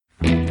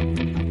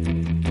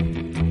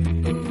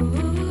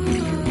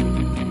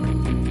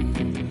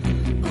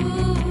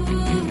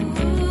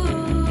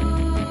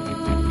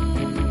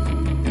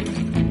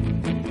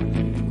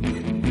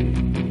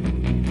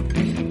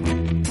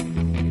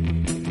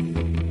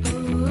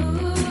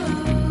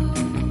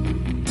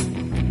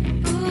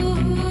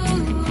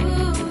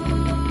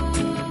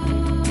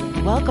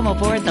Welcome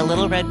aboard the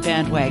Little Red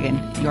Bandwagon,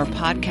 your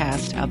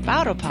podcast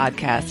about a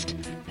podcast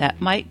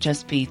that might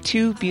just be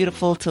too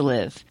beautiful to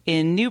live.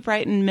 In New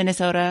Brighton,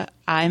 Minnesota,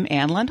 I'm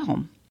Ann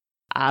Lundholm.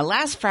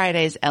 Last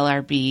Friday's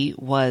LRB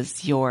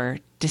was your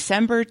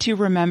December to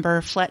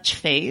Remember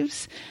Fletch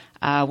Faves,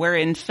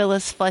 wherein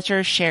Phyllis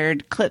Fletcher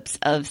shared clips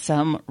of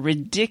some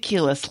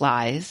ridiculous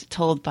lies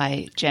told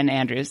by Jen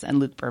Andrews and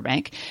Luke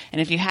Burbank.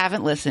 And if you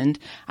haven't listened,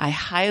 I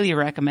highly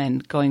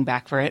recommend going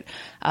back for it.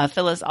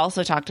 Phyllis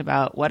also talked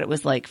about what it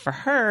was like for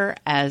her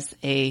as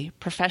a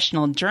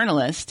professional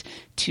journalist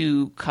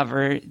to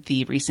cover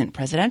the recent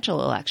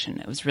presidential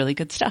election. It was really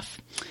good stuff.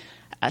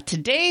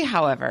 Today,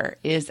 however,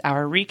 is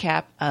our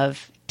recap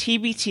of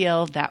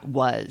TBTL That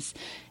Was.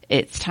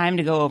 It's time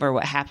to go over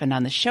what happened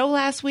on the show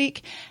last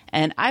week,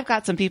 and I've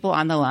got some people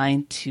on the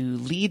line to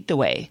lead the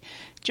way.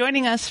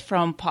 Joining us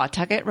from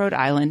Pawtucket, Rhode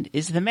Island,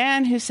 is the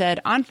man who said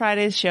on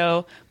Friday's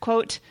show,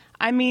 quote,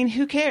 "I mean,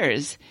 who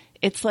cares?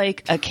 It's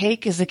like a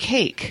cake is a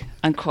cake,"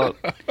 unquote.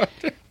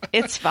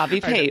 It's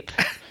Bobby Pape.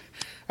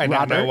 I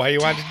don't know why you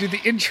wanted to do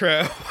the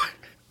intro.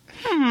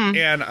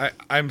 And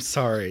I'm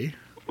sorry.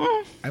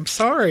 I'm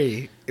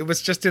sorry. It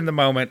was just in the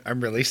moment. I'm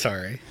really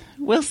sorry.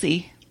 We'll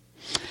see.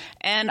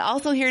 And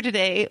also here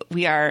today,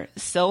 we are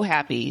so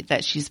happy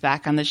that she's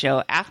back on the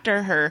show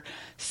after her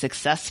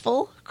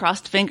successful,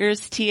 crossed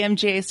fingers,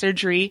 TMJ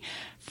surgery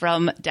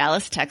from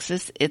Dallas,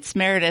 Texas. It's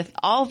Meredith,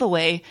 all the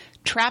way,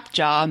 Trap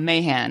Jaw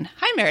Mahan.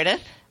 Hi,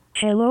 Meredith.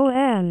 Hello,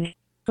 Ann.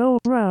 Go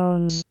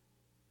Browns.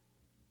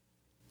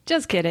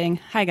 Just kidding.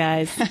 Hi,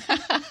 guys.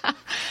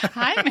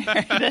 Hi,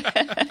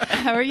 Meredith.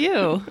 How are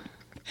you?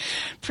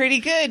 Pretty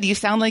good. You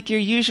sound like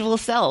your usual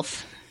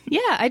self. Yeah,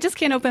 I just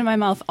can't open my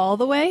mouth all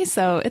the way,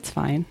 so it's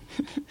fine.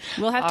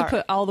 We'll have to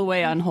put all the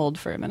way on hold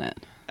for a minute.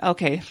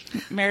 Okay.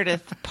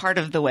 Meredith, part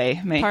of the way.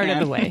 Mahan. Part of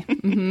the way.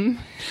 Mm-hmm.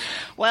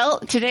 Well,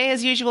 today,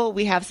 as usual,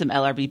 we have some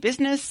LRB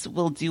business.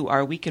 We'll do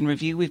our week in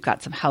review. We've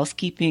got some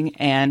housekeeping,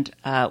 and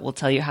we'll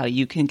tell you how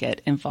you can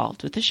get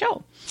involved with the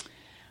show.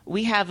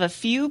 We have a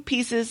few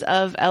pieces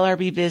of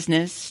LRB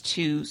business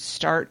to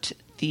start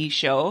the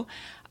show.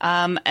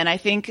 And I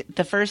think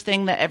the first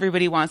thing that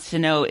everybody wants to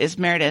know is,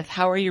 Meredith,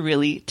 how are you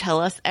really?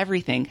 Tell us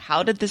everything.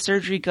 How did the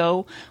surgery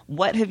go?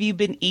 What have you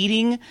been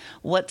eating?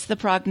 What's the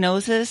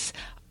prognosis?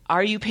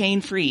 Are you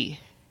pain-free?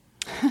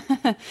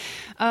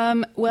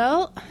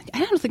 Well, I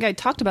don't think I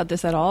talked about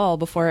this at all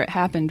before it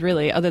happened,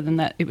 really, other than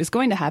that it was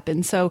going to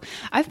happen. So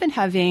I've been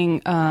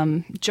having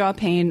jaw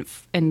pain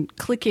and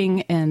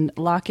clicking and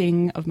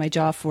locking of my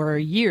jaw for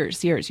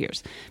years,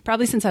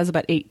 probably since I was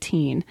about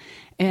 18.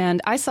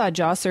 And I saw a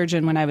jaw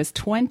surgeon when I was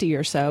 20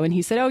 or so, and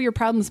he said, "Oh, your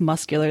problem's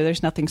muscular.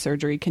 There's nothing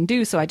surgery can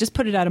do." So I just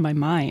put it out of my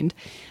mind.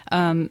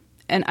 And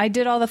I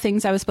did all the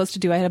things I was supposed to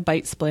do. I had a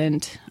bite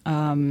splint,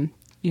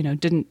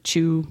 didn't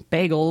chew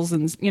bagels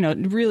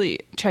and,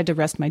 really tried to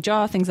rest my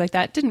jaw, things like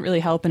that. Didn't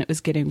really help, and it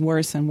was getting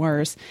worse and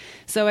worse.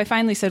 So I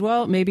finally said,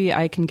 well, maybe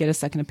I can get a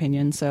second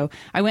opinion. So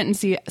I went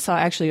and saw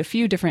actually a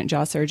few different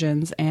jaw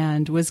surgeons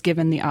and was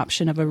given the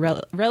option of a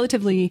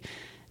relatively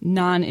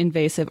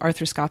non-invasive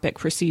arthroscopic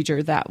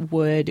procedure that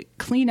would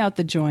clean out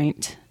the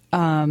joint,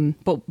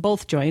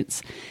 both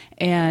joints,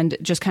 and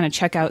just kind of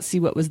check out, see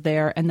what was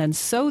there, and then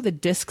sew the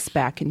discs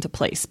back into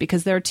place,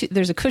 because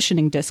there's a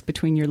cushioning disc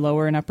between your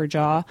lower and upper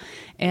jaw,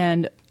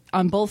 and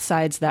on both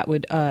sides that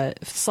would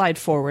slide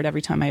forward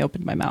every time I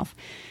opened my mouth.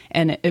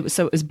 And it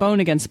was bone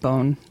against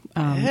bone,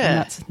 and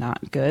that's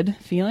not good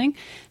feeling.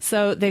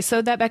 So they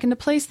sewed that back into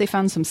place. They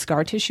found some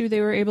scar tissue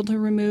they were able to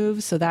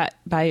remove, so that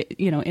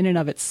in and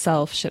of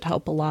itself should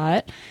help a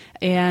lot.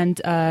 And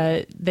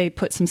they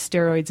put some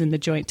steroids in the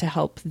joint to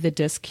help the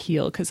disc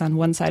heal, because on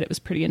one side it was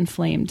pretty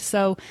inflamed.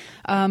 So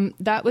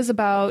that was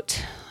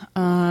about,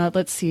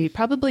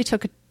 probably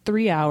took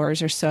 3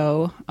 hours or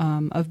so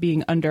of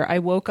being under. I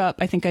woke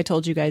up, I think I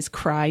told you guys,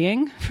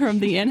 crying from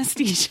the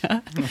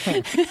anesthesia.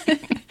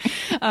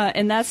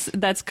 And that's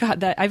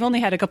that. I've only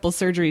had a couple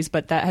surgeries,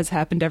 but that has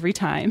happened every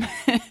time.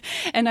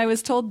 And I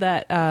was told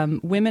that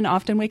women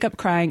often wake up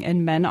crying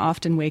and men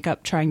often wake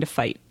up trying to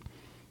fight.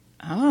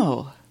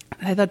 Oh.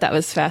 I thought that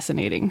was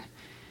fascinating.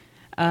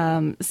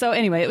 So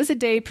anyway, it was a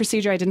day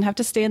procedure. I didn't have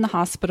to stay in the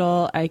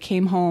hospital. I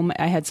came home.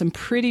 I had some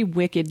pretty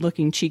wicked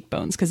looking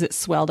cheekbones because it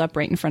swelled up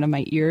right in front of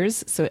my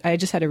ears. So I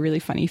just had a really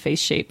funny face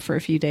shape for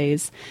a few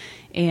days,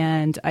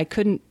 and I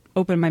couldn't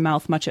open my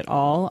mouth much at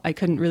all. I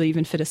couldn't really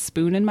even fit a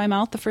spoon in my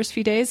mouth the first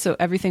few days. So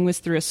everything was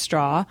through a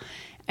straw.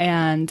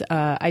 And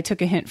I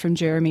took a hint from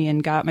Jeremy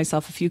and got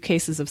myself a few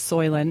cases of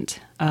Soylent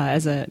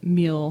as a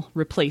meal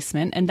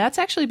replacement. And that's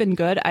actually been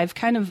good. I've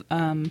kind of,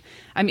 I'm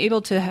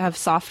able to have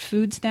soft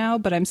foods now,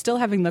 but I'm still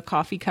having the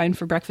coffee kind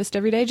for breakfast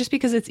every day just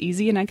because it's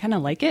easy and I kind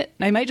of like it.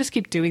 I might just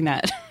keep doing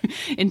that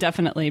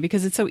indefinitely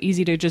because it's so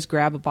easy to just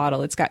grab a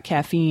bottle. It's got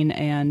caffeine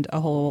and a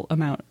whole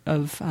amount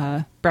of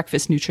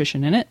breakfast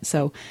nutrition in it.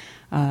 So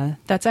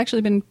that's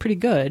actually been pretty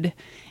good.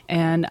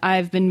 And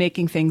I've been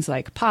making things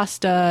like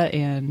pasta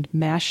and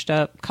mashed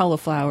up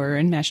cauliflower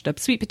and mashed up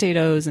sweet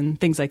potatoes and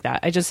things like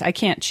that. I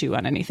can't chew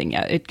on anything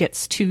yet. It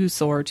gets too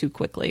sore too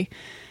quickly.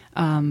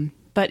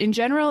 But in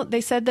general, they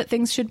said that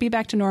things should be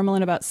back to normal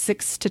in about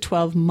 6 to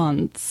 12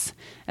 months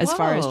as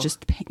far as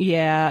just,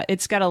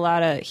 it's got a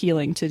lot of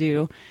healing to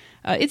do.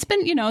 It's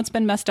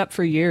been messed up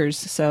for years,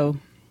 so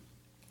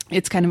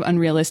it's kind of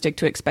unrealistic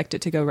to expect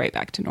it to go right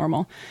back to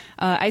normal.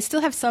 I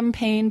still have some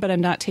pain, but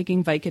I'm not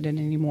taking Vicodin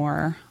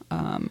anymore.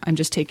 I'm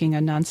just taking a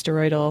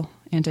nonsteroidal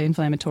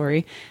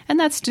anti-inflammatory, and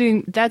that's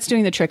doing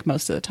the trick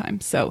most of the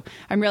time. So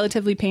I'm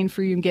relatively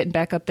pain-free and getting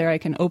back up there. I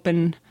can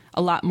open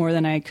a lot more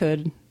than I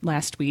could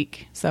last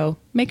week. So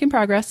making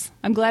progress.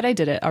 I'm glad I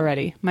did it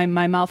already. My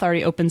mouth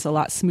already opens a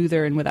lot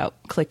smoother and without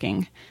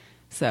clicking.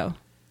 So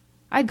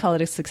I'd call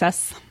it a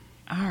success.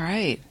 All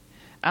right.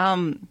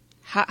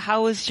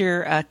 How was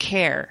your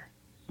care?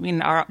 I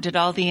mean, did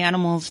all the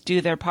animals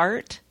do their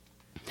part?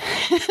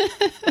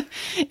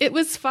 It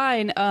was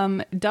fine.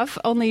 Duff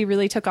only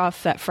really took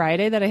off that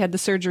Friday that I had the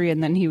surgery,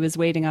 and then he was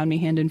waiting on me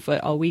hand and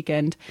foot all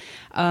weekend.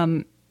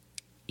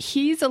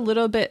 He's a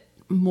little bit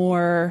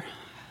more...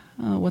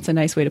 what's a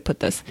nice way to put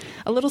this?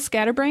 A little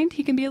scatterbrained.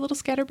 He can be a little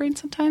scatterbrained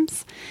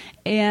sometimes.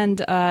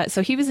 And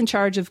so he was in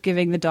charge of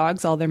giving the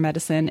dogs all their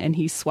medicine, and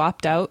he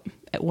swapped out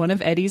one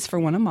of Eddie's for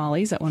one of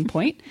Molly's at one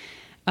point.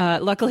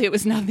 Luckily, it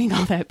was nothing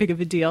all that big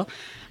of a deal.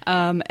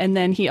 And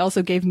then he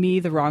also gave me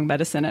the wrong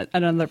medicine at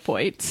another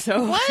point.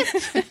 So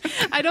what?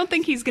 I don't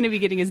think he's going to be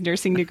getting his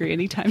nursing degree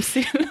anytime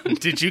soon.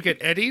 Did you get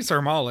Eddie's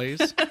or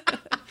Molly's?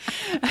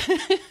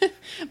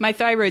 My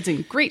thyroid's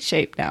in great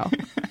shape now,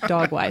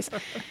 dog-wise.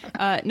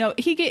 No,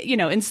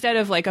 instead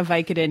of like a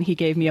Vicodin, he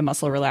gave me a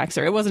muscle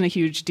relaxer. It wasn't a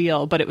huge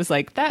deal, but it was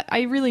like that.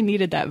 I really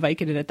needed that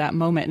Vicodin at that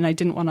moment, and I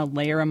didn't want to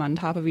layer them on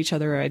top of each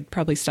other, or I'd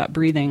probably stop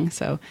breathing.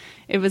 So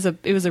it was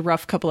a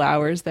rough couple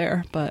hours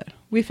there, but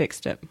we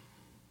fixed it.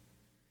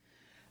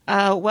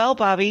 Well,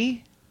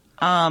 Bobby,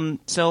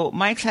 so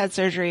Mike's had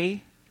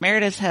surgery.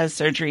 Meredith has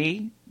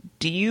surgery.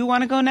 Do you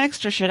want to go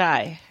next, or should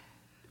I?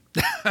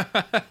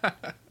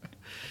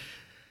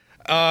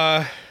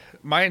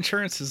 My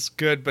insurance is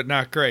good, but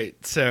not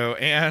great. So,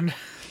 Anne,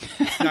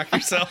 knock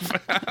yourself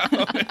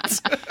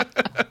out.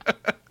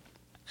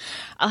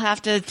 I'll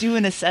have to do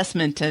an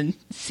assessment and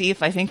see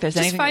if I think there's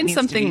anything. Just find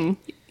something.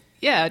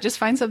 Yeah, just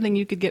find something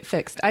you could get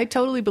fixed. I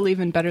totally believe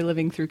in better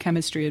living through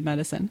chemistry and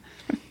medicine.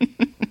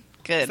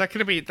 Good. That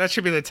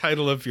should be the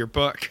title of your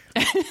book.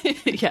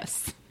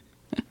 Yes.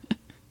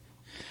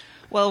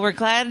 Well, we're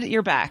glad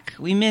you're back.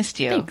 We missed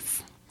you.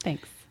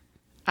 Thanks.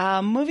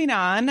 Moving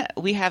on,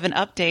 we have an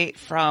update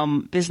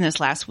from business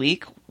last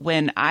week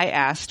when I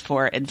asked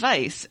for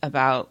advice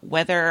about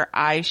whether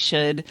I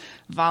should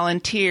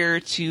volunteer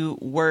to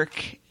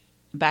work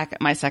back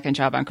at my second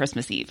job on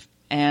Christmas Eve.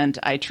 And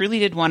I truly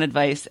did want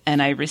advice,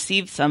 and I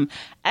received some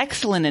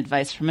excellent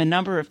advice from a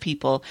number of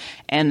people,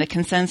 and the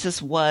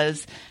consensus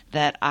was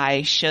that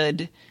I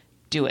should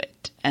do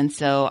it. And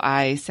so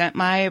I sent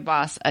my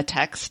boss a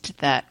text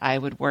that I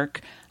would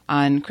work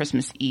on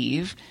Christmas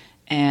Eve.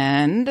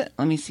 And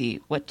let me see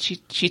what she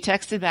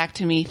texted back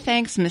to me.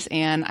 Thanks, Miss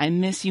Anne. I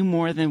miss you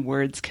more than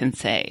words can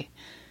say.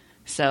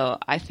 So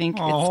I think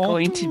it's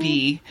going to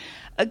be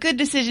a good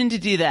decision to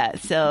do that.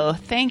 So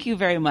thank you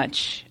very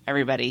much,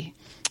 everybody.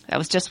 That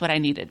was just what I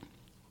needed.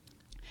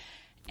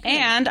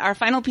 And our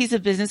final piece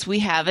of business, we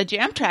have a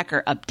Jam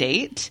Tracker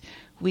update.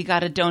 We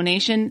got a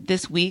donation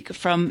this week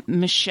from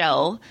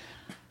Michelle.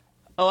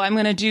 Oh, I'm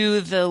going to do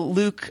the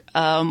Luke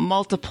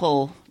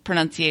multiple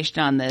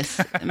pronunciation on this.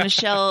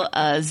 Michelle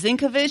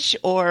Zinkovich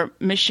or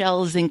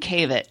Michelle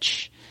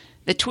Zinkevich.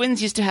 The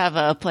Twins used to have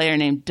a player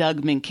named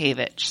Doug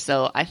Minkiewicz,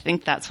 so I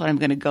think that's what I'm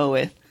going to go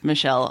with,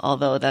 Michelle,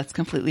 although that's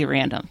completely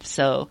random.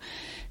 So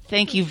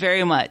thank you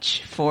very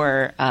much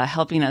for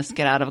helping us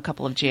get out of a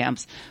couple of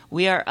jams.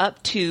 We are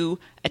up to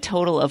a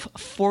total of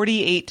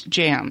 48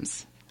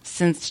 jams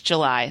since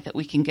July that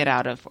we can get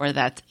out of, or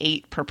that's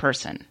 8 per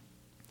person.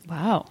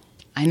 Wow.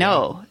 I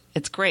know.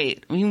 It's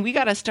great. I mean, we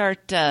got to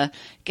start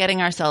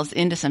getting ourselves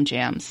into some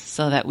jams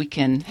so that we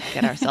can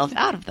get ourselves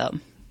out of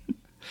them.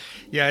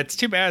 Yeah, it's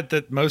too bad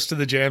that most of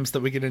the jams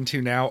that we get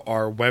into now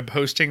are web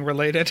hosting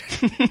related.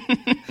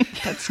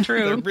 That's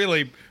true. They're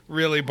really,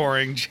 really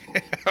boring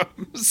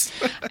jams.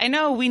 I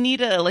know. We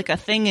need a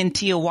thing in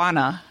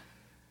Tijuana.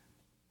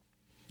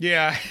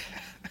 Yeah.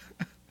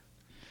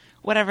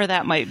 Whatever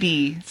that might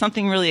be.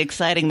 Something really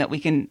exciting that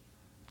we can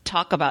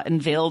talk about in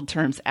veiled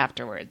terms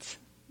afterwards.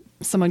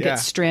 Someone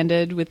gets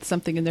stranded with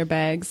something in their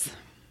bags.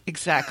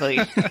 Exactly.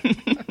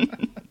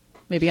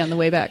 Maybe on the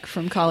way back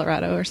from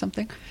Colorado or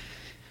something.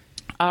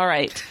 All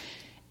right.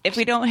 If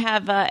we don't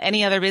have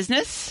any other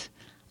business,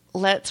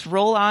 let's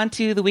roll on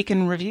to the week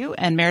in review.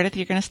 And Meredith,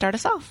 you're going to start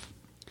us off.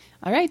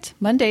 All right.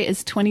 Monday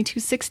is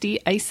 2260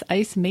 Ice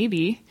Ice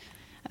Maybe.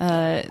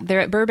 They're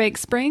at Burbank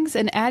Springs,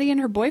 and Addie and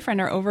her boyfriend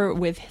are over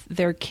with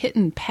their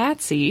kitten,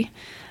 Patsy.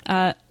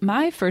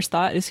 My first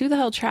thought is, who the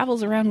hell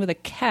travels around with a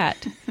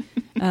cat?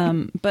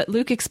 But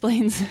Luke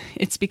explains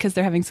it's because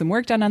they're having some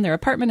work done on their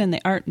apartment, and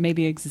they aren't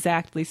maybe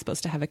exactly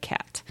supposed to have a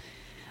cat.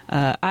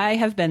 I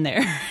have been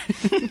there.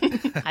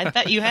 I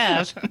bet you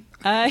have.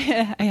 I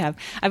have.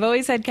 I've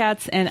always had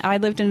cats, and I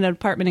lived in an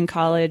apartment in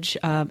college.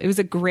 It was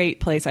a great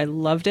place. I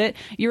loved it.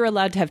 You were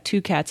allowed to have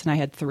 2 cats, and I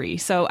had 3.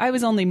 So I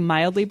was only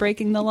mildly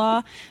breaking the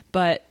law,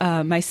 but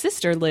my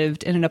sister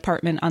lived in an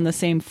apartment on the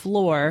same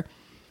floor.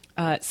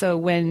 So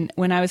when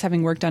I was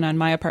having work done on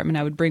my apartment,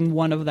 I would bring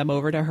one of them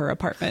over to her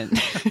apartment.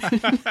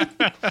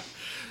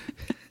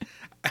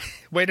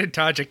 Way to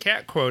dodge a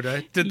cat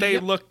quota. Did they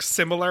look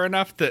similar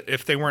enough that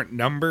if they weren't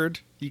numbered,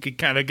 you could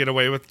kind of get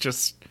away with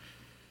just,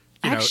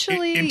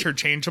 Actually,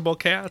 interchangeable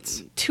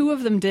cats? 2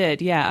 of them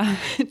did, yeah.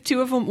 2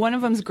 of them, one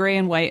of them's gray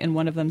and white and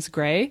one of them's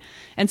gray.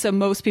 And so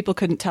most people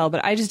couldn't tell,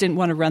 but I just didn't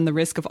want to run the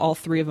risk of all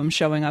 3 of them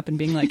showing up and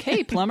being like,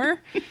 hey,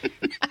 plumber.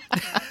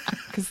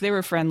 Because they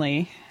were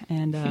friendly.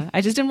 And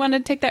I just didn't want to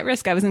take that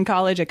risk. I was in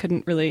college. I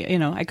couldn't really,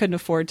 I couldn't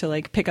afford to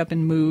like pick up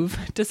and move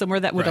to somewhere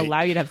that would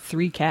allow you to have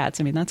 3 cats.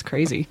 I mean, that's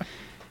crazy.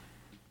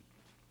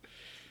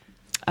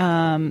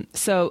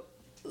 So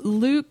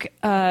Luke,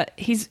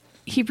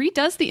 he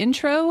redoes the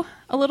intro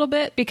a little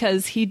bit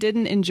because he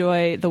didn't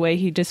enjoy the way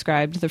he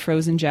described the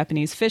frozen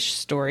Japanese fish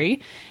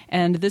story.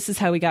 And this is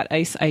how we got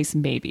Ice Ice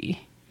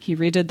Maybe. He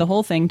redid the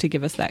whole thing to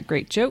give us that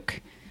great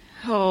joke.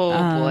 Oh,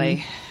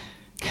 boy.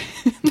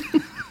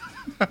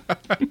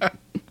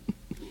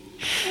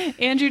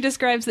 Andrew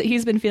describes that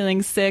he's been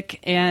feeling sick,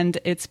 and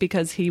it's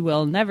because he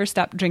will never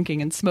stop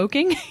drinking and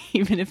smoking,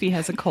 even if he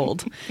has a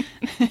cold.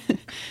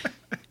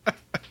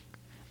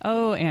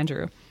 Oh,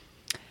 Andrew.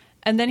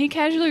 And then he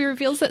casually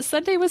reveals that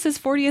Sunday was his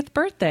 40th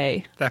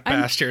birthday. That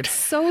bastard. I'm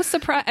so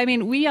surprised. I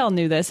mean, we all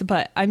knew this,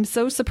 but I'm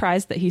so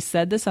surprised that he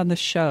said this on the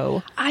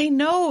show. I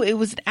know. It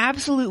was an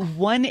absolute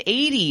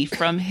 180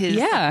 from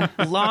his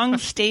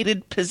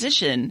long-stated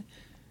position.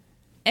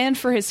 And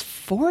for his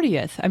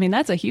 40th. I mean,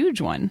 that's a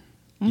huge one.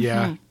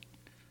 Yeah.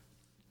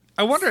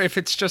 I wonder if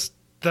it's just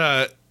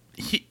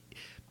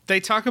they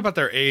talk about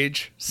their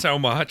age so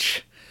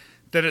much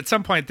that at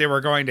some point they were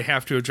going to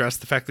have to address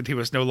the fact that he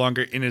was no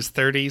longer in his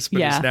 30s,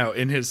 but is now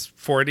in his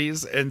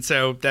 40s. And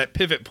so that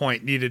pivot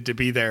point needed to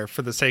be there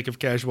for the sake of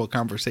casual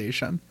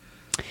conversation.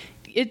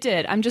 It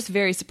did. I'm just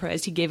very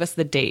surprised he gave us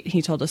the date.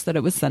 He told us that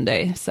it was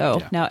Sunday.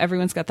 So now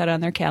everyone's got that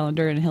on their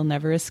calendar, and he'll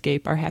never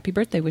escape our happy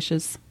birthday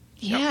wishes.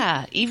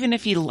 Yeah, even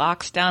if he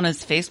locks down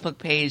his Facebook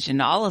page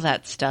and all of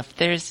that stuff,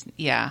 he's in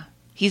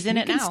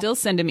it now. You can still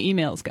send him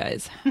emails,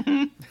 guys.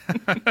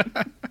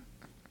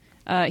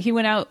 He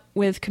went out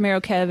with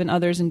Camaro Kev and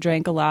others and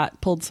drank a lot,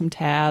 pulled some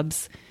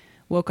tabs,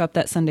 woke up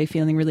that Sunday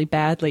feeling really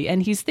badly.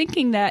 And he's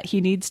thinking that he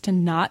needs to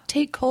not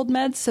take cold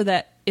meds so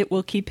that it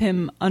will keep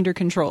him under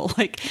control,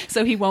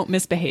 so he won't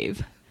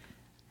misbehave.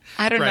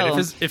 I don't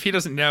know. If he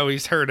doesn't know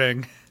he's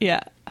hurting.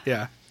 Yeah.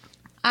 Yeah.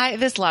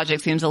 This logic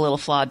seems a little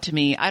flawed to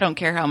me. I don't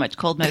care how much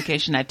cold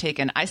medication I've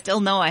taken. I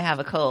still know I have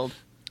a cold.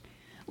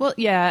 Well,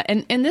 yeah,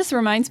 and this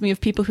reminds me of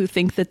people who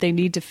think that they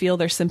need to feel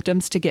their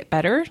symptoms to get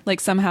better, like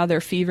somehow their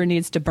fever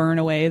needs to burn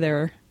away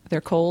their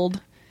cold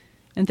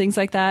and things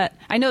like that.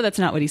 I know that's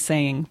not what he's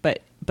saying,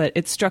 but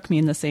it struck me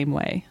in the same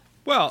way.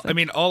 Well, I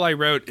mean, all I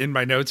wrote in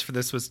my notes for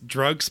this was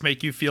drugs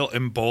make you feel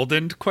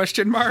emboldened, ?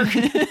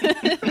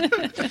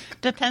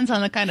 Depends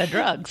on the kind of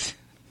drugs.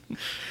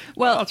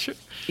 Well,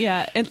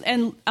 yeah,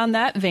 and on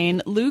that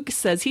vein, Luke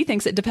says he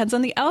thinks it depends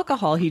on the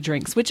alcohol he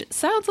drinks, which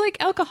sounds like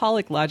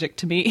alcoholic logic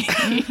to me.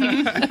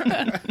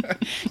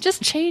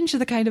 Just change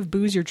the kind of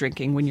booze you're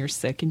drinking when you're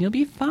sick, and you'll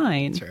be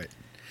fine. That's right.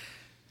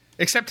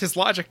 Except his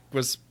logic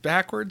was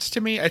backwards to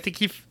me. I think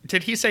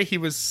did he say he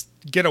was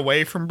get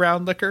away from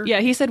brown liquor? Yeah,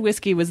 he said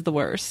whiskey was the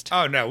worst.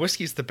 Oh no,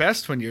 whiskey's the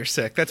best when you're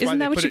sick. That's Isn't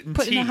why that they what you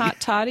put it in tea. In a hot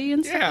toddy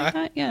and stuff like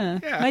that? Yeah.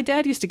 My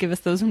dad used to give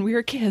us those when we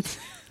were kids.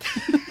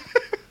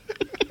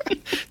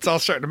 It's all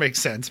starting to make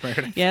sense,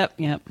 Meredith.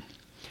 Yep.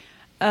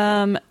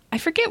 I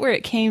forget where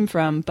it came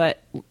from,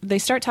 but they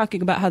start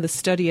talking about how the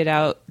study it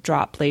out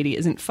drop lady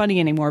isn't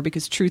funny anymore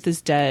because truth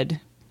is dead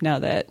now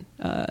that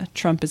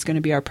Trump is going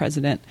to be our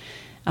president.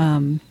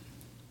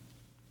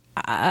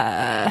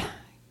 I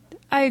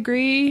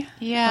agree.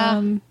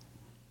 Yeah.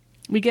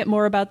 We get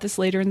more about this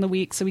later in the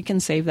week, so we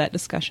can save that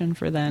discussion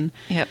for then.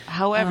 Yep.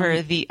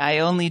 However, the I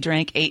only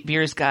drank 8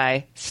 beers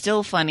guy,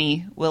 still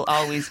funny, will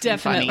always be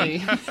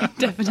funny.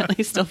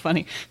 Definitely still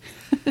funny.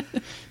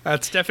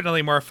 It's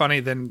definitely more funny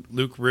than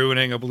Luke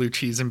ruining a blue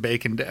cheese and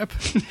bacon dip.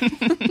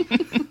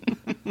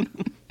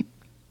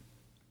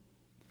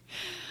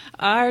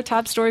 Our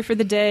top story for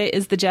the day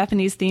is the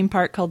Japanese theme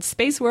park called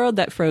Space World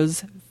that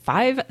froze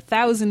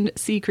 5,000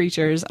 sea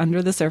creatures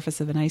under the surface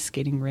of an ice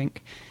skating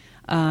rink.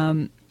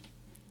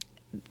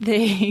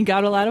 They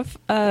got a lot of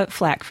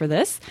flack for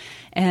this,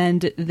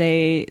 and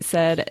they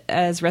said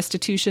as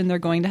restitution they're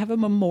going to have a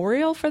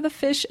memorial for the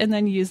fish and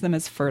then use them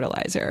as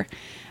fertilizer.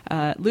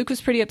 Luke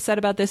was pretty upset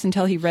about this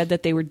until he read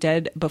that they were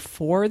dead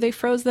before they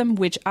froze them,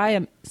 which I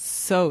am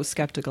so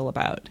skeptical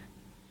about.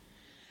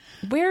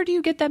 Where do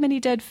you get that many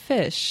dead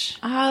fish?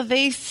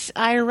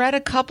 I read a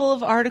couple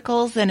of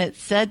articles, and it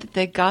said that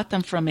they got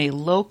them from a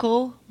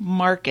local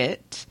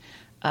market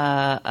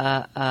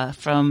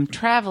from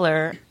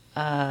Traveler.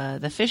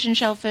 The fish and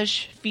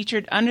shellfish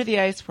featured under the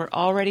ice were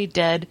already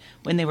dead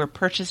when they were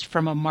purchased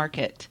from a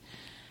market.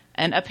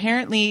 And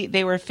apparently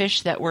they were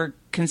fish that were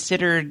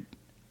considered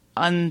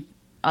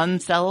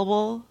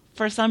unsellable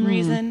for some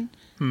reason.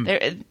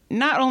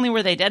 Not only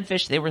were they dead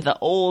fish, they were the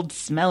old,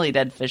 smelly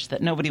dead fish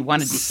that nobody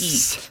wanted to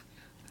eat.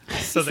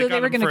 So they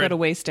were going to go to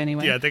waste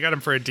anyway. Yeah, they got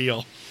them for a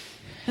deal.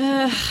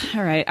 All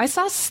right. I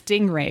saw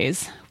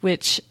stingrays,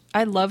 which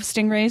I love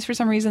stingrays for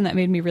some reason. That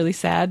made me really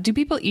sad. Do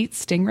people eat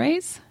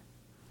stingrays?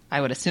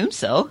 I would assume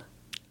so.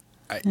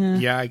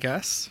 Yeah, I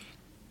guess.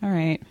 All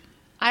right.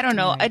 I don't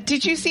know.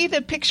 Did you see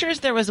the pictures?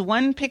 There was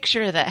one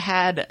picture that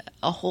had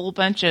a whole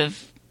bunch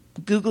of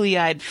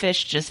googly-eyed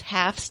fish just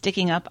half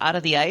sticking up out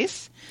of the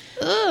ice.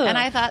 Ugh. And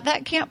I thought,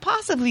 that can't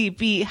possibly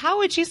be. How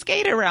would you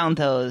skate around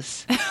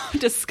those?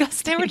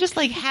 Disgusting. They were just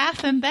like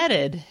half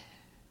embedded.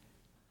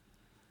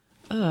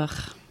 Ugh.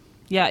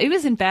 Yeah, it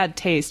was in bad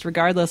taste,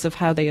 regardless of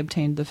how they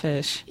obtained the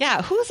fish.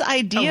 Yeah, whose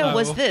idea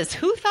was this?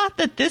 Who thought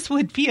that this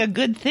would be a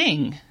good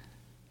thing?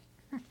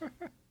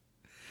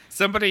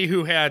 Somebody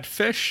who had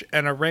fish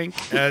and a rink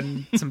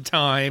and some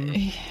time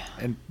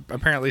and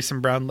apparently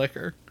some brown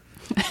liquor.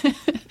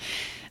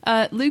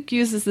 Luke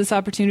uses this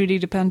opportunity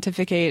to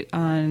pontificate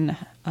on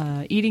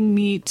eating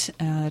meat,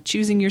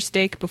 choosing your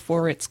steak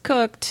before it's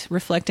cooked,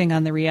 reflecting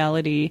on the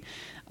reality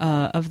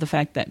of the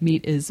fact that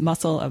meat is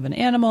muscle of an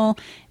animal,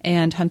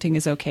 and hunting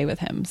is okay with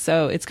him.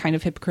 So it's kind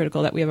of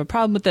hypocritical that we have a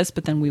problem with this,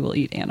 but then we will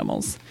eat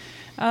animals.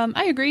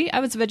 I agree. I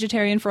was a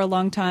vegetarian for a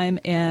long time,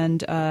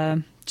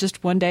 and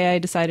just one day I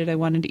decided I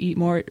wanted to eat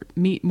more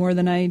meat more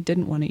than I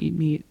didn't want to eat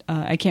meat.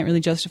 I can't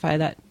really justify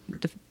that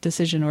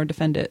decision or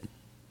defend it.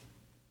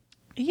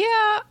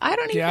 Yeah, I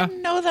don't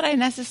even know that I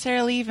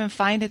necessarily even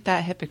find it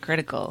that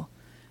hypocritical,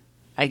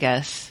 I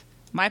guess.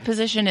 My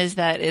position is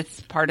that it's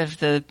part of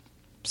the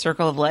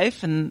circle of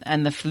life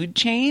and the food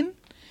chain.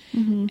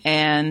 Mm-hmm.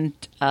 And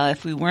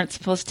if we weren't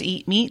supposed to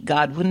eat meat,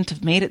 God wouldn't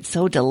have made it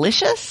so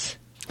delicious.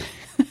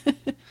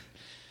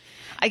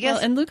 I guess.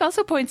 Well, and Luke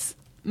also points...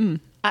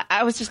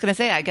 I was just going to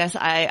say, I guess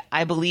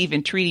I believe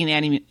in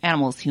treating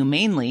animals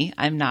humanely.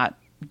 I'm not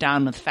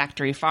down with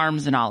factory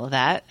farms and all of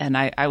that, and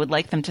I would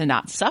like them to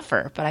not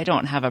suffer, but I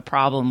don't have a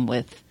problem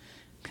with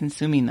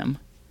consuming them.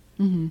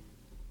 Mm-hmm.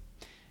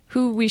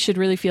 Who we should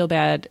really feel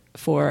bad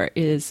for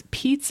is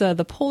Pizza,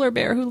 the polar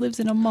bear who lives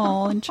in a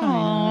mall in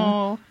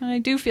China. And I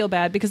do feel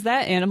bad because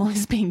that animal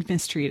is being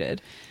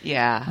mistreated.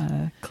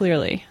 Yeah.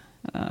 Clearly.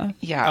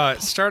 Yeah.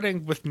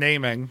 Starting with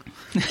naming.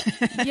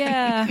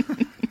 Yeah.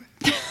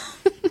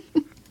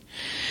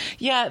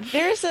 Yeah,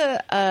 there's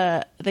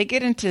they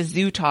get into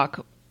zoo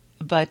talk,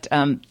 but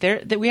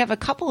we have a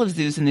couple of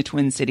zoos in the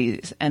Twin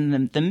Cities,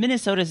 and the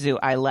Minnesota Zoo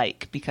I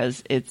like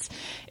because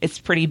it's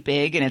pretty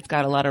big and it's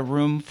got a lot of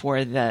room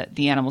for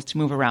the animals to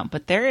move around.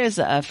 But there is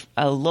a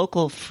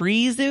local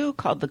free zoo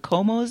called the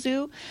Como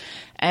Zoo,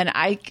 and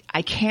I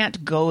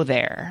can't go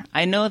there.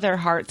 I know their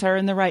hearts are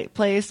in the right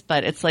place,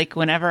 but it's like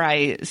whenever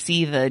I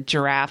see the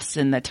giraffes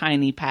in the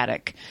tiny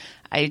paddock,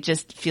 I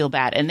just feel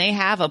bad. And they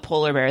have a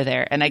polar bear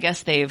there. And I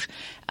guess they've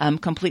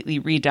completely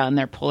redone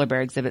their polar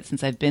bear exhibit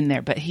since I've been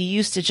there. But he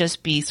used to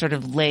just be sort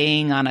of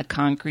laying on a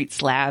concrete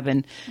slab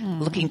and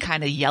looking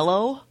kind of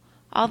yellow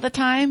all the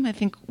time. I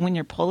think when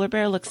your polar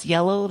bear looks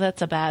yellow,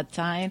 that's a bad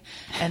sign.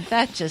 And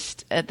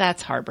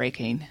that's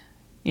heartbreaking.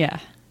 Yeah,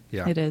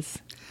 it is.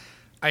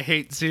 I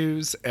hate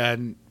zoos.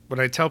 And when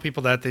I tell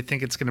people that, they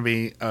think it's going to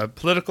be a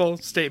political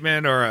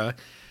statement or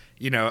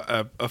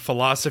a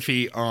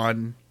philosophy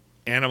on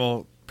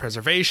animal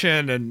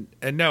preservation,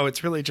 and no,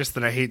 it's really just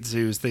that I hate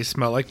zoos. They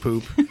smell like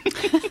poop.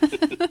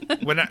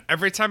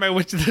 Every time I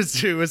went to the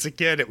zoo as a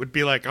kid, it would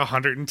be like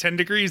 110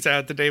 degrees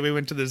out the day we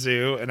went to the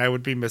zoo, and I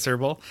would be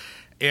miserable.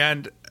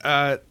 And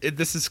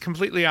this is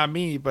completely on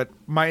me, but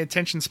my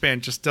attention span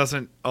just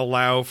doesn't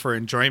allow for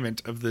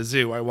enjoyment of the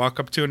zoo. I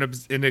walk up to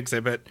an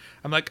exhibit,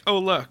 I'm like, oh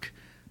look,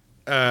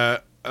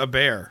 a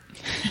bear.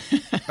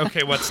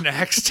 Okay, what's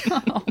next?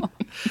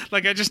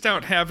 Like, I just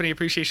don't have any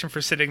appreciation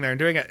for sitting there and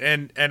doing it.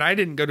 And I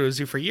didn't go to a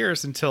zoo for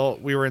years until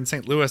we were in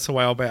St. Louis a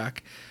while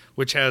back,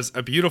 which has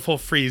a beautiful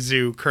free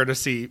zoo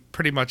courtesy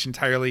pretty much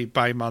entirely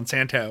by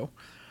Monsanto,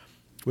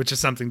 which is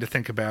something to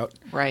think about.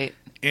 Right.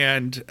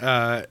 And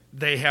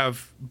they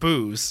have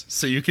booze,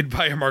 so you could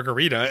buy a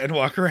margarita and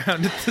walk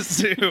around at the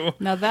zoo.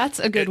 Now that's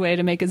a good way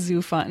to make a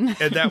zoo fun.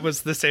 And that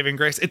was the saving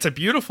grace. It's a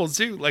beautiful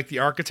zoo. Like, the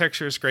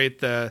architecture is great.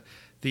 The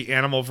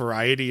animal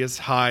variety is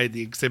high.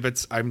 The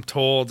exhibits, I'm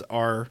told,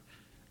 are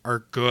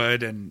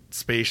good and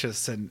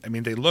spacious, and I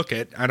mean, they look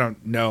it. I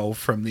don't know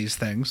from these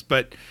things,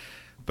 but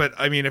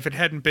I mean, if it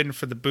hadn't been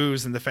for the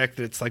booze and the fact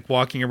that it's like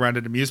walking around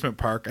an amusement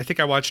park, I think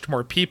I watched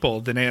more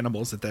people than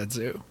animals at that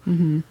zoo.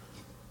 Mm-hmm.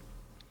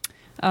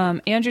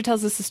 Andrew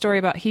tells us a story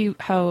about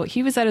how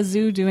he was at a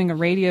zoo doing a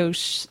radio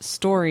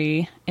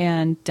story,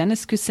 and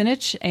Dennis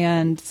Kucinich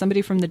and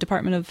somebody from the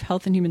Department of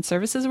Health and Human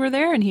Services were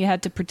there, and he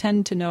had to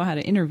pretend to know how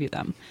to interview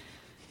them.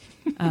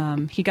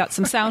 He got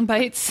some sound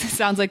bites.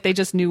 Sounds like they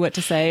just knew what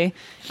to say.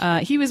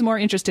 He was more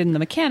interested in the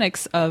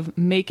mechanics of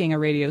making a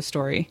radio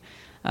story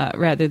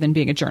rather than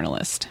being a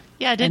journalist.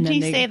 Yeah, didn't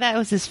he say that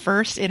was his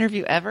first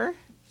interview ever?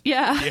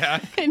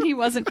 Yeah. And he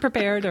wasn't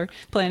prepared or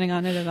planning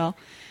on it at all.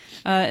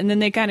 And then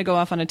they kind of go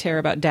off on a tear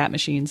about DAT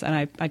machines,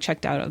 and I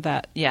checked out of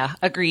that. Yeah,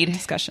 agreed.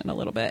 Discussion a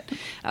little bit.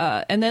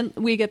 And then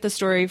we get the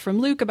story from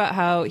Luke about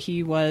how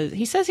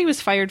he says he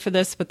was fired for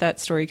this, but that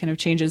story kind of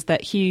changes,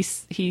 that he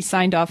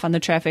signed off on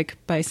the traffic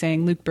by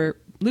saying Luke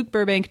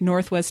Burbank,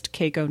 Northwest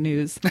Keiko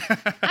News,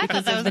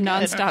 because of the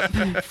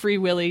nonstop Free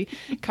Willy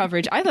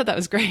coverage. I thought that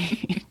was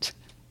great.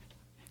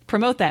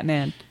 Promote that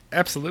man.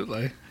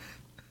 Absolutely.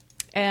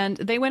 And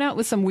they went out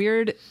with some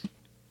weird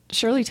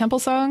Shirley Temple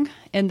song,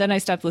 and then I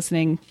stopped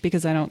listening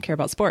because I don't care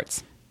about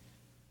sports.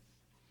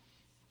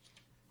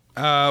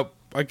 I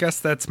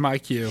guess that's my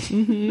cue.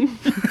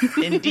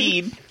 Mm-hmm.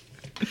 Indeed.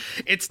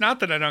 It's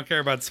not that I don't care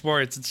about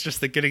sports. It's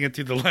just that getting it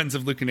through the lens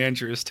of Luke and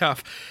Andrew is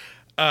tough.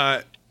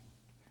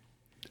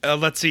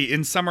 Let's see.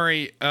 In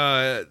summary,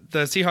 the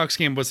Seahawks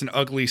game was an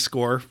ugly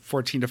score,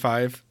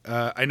 14-5.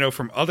 I know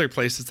from other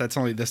places that's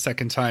only the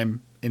second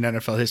time in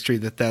NFL history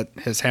that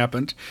has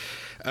happened.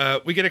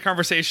 We get a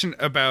conversation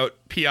about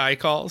PI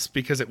calls,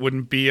 because it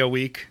wouldn't be a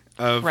week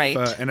of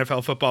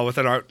NFL football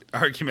without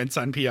arguments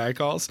on PI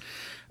calls.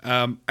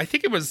 I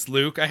think it was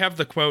Luke. I have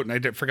the quote,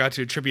 and I forgot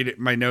to attribute it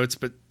in my notes,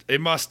 but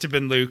it must have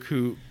been Luke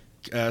who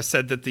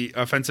said that the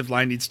offensive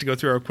line needs to go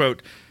through a,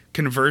 quote,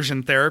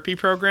 conversion therapy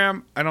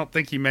program. I don't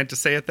think he meant to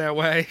say it that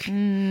way.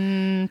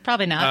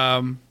 Probably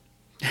not.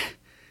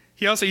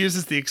 He also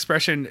uses the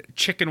expression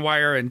chicken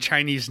wire and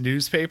Chinese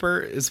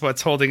newspaper is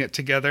what's holding it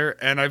together.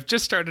 And I've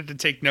just started to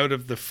take note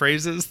of the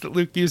phrases that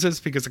Luke uses,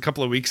 because a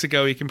couple of weeks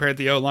ago he compared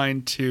the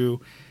O-line to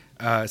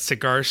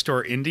cigar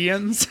store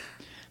Indians.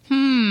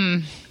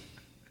 So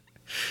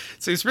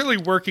he's really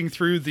working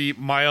through the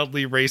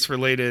mildly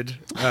race-related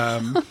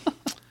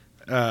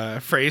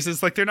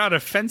phrases. Like, they're not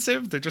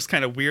offensive. They're just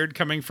kind of weird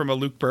coming from a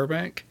Luke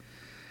Burbank.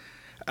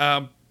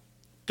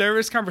 There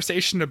is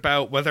conversation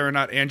about whether or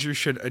not Andrew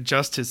should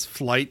adjust his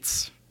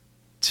flights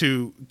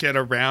to get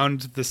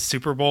around the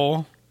Super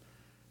Bowl,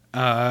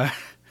 so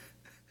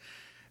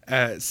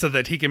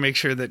that he can make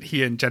sure that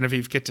he and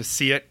Genevieve get to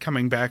see it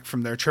coming back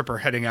from their trip or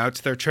heading out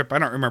to their trip. I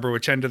don't remember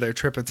which end of their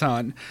trip it's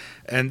on.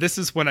 And this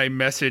is when I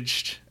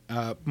messaged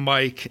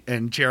Mike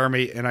and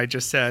Jeremy, and I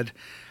just said,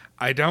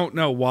 I don't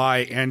know why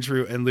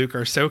Andrew and Luke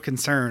are so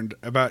concerned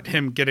about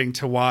him getting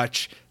to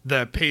watch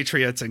the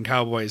Patriots and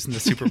Cowboys in the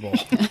Super Bowl.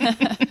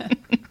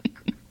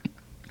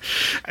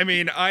 I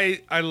mean, I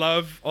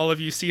love all of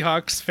you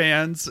Seahawks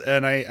fans,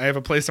 and I have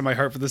a place in my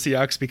heart for the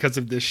Seahawks because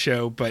of this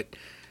show, but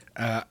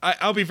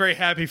I'll be very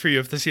happy for you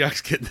if the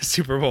Seahawks get in the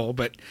Super Bowl,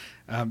 but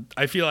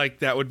I feel like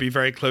that would be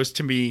very close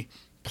to me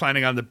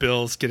planning on the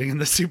Bills getting in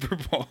the Super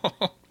Bowl.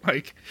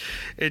 Like,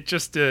 it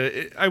just,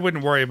 I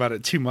wouldn't worry about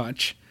it too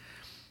much.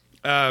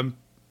 A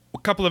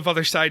couple of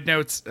other side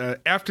notes.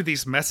 After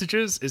these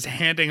messages is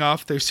handing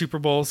off their Super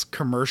Bowl's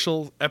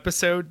commercial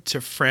episode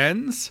to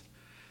friends.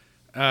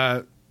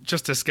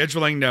 Just a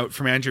scheduling note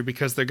from Andrew,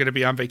 because they're going to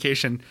be on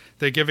vacation.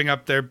 They're giving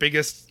up their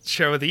biggest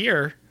show of the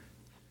year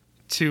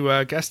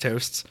to guest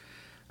hosts.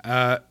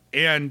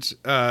 And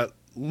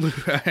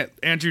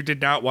Andrew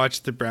did not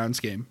watch the Browns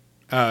game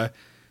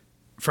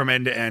from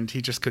end to end.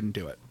 He just couldn't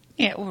do it.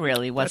 Yeah, well,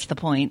 really, what's the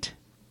point?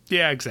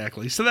 Yeah,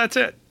 exactly. So that's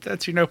it.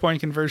 That's your no-point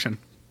conversion.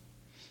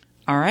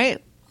 All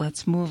right,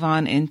 let's move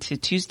on into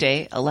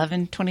Tuesday,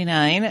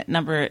 11/29,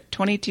 number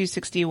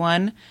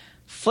 2261,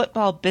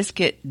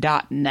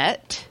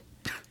 footballbiscuit.net.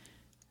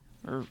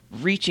 We're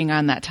reaching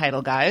on that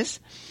title, guys.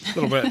 A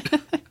little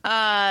bit.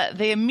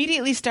 They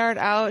immediately start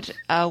out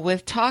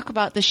with talk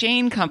about the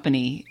Shane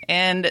Company.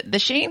 And the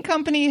Shane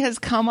Company has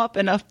come up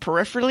enough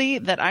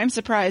peripherally that I'm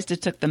surprised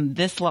it took them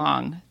this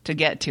long to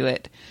get to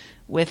it,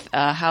 with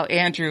how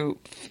Andrew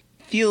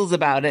feels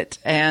about it.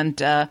 And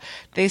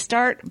they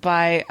start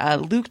by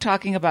Luke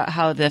talking about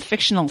how the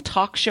fictional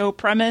talk show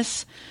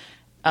premise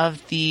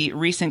of the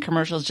recent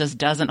commercials just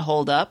doesn't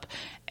hold up.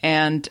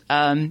 And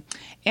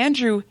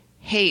Andrew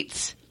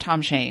hates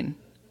Tom Shane.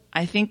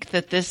 I think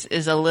that this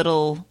is a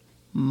little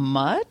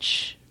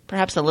much,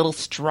 perhaps a little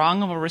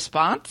strong of a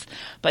response,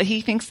 but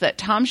he thinks that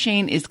Tom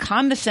Shane is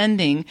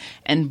condescending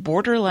and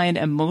borderline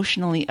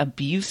emotionally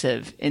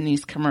abusive in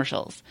these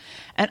commercials.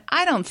 And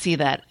I don't see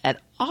that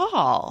at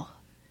all.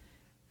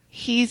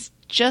 He's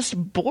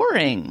just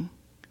boring.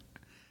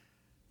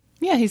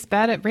 Yeah, he's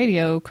bad at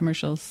radio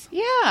commercials.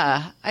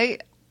 Yeah, I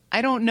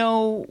don't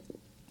know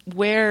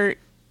where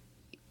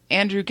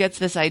Andrew gets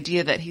this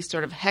idea that he's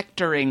sort of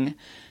hectoring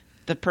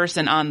the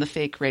person on the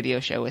fake radio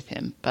show with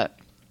him, but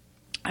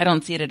I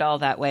don't see it at all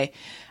that way.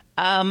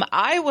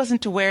 I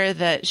wasn't aware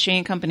that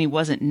Shane Company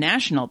wasn't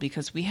national,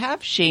 because we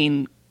have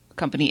Shane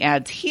Company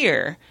ads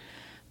here,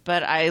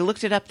 but I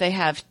looked it up. They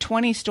have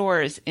 20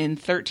 stores in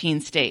 13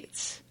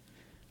 states.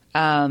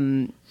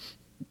 Did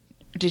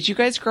you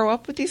guys grow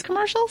up with these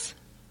commercials?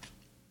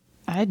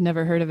 I'd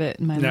never heard of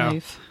it in my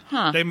life.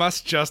 Huh. They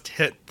must just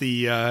hit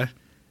the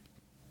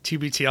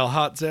TBTL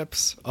hot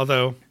zips,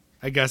 although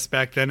I guess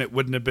back then it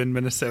wouldn't have been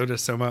Minnesota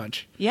so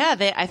much. Yeah,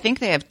 I think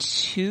they have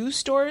 2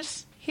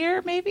 stores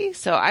here, maybe.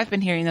 So I've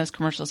been hearing those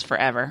commercials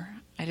forever.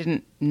 I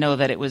didn't know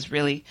that it was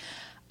really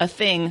a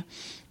thing.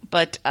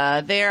 But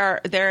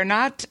they're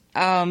not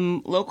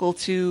local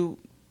to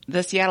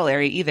the Seattle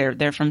area either.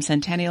 They're from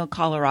Centennial,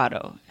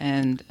 Colorado,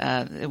 and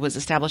it was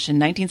established in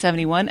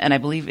 1971, and I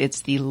believe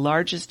it's the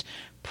largest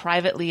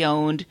privately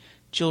owned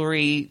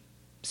jewelry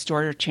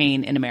store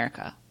chain in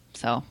America.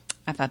 So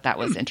I thought that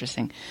was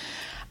interesting.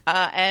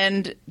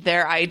 And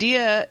their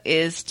idea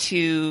is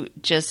to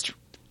just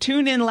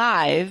tune in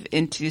live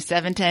into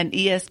 710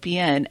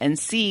 ESPN and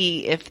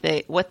see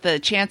what the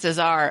chances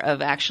are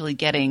of actually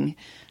getting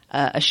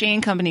a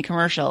Shane Company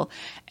commercial.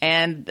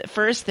 And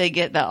first they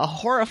get a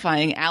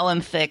horrifying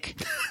Alan Thicke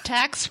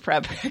tax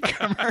prep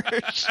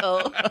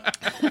commercial.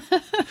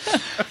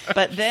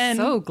 But then...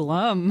 So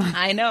glum.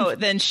 I know.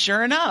 Then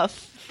sure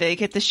enough, they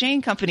get the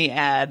Shane Company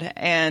ad.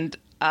 And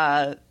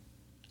I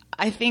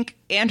think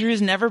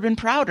Andrew's never been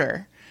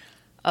prouder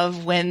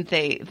of when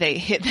they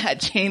hit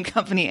that Shane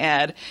Company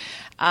ad.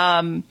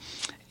 And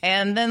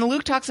then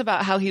Luke talks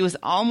about how he was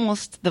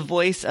almost the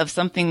voice of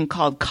something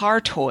called Car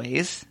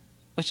Toys,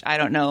 which I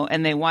don't know,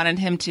 and they wanted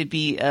him to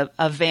be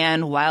a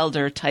Van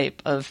Wilder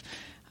type of,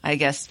 I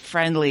guess,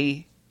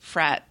 friendly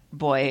frat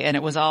boy, and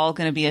it was all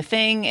going to be a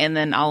thing, and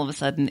then all of a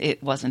sudden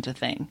it wasn't a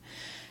thing.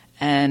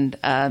 And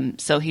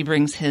so he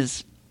brings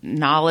his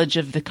knowledge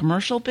of the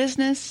commercial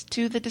business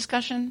to the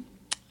discussion,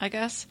 I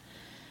guess.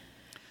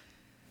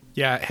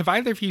 Yeah. Have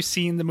either of you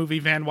seen the movie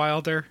Van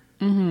Wilder?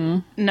 Mm-hmm.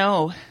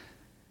 No.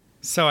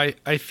 So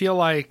I feel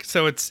like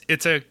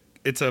it's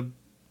a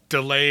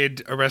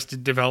delayed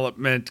Arrested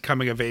Development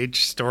coming of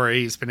age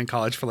story. He's been in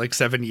college for like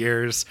 7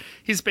 years.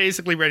 He's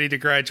basically ready to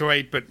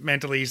graduate, but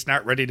mentally he's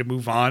not ready to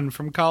move on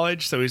from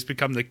college. So he's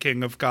become the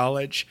king of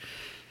college.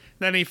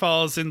 Then he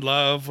falls in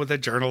love with a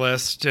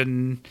journalist,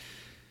 and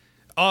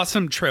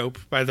awesome trope,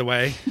 by the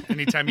way.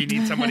 Anytime you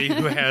need somebody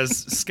who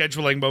has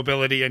scheduling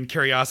mobility and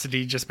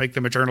curiosity, just make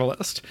them a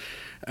journalist.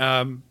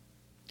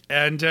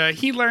 And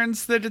he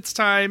learns that it's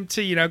time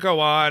to, go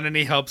on, and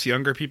he helps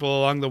younger people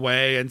along the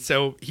way. And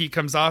so he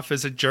comes off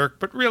as a jerk,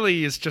 but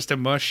really is just a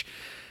mush.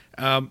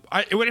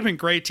 It would have been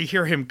great to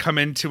hear him come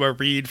into a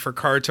read for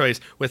Car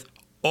Toys with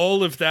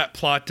all of that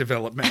plot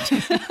development.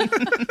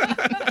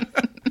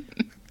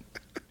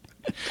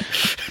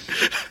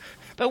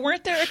 But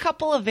weren't there a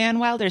couple of Van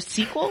Wilder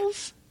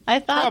sequels? I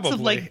thought of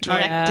like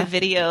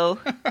direct-to-video.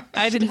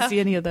 I didn't see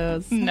any of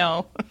those.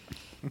 No.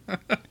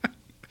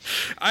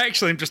 I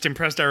actually am just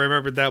impressed I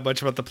remembered that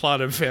much about the plot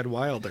of Van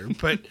Wilder.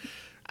 But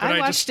I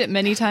watched it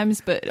many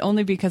times, but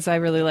only because I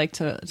really like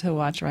to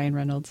watch Ryan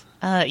Reynolds.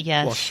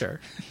 Yes. Well,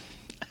 sure.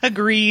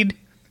 Agreed.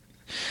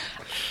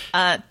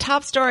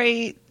 Top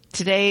story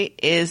today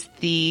is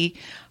the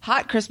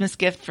hot Christmas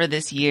gift for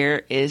this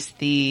year is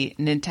the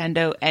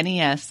Nintendo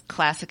NES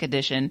Classic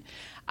Edition.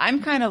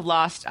 I'm kind of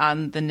lost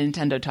on the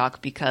Nintendo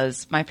talk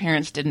because my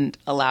parents didn't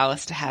allow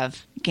us to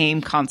have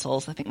game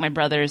consoles. I think my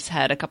brothers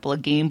had a couple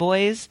of Game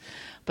Boys,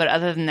 but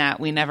other than that,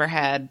 we never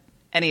had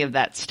any of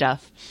that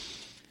stuff.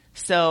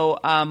 So,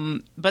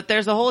 but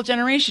there's a whole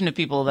generation of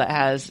people that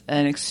has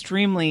an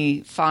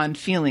extremely fond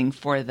feeling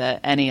for the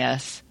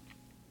NES.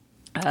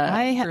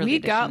 We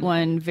got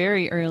one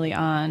very early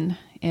on,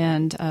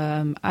 and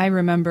I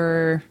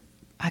remember,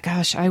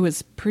 I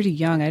was pretty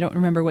young. I don't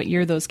remember what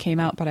year those came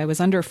out, but I was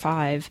under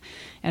 5,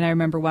 and I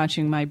remember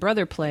watching my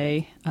brother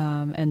play,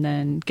 and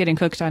then getting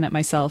hooked on it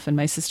myself. And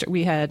my sister,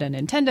 we had a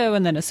Nintendo,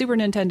 and then a Super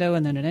Nintendo,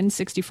 and then an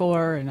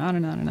N64, and on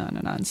and on and on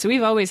and on. So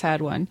we've always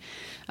had one,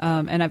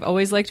 and I've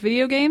always liked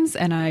video games,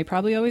 and I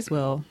probably always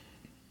will.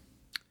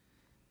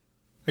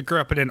 I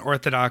grew up in an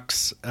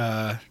Orthodox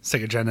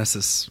Sega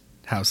Genesis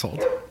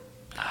household.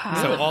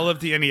 So all of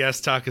the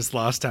NES talk is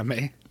lost on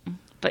me.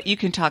 But you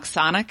can talk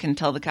Sonic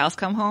until the cows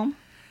come home?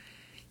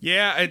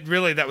 Yeah,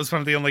 that was one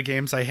of the only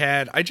games I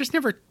had. I just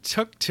never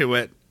took to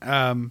it.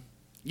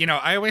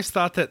 I always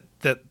thought that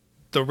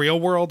the real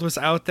world was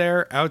out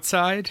there,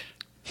 outside.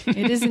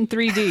 It is in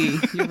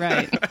 3D. You're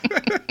right.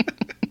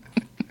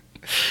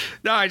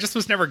 No, I just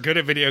was never good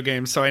at video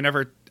games, so I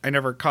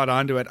never caught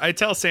on to it. I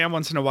tell Sam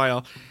once in a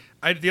while,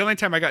 the only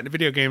time I got into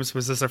video games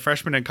was as a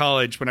freshman in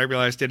college when I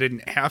realized I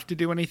didn't have to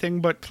do anything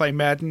but play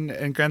Madden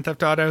and Grand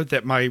Theft Auto,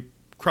 that my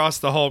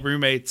cross-the-hall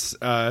roommate's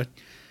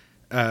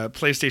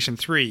PlayStation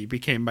 3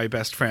 became my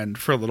best friend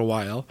for a little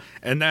while.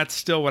 And that's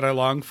still what I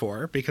long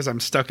for, because I'm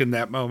stuck in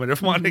that moment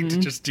of wanting to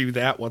just do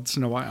that once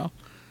in a while.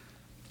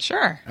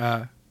 Sure.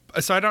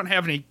 So I don't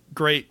have any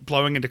great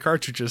blowing into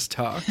cartridges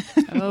talk.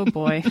 Oh,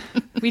 boy.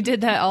 We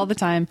did that all the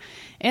time.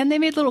 And they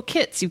made little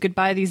kits. You could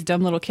buy these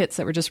dumb little kits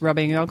that were just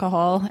rubbing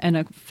alcohol and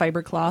a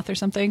fiber cloth or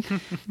something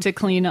to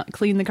clean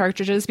the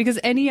cartridges, because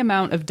any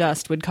amount of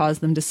dust would cause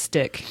them to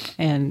stick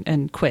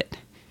and quit.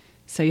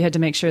 So you had to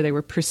make sure they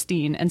were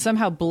pristine, and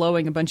somehow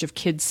blowing a bunch of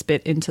kids'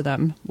 spit into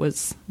them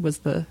was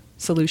the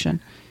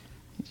solution.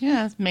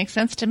 Yeah, that makes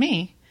sense to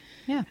me.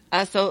 Yeah.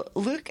 So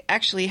Luke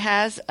actually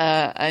has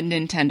a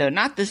Nintendo,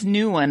 not this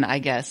new one, I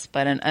guess,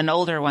 but an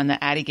older one that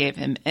Addie gave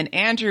him. And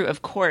Andrew,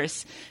 of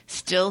course,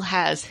 still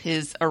has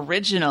his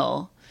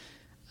original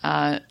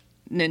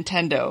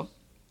Nintendo.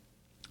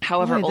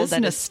 However old this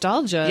that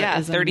nostalgia is. Yeah,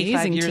 is 35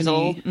 amazing years to me.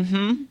 old.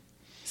 Mm-hmm.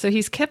 So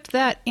he's kept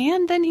that,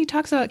 and then he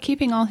talks about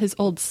keeping all his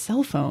old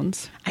cell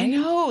phones. I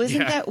know.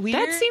 Isn't Yeah. that weird?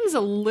 That seems a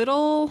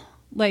little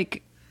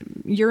like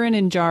urine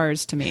in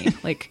jars to me.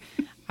 Like,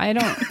 I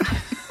don't...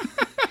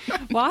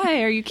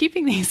 Why are you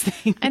keeping these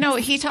things? I know.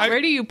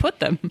 Where do you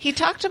put them? He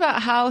talked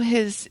about how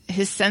his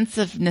sense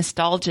of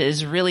nostalgia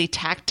is really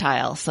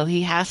tactile, so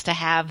he has to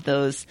have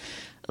those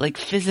like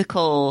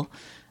physical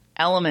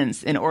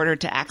elements in order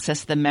to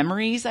access the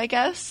memories, I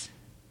guess.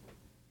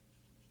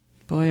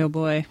 Boy, oh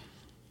boy.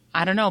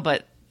 I don't know,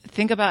 but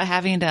think about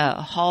having to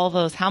haul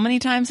those. How many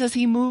times has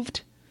he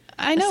moved?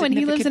 I know, and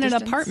he lives in significant an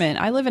distance? apartment.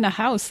 I live in a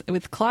house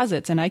with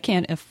closets, and I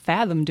can't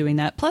fathom doing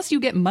that. Plus, you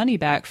get money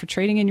back for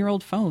trading in your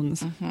old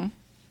phones. Mm-hmm.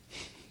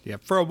 Yeah,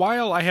 for a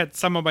while I had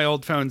some of my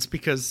old phones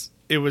because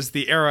it was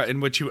the era in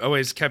which you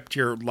always kept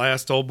your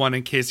last old one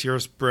in case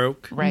yours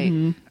broke. Right.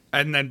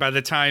 And then by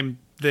the time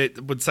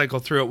that would cycle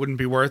through, it wouldn't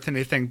be worth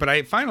anything. But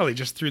I finally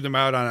just threw them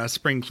out on a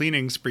spring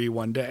cleaning spree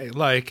one day.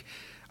 Like,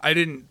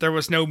 there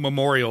was no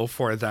memorial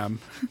for them.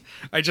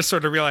 I just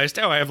sort of realized,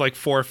 I have like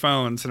 4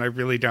 phones and I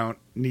really don't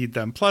need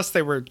them. Plus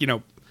they were,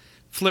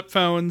 flip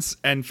phones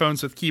and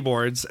phones with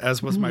keyboards,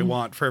 as was my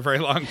want for a very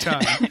long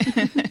time.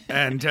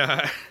 And,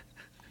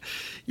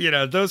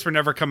 those were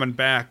never coming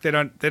back. They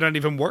don't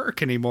even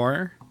work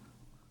anymore.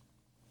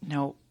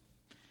 No.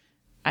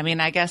 I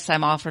mean, I guess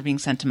I'm all for being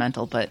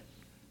sentimental, but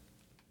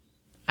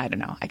I don't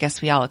know. I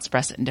guess we all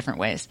express it in different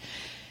ways.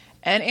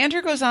 And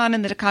Andrew goes on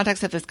in the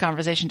context of this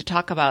conversation to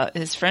talk about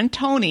his friend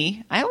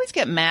Tony. I always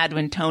get mad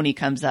when Tony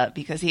comes up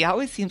because he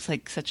always seems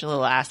like such a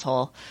little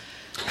asshole.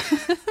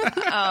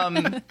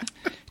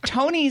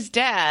 Tony's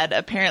dad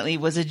apparently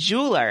was a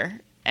jeweler,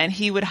 and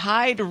he would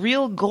hide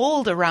real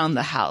gold around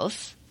the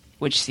house,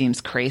 which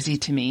seems crazy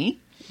to me.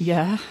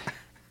 Yeah.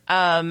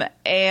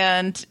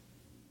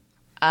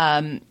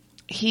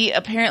 He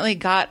apparently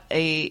got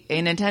a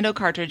Nintendo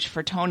cartridge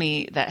for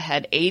Tony that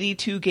had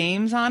 82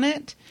 games on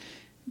it.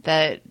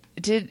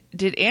 Did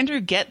Andrew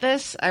get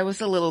this? I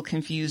was a little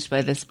confused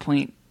by this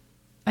point.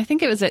 I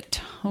think it was at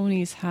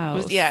Tony's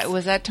house. It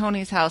was at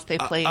Tony's house. They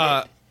played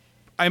it.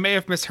 I may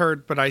have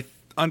misheard, but I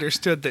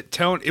understood that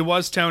it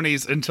was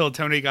Tony's until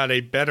Tony got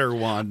a better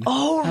one.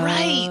 Oh,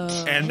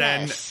 right. And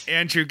Yes. then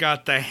Andrew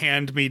got the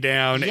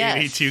hand-me-down Yes.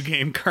 82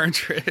 game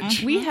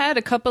cartridge. We had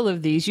a couple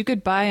of these. You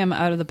could buy them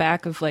out of the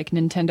back of like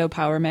Nintendo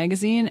Power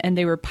magazine, and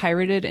they were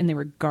pirated and they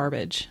were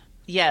garbage.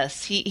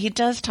 Yes, he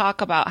does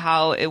talk about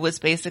how it was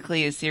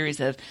basically a series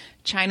of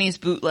Chinese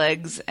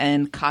bootlegs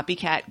and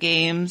copycat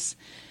games.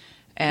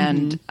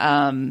 And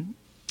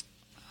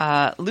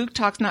Luke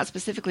talks not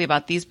specifically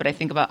about these, but I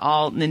think about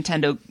all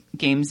Nintendo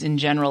games in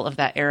general of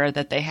that era,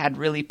 that they had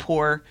really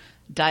poor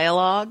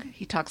dialogue.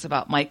 He talks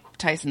about Mike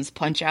Tyson's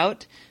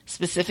Punch-Out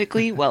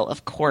specifically. Well,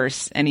 of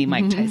course, any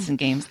Mike Tyson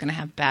game is going to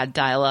have bad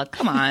dialogue.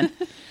 Come on.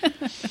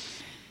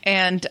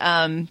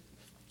 And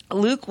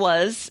Luke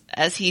was,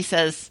 as he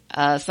says,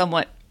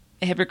 somewhat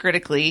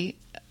hypocritically,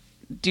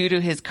 due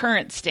to his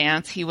current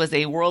stance, he was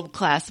a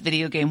world-class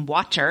video game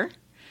watcher,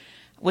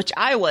 which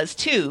I was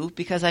too,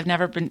 because I've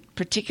never been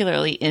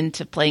particularly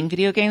into playing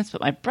video games,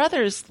 but my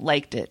brothers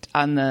liked it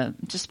on the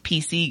just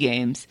PC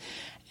games.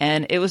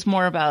 And it was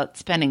more about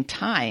spending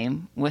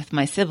time with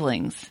my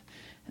siblings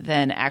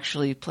than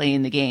actually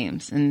playing the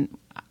games. And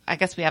I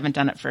guess we haven't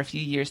done it for a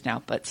few years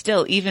now, but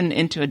still, even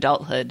into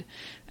adulthood,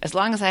 as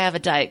long as I have a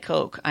Diet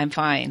Coke, I'm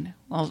fine.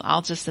 Well,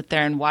 I'll just sit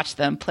there and watch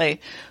them play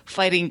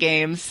fighting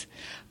games.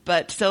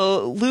 But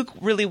so Luke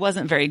really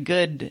wasn't very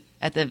good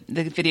at the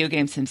video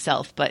games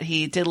himself, but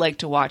he did like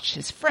to watch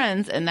his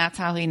friends, and that's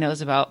how he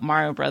knows about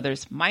Mario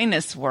Brothers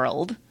Minus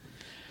World,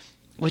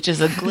 which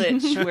is a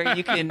glitch where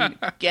you can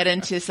get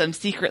into some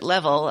secret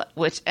level,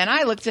 and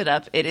I looked it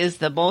up. It is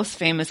the most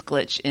famous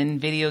glitch in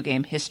video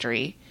game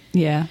history.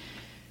 Yeah.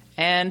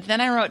 And then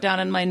I wrote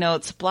down in my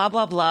notes, blah,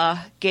 blah,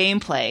 blah,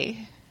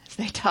 gameplay.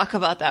 So they talk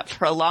about that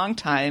for a long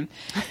time,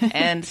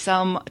 and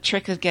some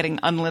trick of getting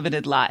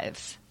unlimited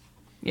lives.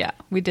 Yeah,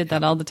 we did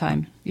that all the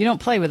time. You don't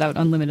play without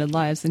unlimited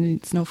lives, and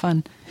it's no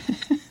fun.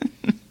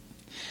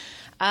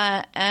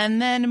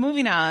 And then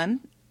moving on,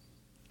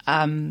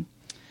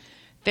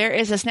 there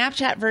is a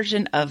Snapchat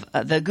version of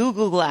the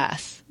Google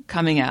Glass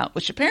coming out,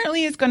 which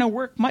apparently is going to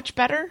work much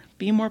better,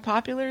 be more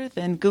popular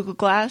than Google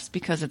Glass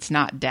because it's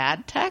not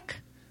dad tech.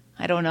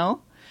 I don't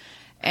know.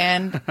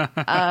 And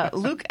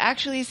Luke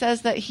actually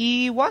says that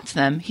he wants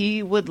them.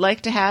 He would like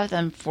to have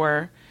them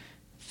for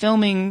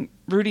filming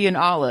Rudy and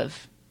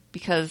Olive,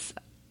 because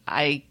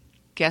I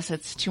guess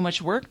it's too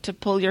much work to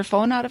pull your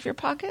phone out of your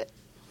pocket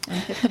and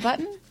hit the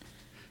button.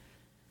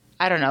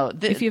 I don't know.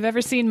 If you've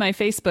ever seen my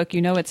Facebook,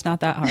 you know it's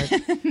not that hard.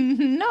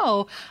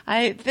 No,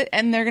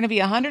 and they're going to be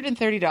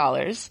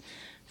 $130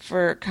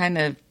 for kind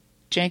of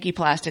janky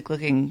plastic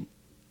looking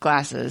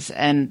glasses,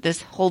 and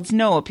this holds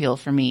no appeal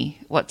for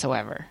me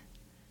whatsoever.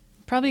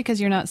 Probably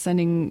because you're not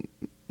sending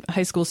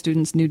high school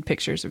students nude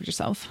pictures of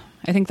yourself.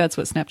 I think that's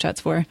what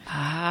Snapchat's for.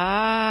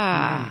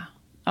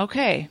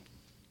 Okay.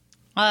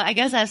 I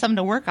guess I have something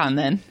to work on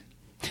then.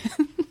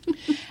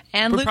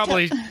 And We Luke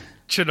probably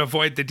should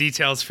avoid the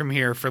details from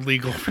here for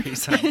legal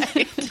reasons.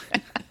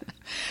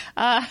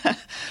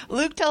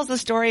 Luke tells the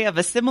story of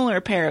a similar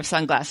pair of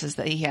sunglasses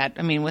that he had.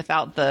 I mean,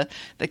 without the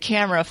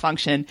camera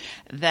function,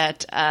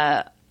 that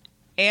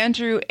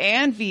Andrew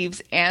and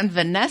Vives and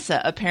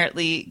Vanessa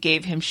apparently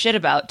gave him shit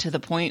about, to the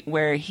point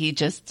where he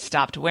just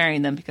stopped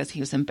wearing them because he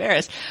was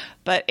embarrassed.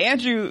 But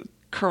Andrew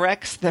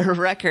corrects the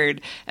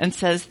record and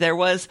says there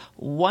was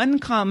one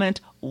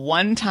comment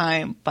one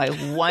time by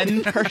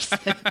one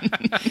person.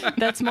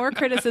 That's more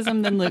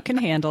criticism than Luke can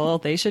handle.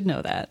 They should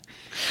know that.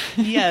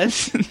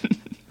 Yes.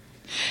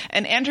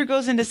 And Andrew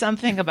goes into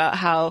something about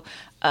how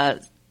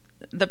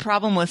the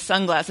problem with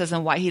sunglasses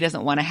and why he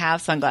doesn't want to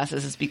have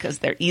sunglasses is because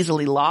they're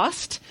easily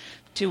lost,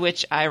 to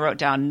which I wrote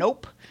down,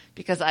 nope,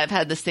 because I've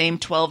had the same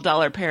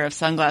 $12 pair of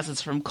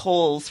sunglasses from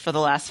Kohl's for the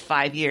last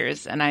 5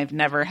 years, and I've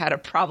never had a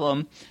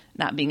problem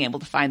not being able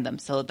to find them.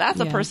 So that's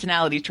a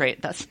personality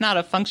trait. That's not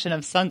a function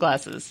of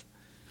sunglasses.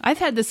 I've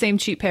had the same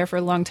cheap pair for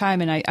a long time,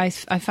 and I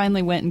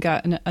finally went and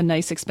got a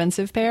nice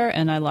expensive pair,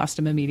 and I lost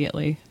them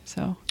immediately.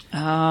 So,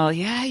 oh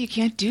yeah, you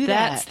can't do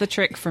that. That's the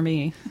trick for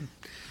me.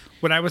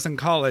 When I was in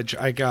college,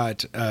 I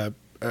got a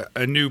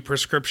new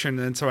prescription,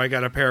 and so I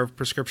got a pair of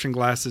prescription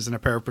glasses and a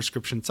pair of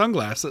prescription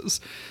sunglasses.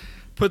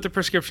 Put the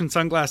prescription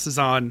sunglasses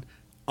on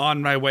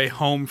my way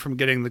home from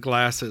getting the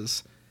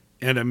glasses,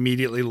 and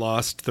immediately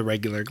lost the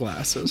regular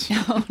glasses.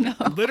 Oh, no.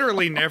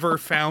 Literally never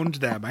found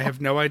them. I have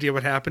no idea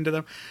what happened to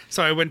them.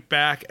 So I went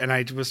back and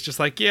I was just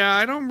like, yeah,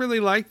 I don't really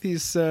like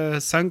these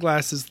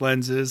sunglasses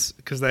lenses,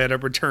 because they had a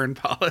return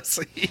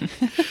policy.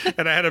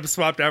 And I had them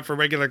swapped out for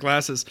regular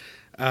glasses,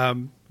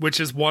 which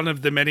is one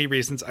of the many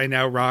reasons I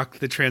now rock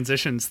the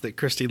transitions that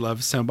Christy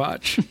loves so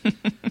much.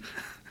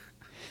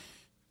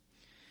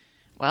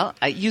 Well,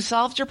 you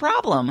solved your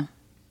problem.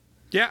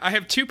 Yeah, I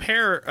have two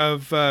pair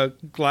of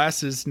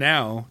glasses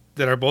now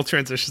that are both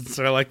transitions,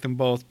 and I like them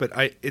both. But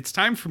it's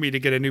time for me to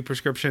get a new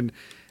prescription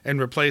and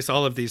replace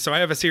all of these. So I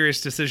have a serious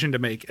decision to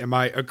make. Am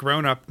I a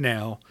grown-up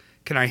now?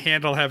 Can I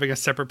handle having a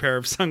separate pair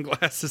of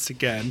sunglasses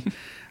again?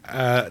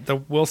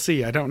 We'll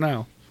see. I don't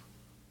know.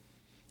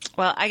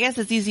 Well, I guess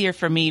it's easier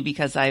for me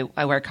because I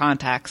wear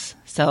contacts,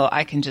 so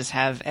I can just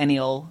have any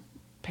old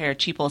pair of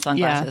cheap old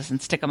sunglasses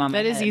and stick them on my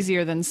head. That is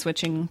easier than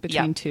switching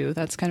between two.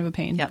 That's kind of a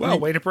pain. Yep. Well,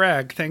 way to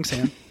brag. Thanks,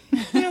 Anne.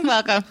 You're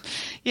welcome.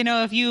 You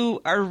know, if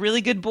you are a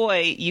really good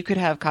boy, you could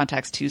have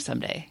contacts too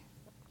someday.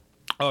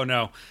 Oh,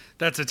 no.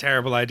 That's a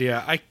terrible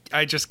idea.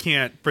 I just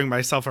can't bring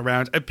myself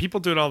around. People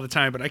do it all the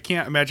time, but I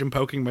can't imagine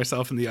poking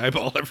myself in the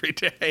eyeball every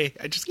day.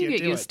 I just can't do it.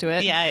 You get used to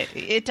it. Yeah,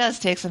 it does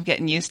take some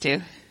getting used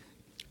to.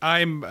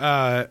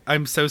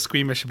 I'm so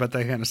squeamish about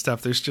that kind of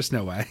stuff. There's just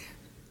no way.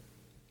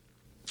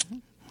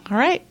 All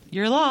right,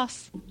 your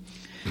loss.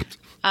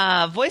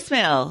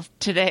 Voicemail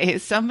today.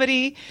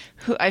 Somebody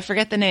who, I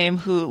forget the name,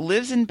 who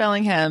lives in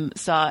Bellingham,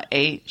 saw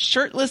a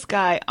shirtless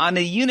guy on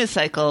a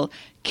unicycle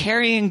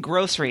carrying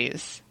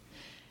groceries.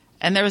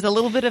 And there was a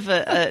little bit of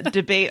a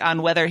debate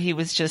on whether he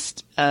was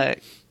just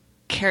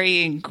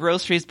carrying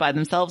groceries by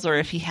themselves or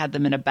if he had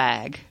them in a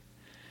bag.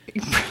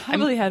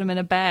 Probably had them in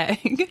a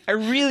bag. I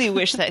really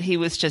wish that he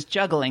was just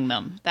juggling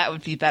them. That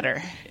would be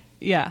better.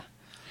 Yeah.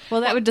 Well,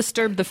 that would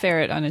disturb the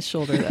ferret on his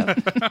shoulder, though.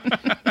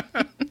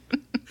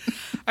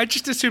 I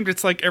just assumed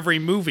it's like every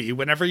movie.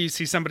 Whenever you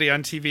see somebody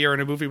on TV or in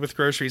a movie with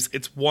groceries,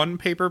 it's one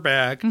paper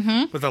bag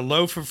with a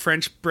loaf of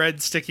French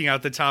bread sticking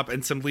out the top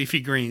and some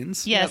leafy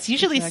greens. Yes,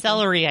 usually exactly.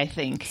 celery, I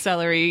think.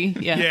 Celery,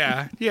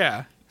 yeah.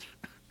 Yeah.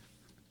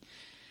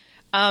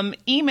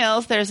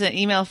 Emails. There's an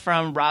email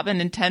from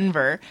Robin in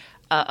Denver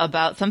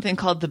about something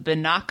called the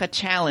Banaka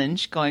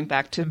Challenge, going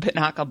back to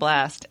Banaka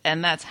Blast.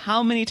 And that's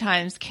how many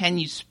times can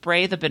you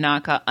spray the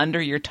Banaka under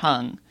your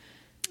tongue?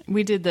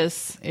 We did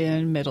this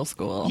in middle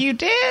school. You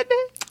did?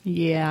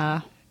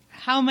 Yeah.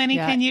 How many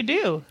can you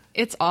do?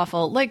 It's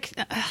awful. Like,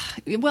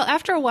 well,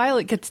 after a while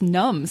it gets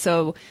numb.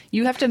 So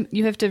you have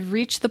to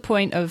reach the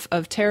point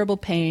of terrible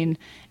pain,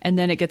 and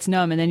then it gets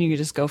numb, and then you can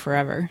just go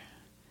forever.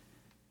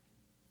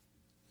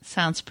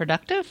 Sounds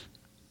productive.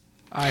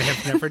 I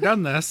have never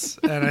done this,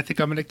 and I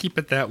think I'm going to keep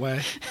it that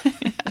way.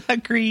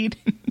 Agreed.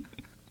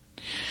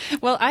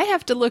 Well, I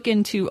have to look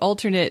into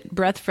alternate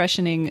breath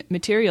freshening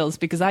materials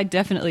because I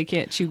definitely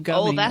can't chew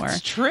gum anymore. Oh,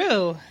 that's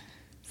true.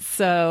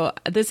 So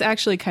this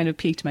actually kind of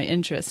piqued my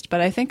interest,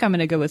 but I think I'm going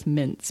to go with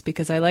mints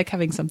because I like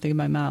having something in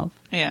my mouth.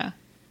 Yeah.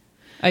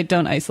 I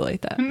don't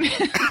isolate that.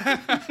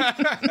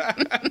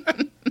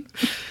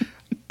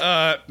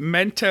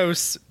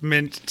 Mentos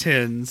mint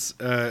tins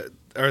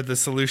are the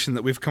solution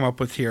that we've come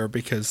up with here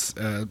because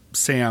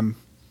Sam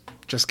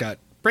just got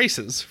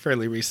braces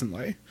fairly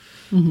recently.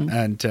 Mm-hmm.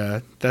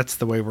 And that's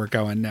the way we're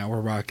going now.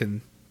 We're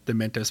rocking the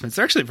Mentos mints.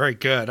 They're actually very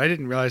good. I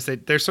didn't realize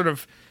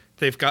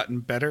they've gotten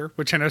better,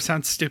 which I know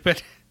sounds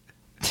stupid.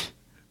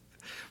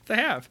 They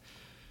have.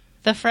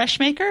 The Fresh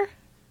Maker?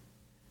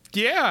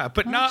 Yeah,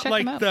 but not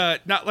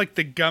like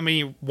the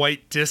gummy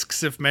white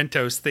discs of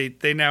Mentos.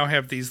 They now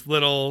have these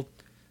little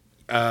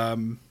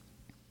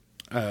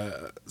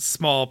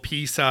small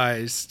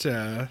pea-sized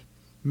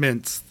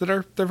mints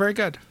they're very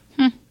good.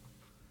 I'll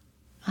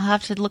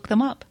have to look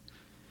them up.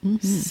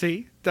 Mm-hmm.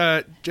 See,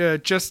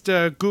 just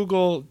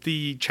Google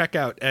the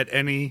checkout at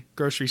any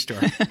grocery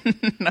store.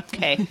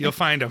 Okay. You'll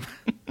find them.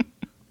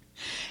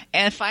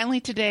 And finally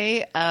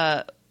today,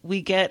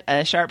 we get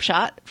a sharp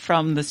shot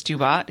from the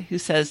Stewbot who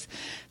says,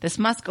 this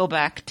must go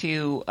back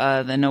to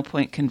the no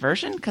point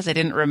conversion because I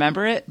didn't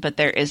remember it, but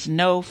there is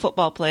no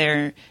football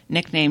player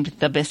nicknamed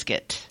the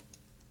Biscuit.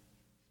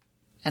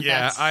 And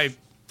Yeah, I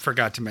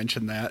forgot to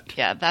mention that.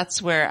 Yeah,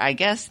 that's where I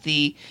guess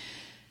the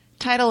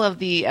title of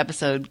the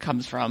episode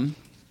comes from.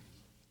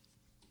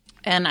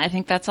 And I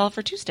think that's all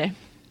for Tuesday.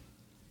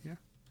 Yeah.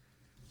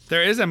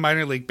 There is a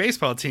minor league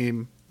baseball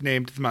team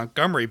named the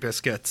Montgomery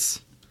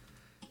Biscuits.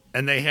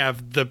 And they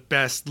have the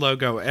best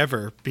logo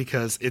ever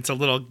because it's a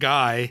little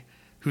guy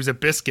who's a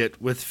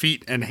biscuit with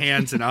feet and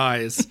hands and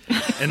eyes.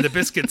 And the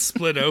biscuit's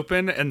split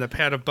open and the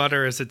pat of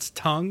butter is its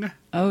tongue.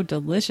 Oh,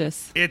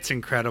 delicious. It's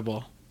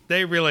incredible.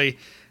 They really...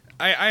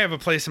 I have a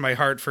place in my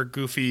heart for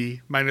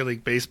goofy minor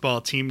league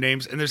baseball team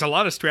names, and there's a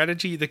lot of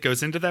strategy that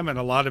goes into them, and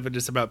a lot of it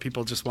is about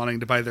people just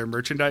wanting to buy their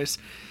merchandise.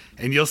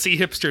 And you'll see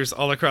hipsters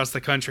all across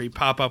the country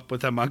pop up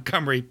with a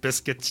Montgomery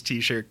Biscuits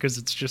t-shirt because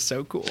it's just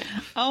so cool.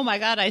 Oh my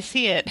God, I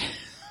see it.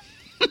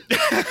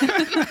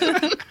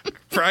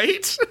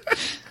 Right?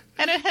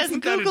 And it has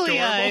Isn't that googly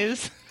adorable?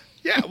 eyes.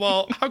 Yeah,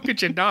 well, how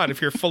could you not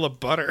if you're full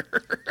of butter?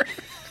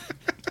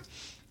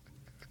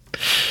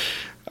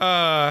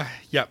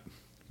 Yep.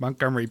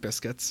 Montgomery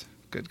Biscuits.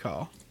 Good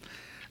call.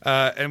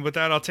 And with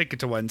that, I'll take it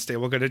to Wednesday.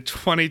 We'll go to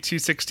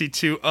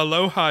 2262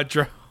 Aloha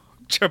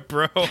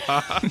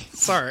Jabroha.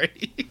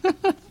 Sorry.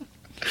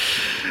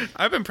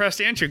 I'm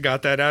impressed Andrew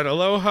got that out.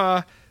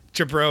 Aloha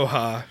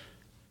Jabroha.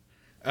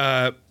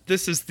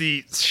 This is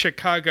the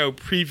Chicago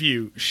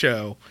preview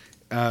show.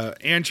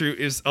 Andrew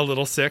is a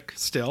little sick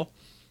still.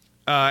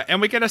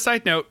 And we get a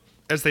side note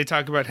as they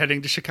talk about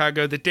heading to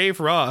Chicago that Dave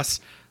Ross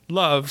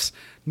loves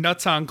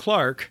Nuts on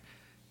Clark.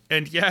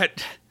 And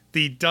yet,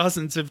 the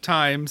dozens of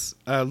times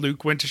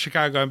Luke went to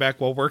Chicago and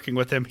back while working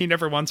with him, he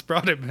never once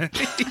brought him in.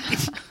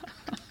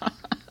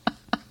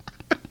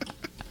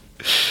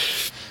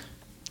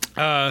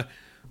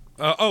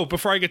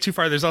 Before I get too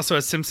far, there's also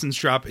a Simpsons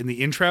drop in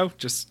the intro,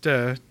 just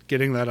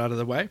getting that out of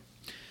the way.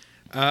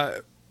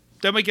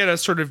 Then we get a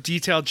sort of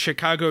detailed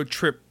Chicago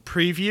trip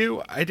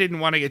preview. I didn't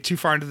want to get too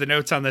far into the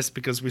notes on this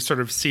because we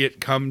sort of see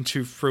it come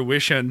to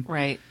fruition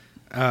Right.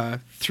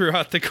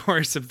 Throughout the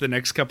course of the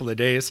next couple of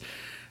days.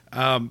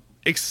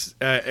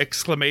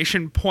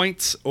 Exclamation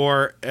points,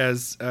 or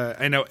as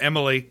I know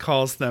Emily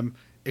calls them,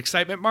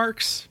 excitement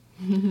marks.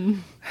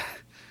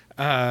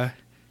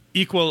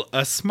 Equal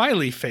a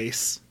smiley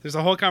face. There's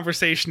a whole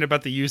conversation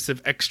about the use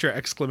of extra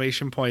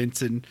exclamation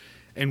points and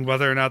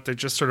whether or not they're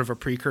just sort of a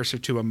precursor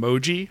to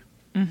emoji.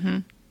 Mm-hmm.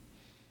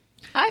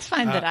 I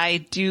find that I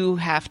do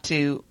have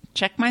to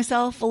check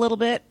myself a little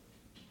bit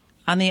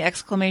on the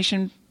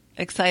exclamation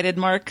excited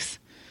marks.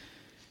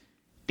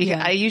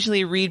 Because I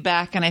usually read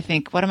back and I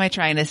think, what am I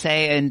trying to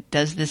say? And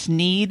does this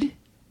need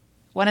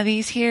one of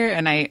these here?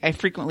 And I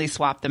frequently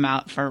swap them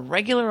out for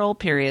regular old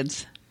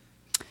periods.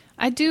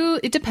 I do.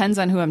 It depends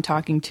on who I'm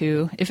talking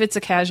to. If it's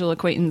a casual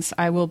acquaintance,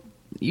 I will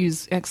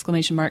use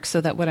exclamation marks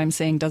so that what I'm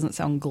saying doesn't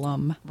sound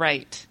glum.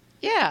 Right.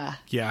 Yeah.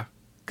 Yeah.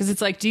 Because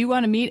it's like, do you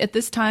want to meet at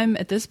this time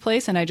at this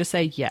place? And I just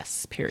say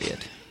yes, period.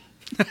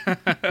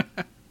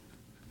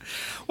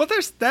 Well,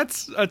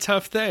 that's a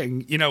tough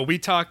thing. You know, we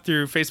talk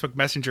through Facebook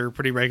Messenger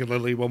pretty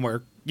regularly when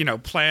we're,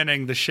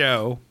 planning the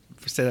show.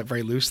 Say that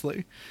very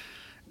loosely.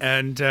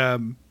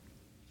 And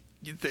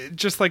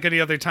just like any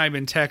other time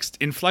in text,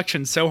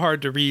 inflection's so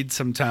hard to read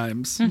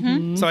sometimes.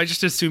 Mm-hmm. So I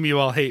just assume you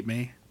all hate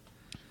me.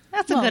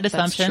 That's a good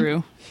assumption. That's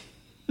true.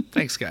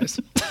 Thanks, guys.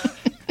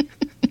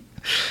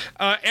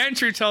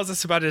 Andrew tells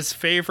us about his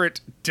favorite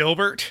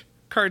Dilbert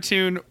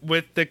cartoon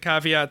with the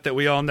caveat that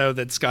we all know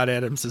that Scott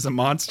Adams is a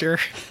monster.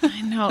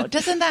 I know.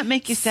 Doesn't that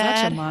make you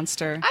sad? Such a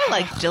monster. I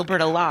liked Dilbert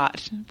a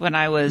lot when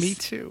I was... Me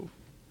too.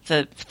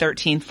 The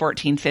 13,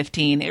 14,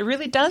 15. It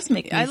really does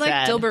make me sad. I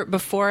liked Dilbert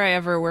before I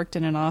ever worked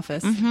in an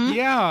office. Mm-hmm.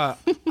 Yeah.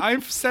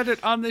 I've said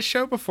it on this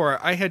show before.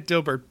 I had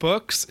Dilbert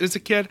books as a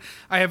kid.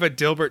 I have a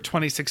Dilbert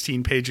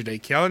 2016 page-a-day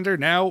calendar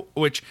now,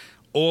 which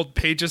old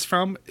pages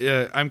from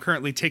I'm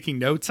currently taking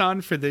notes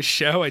on for this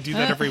show. I do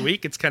that every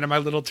week. It's kind of my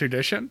little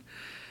tradition.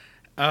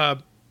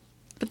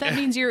 But that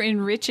means you're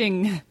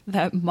enriching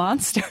that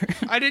monster.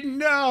 I didn't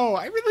know.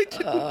 I really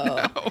didn't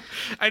know.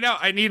 I know.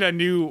 I need a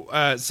new.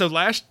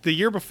 The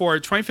year before,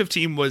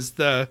 2015 was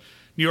the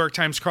New York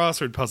Times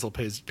crossword puzzle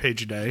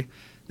page a day.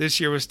 This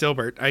year was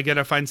Dilbert. I got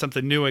to find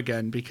something new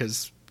again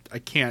because I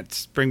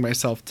can't bring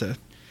myself to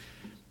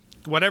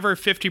whatever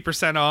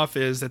 50% off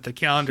is at the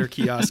calendar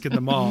kiosk in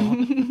the mall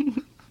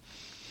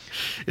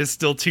is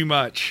still too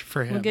much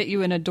for him. We'll get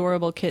you an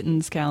adorable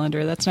kittens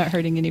calendar. That's not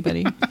hurting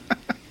anybody.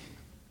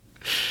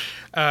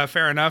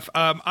 Fair enough.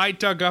 I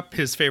dug up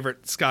his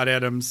favorite Scott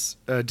Adams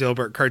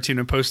Dilbert cartoon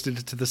and posted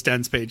it to the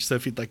Stens page. So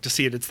if you'd like to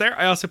see it, it's there.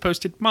 I also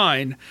posted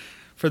mine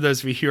for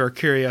those of you who are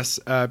curious,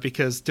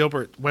 because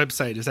Dilbert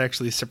website is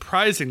actually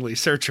surprisingly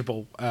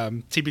searchable.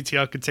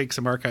 TBTL could take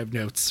some archive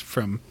notes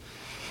from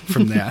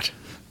that.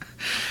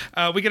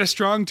 We get a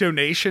strong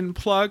donation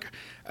plug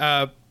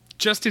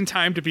just in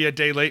time to be a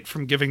day late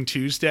from Giving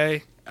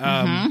Tuesday.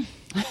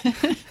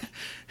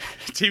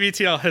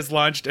 TBTL has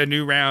launched a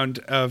new round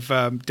of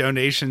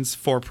donations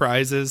for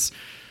prizes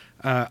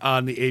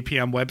on the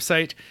APM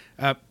website.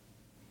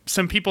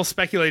 Some people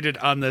speculated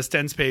on the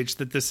Stens page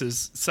that this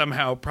is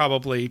somehow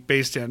probably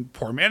based on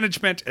poor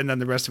management, and then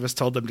the rest of us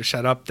told them to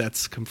shut up.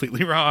 That's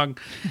completely wrong.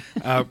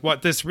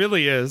 What this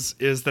really is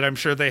that I'm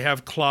sure they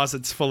have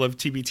closets full of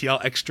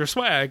TBTL extra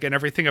swag, and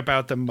everything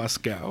about them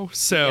must go.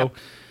 So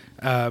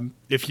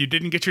if you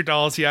didn't get your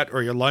dolls yet,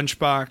 or your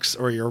lunchbox,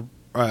 or your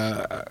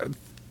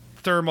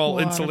thermal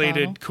Water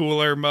insulated bottle.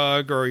 cooler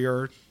mug, or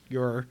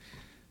your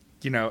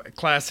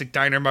classic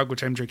diner mug,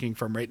 which I'm drinking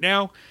from right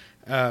now,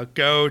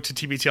 go to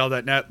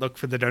tbtl.net, look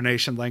for the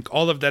donation link.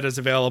 All of that is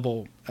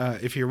available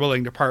if you're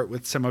willing to part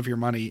with some of your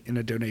money in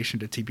a donation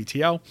to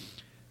TBTL.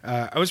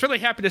 I was really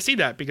happy to see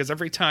that, because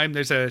every time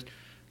there's a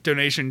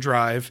donation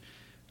drive,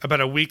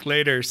 about a week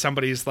later,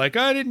 somebody's like,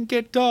 I didn't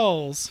get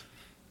dolls.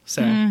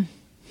 So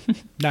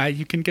now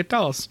you can get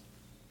dolls.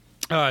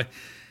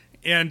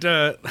 And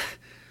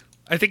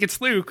I think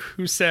it's Luke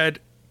who said,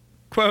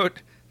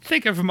 quote,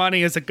 think of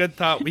money as a good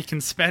thought we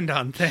can spend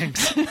on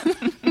things.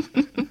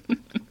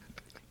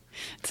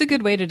 It's a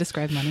good way to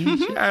describe money.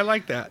 Yeah, I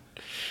like that.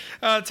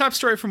 Top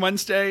story from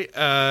Wednesday.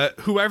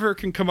 Whoever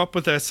can come up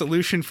with a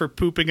solution for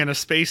pooping in a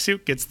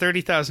spacesuit gets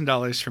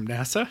 $30,000 from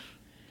NASA.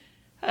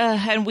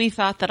 And we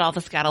thought that all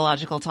the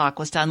scatological talk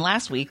was done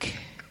last week.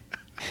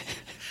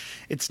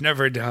 It's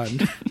never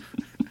done.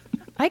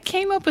 I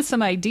came up with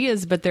some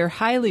ideas, but they're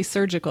highly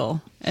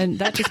surgical. And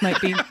that just might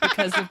be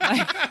because of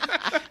my...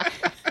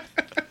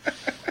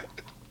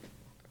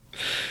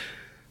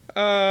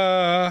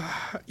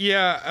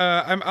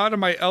 I'm out of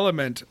my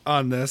element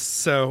on this,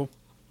 so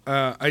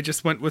I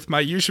just went with my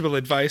usual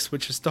advice,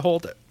 which is to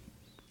hold it.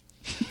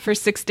 For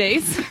 6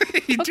 days?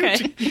 You Okay.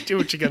 do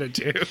what you gotta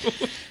do.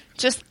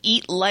 Just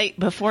eat light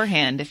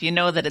beforehand if you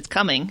know that it's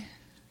coming.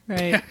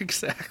 Right.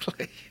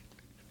 Exactly.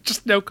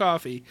 Just no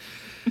coffee.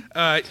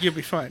 You'll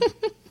be fine.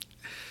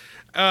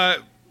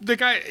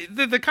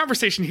 The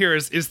conversation here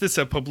is this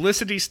a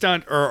publicity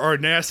stunt, or are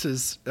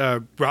NASA's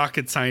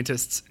rocket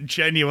scientists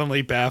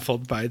genuinely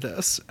baffled by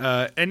this?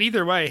 And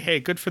either way, hey,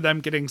 good for them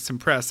getting some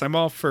press. I'm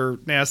all for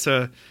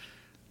NASA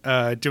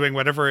doing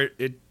whatever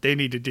they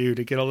need to do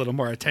to get a little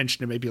more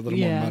attention and maybe a little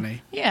more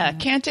money. Yeah,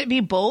 can't it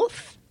be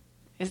both?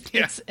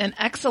 Yeah. It's an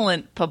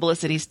excellent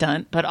publicity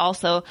stunt, but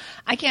also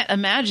I can't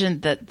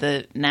imagine that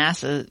the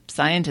NASA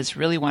scientists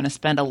really want to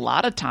spend a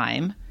lot of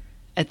time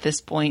at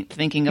this point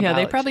thinking about... Yeah,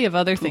 they probably have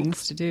other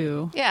things to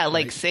do. Yeah,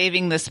 like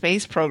saving the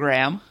space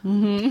program.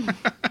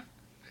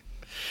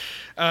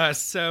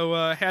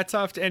 So hats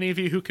off to any of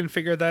you who can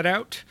figure that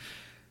out.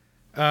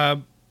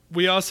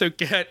 We also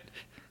get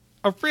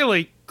a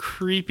really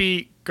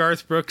creepy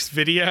Garth Brooks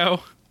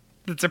video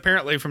that's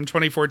apparently from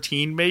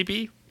 2014,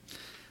 maybe,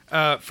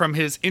 from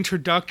his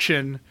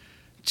introduction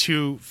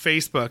to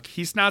Facebook.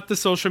 He's not the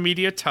social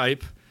media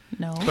type.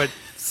 No. But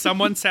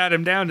someone sat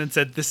him down and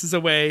said, this is a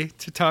way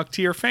to talk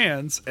to your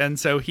fans. And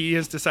so he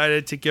has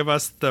decided to give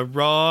us the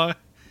raw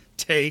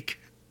take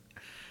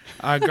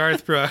on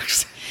Garth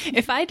Brooks.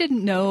 If I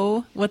didn't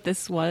know what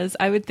this was,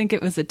 I would think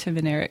it was a Tim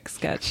and Eric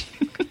sketch.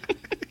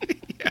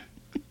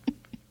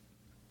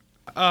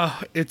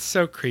 Oh, it's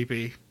so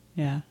creepy.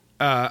 Yeah.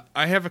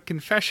 I have a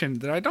confession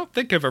that I don't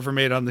think I've ever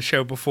made on the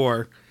show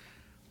before.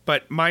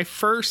 But my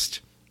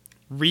first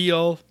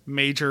real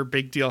major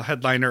big deal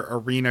headliner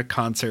arena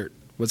concert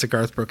was a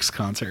Garth Brooks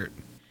concert.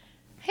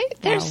 Hey,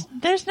 there's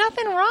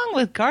nothing wrong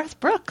with Garth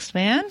Brooks,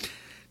 man.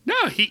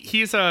 No,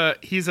 he's a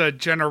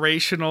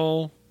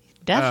generational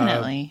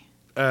Definitely.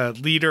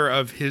 leader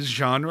of his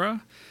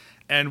genre.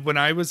 And when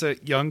I was a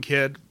young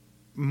kid,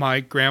 my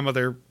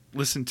grandmother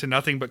listened to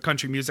nothing but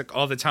country music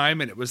all the time,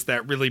 and it was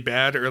that really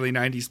bad early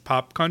 90s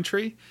pop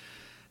country.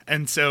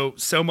 And so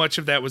much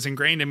of that was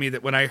ingrained in me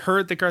that when I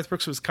heard that Garth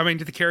Brooks was coming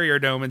to the Carrier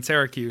Dome in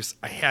Syracuse,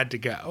 I had to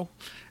go.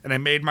 And I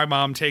made my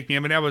mom take me. I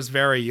mean, I was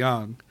very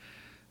young.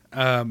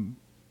 And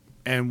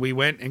we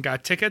went and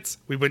got tickets.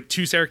 We went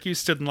to Syracuse,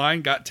 stood in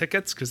line, got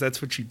tickets, because that's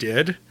what you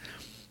did.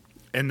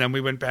 And then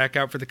we went back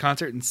out for the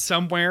concert. And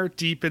somewhere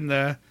deep in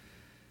the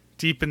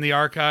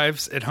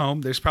archives at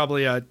home, there's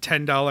probably a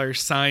 $10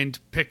 signed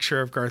picture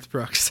of Garth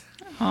Brooks.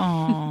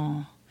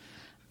 Oh.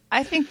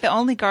 I think the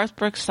only Garth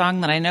Brooks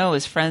song that I know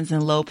is Friends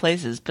in Low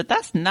Places, but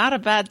that's not a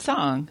bad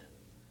song.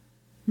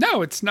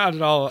 No, it's not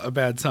at all a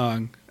bad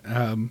song.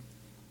 And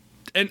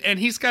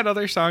he's got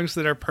other songs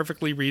that are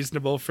perfectly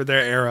reasonable for their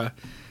era.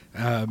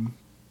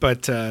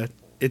 But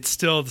it's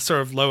still the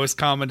sort of lowest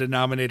common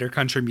denominator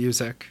country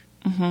music.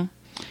 Mm-hmm.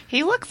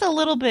 He looks a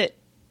little bit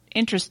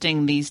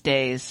interesting these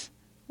days.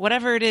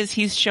 Whatever it is,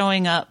 he's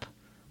showing up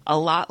a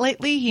lot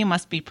lately. He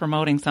must be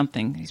promoting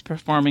something. He's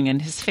performing,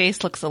 and his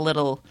face looks a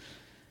little...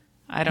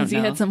 I don't know. Has he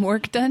had some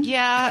work done?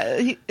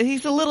 Yeah,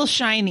 he's a little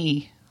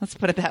shiny. Let's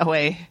put it that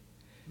way.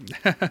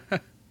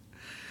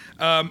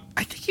 I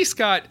think he's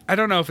got, I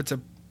don't know if it's a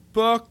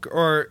book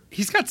or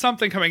he's got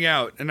something coming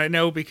out. And I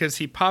know because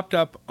he popped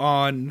up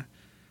on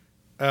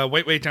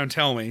Wait, Wait, Don't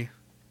Tell Me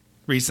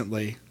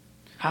recently.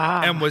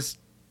 Ah. And was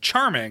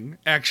charming,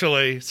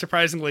 actually,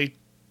 surprisingly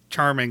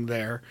charming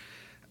there.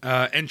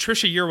 And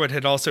Trisha Yearwood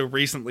had also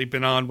recently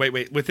been on Wait,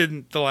 Wait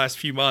within the last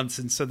few months,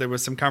 and so there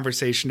was some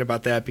conversation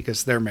about that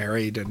because they're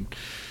married. And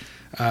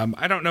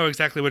I don't know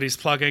exactly what he's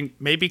plugging.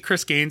 Maybe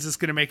Chris Gaines is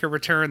going to make a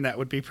return. That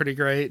would be pretty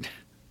great.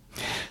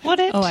 Would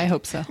it? Oh, I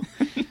hope so.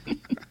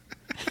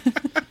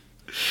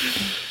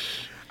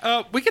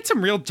 We get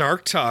some real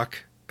dark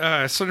talk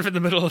sort of in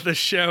the middle of this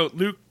show.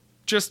 Luke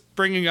just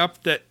bringing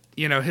up that,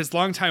 you know, his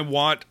longtime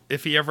want,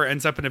 if he ever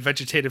ends up in a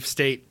vegetative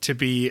state, to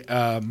be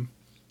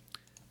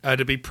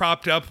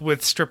propped up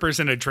with strippers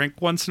and a drink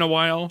once in a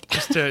while,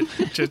 just to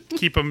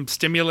keep him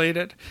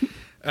stimulated,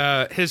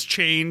 has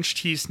changed.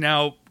 He's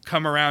now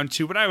come around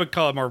to what I would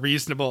call a more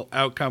reasonable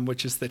outcome,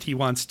 which is that he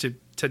wants to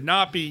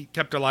not be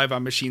kept alive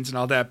on machines and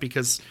all that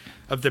because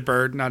of the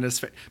burden on his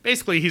face.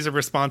 Basically, he's a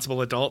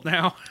responsible adult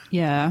now.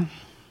 Yeah.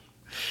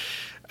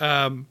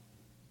 And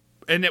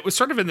it was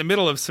sort of in the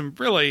middle of some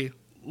really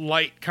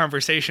light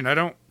conversation. I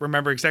don't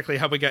remember exactly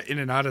how we got in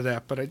and out of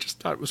that, but I just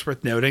thought it was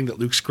worth noting that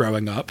Luke's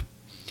growing up.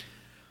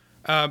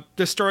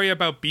 The story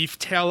about beef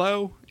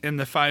tallow in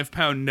the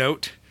 5-pound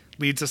note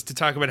leads us to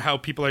talk about how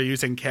people are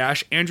using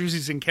cash. Andrew's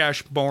using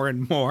cash more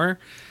and more,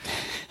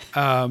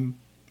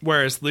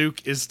 whereas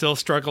Luke is still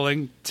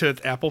struggling to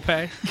Apple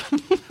Pay.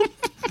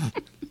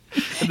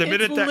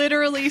 It's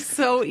literally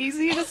so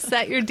easy to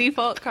set your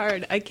default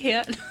card. I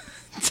can't.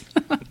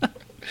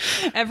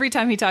 Every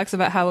time he talks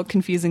about how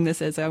confusing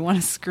this is, I want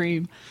to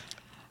scream.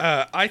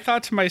 I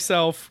thought to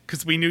myself,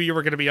 because we knew you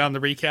were going to be on the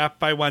recap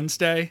by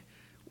Wednesday,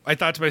 I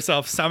thought to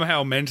myself,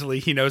 somehow mentally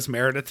he knows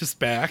Meredith is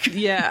back.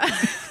 Yeah.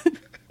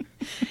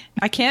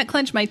 I can't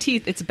clench my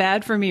teeth. It's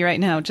bad for me right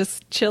now.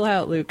 Just chill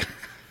out, Luke.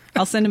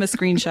 I'll send him a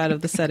screenshot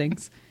of the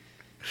settings.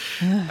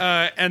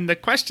 And the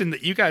question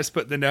that you guys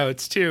put in the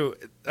notes, too,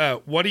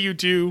 what do you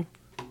do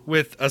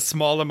with a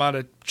small amount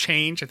of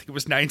change? I think it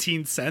was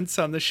 19 cents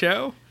on the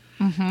show.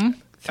 Mm-hmm.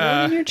 Throw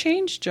it in your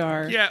change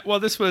jar. Yeah, well,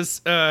 this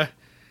was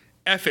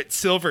F it,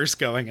 Silver's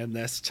going in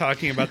this,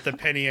 talking about the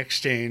penny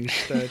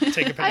exchange, the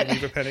take a penny,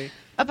 leave a penny.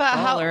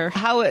 About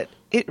how it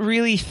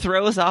really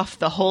throws off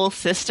the whole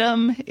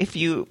system if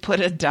you put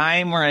a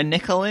dime or a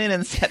nickel in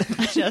instead of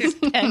just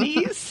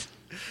pennies.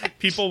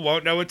 People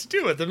won't know what to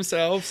do with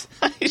themselves.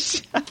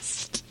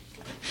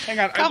 Hang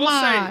on. Come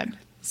on. Say,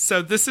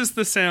 so this is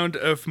the sound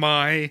of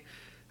my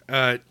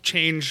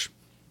change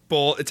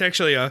bowl. It's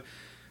actually a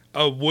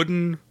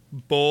wooden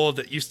bowl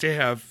that used to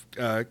have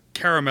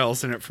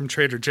caramels in it from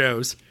Trader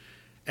Joe's,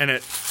 and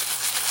it's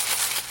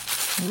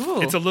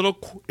a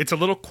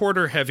little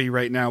quarter heavy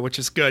right now, which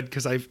is good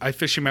because I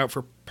fish him out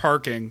for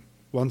parking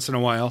once in a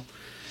while.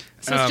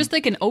 So it's just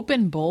like an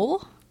open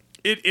bowl?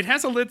 It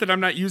has a lid that I'm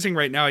not using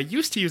right now. I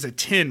used to use a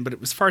tin, but it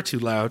was far too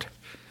loud.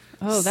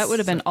 Oh, that would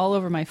have been all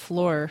over my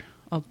floor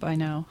by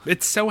now.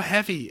 It's so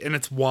heavy and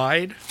it's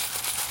wide.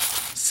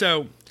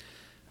 So,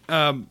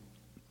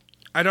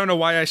 I don't know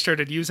why I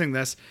started using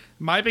this.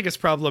 My biggest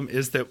problem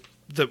is that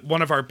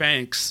one of our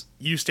banks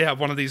used to have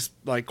one of these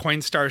like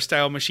Coinstar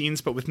style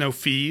machines, but with no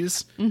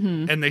fees,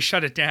 and they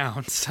shut it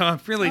down. So I'm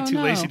really too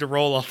lazy to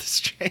roll all this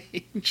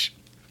change.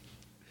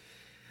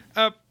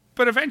 But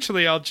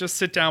eventually I'll just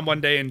sit down one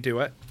day and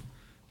do it.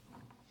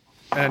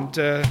 And,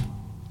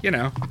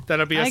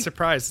 that'll be a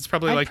surprise. It's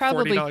probably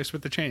 $40 worth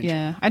of change.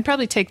 Yeah, I'd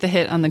probably take the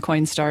hit on the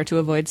Coinstar to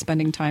avoid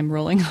spending time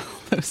rolling all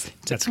those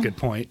things. That's a good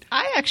point.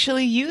 I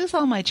actually use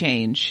all my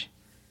change.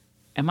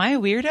 Am I a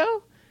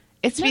weirdo?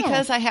 It's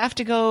because I have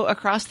to go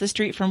across the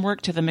street from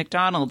work to the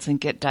McDonald's and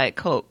get Diet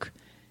Coke.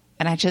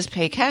 And I just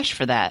pay cash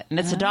for that. And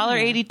it's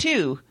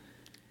 $1.82.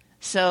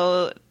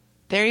 So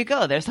there you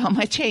go. There's all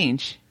my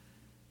change.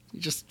 You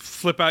just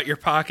flip out your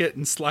pocket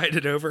and slide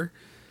it over.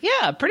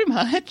 Yeah, pretty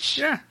much.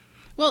 Yeah.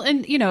 Well,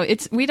 and,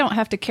 we don't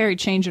have to carry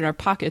change in our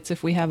pockets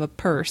if we have a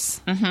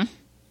purse.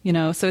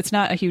 Mm-hmm. So it's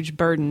not a huge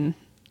burden.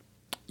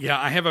 Yeah,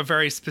 I have a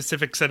very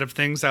specific set of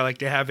things I like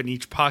to have in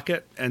each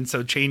pocket, and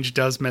so change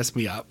does mess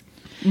me up.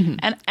 Mm-hmm.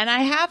 And I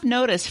have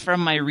noticed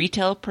from my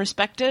retail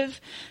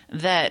perspective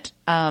that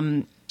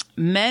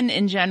men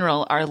in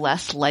general are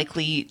less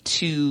likely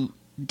to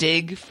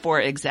dig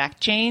for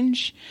exact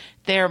change.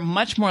 They're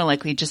much more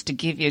likely just to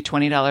give you a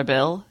 $20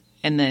 bill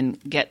and then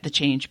get the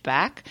change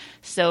back.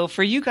 So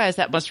for you guys,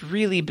 that must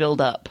really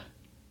build up.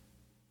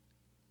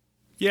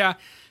 Yeah.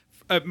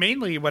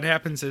 Mainly what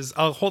happens is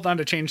I'll hold on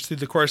to change through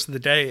the course of the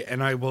day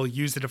and I will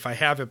use it if I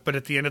have it, but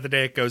at the end of the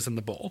day, it goes in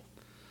the bowl.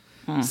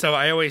 So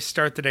I always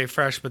start the day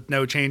fresh with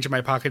no change in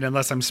my pocket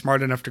unless I'm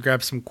smart enough to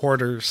grab some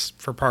quarters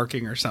for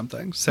parking or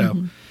something.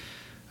 So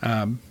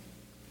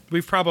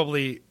we've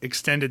probably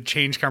extended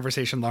change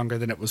conversation longer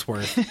than it was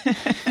worth.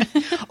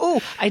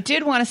 Oh, I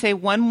did want to say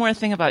one more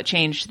thing about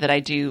change that I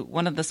do.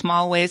 One of the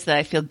small ways that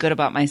I feel good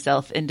about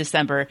myself in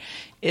December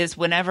is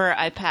whenever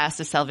I pass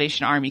a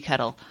Salvation Army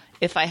kettle,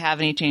 if I have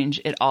any change,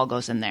 it all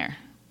goes in there.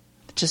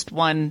 Just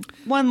one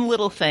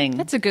little thing.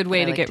 That's a good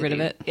way to get rid of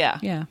it. Yeah.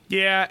 Yeah.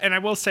 Yeah, and I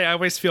will say I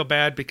always feel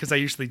bad because I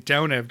usually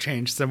don't have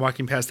change as I'm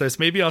walking past those.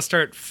 Maybe I'll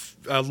start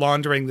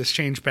laundering this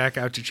change back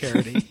out to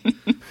charity.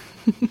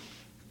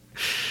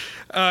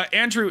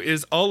 Andrew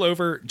is all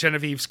over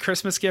Genevieve's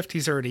Christmas gift.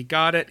 He's already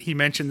got it. He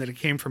mentioned that it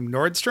came from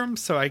Nordstrom,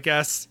 so I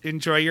guess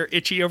enjoy your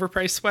itchy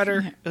overpriced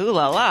sweater. Ooh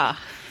la la.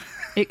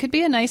 It could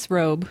be a nice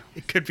robe.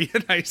 It could be a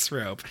nice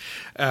robe.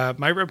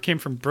 My robe came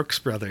from Brooks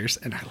Brothers,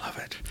 and I love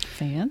it.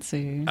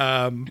 Fancy.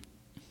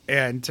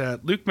 And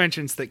Luke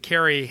mentions that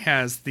Carrie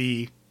has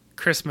the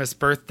Christmas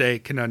birthday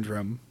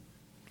conundrum,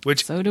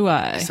 which So do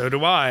I. So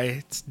do I.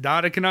 It's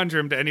not a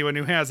conundrum to anyone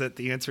who has it.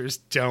 The answer is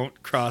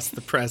don't cross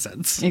the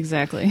presents.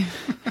 Exactly.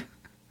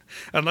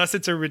 Unless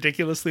it's a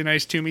ridiculously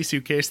nice Toomey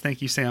suitcase.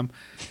 Thank you, Sam.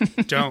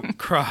 Don't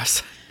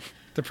cross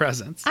the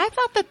presents. I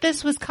thought that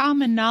this was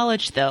common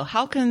knowledge, though.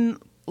 How can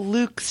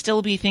Luke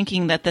still be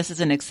thinking that this is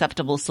an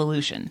acceptable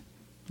solution?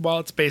 Well,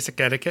 it's basic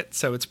etiquette,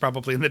 so it's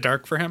probably in the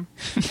dark for him.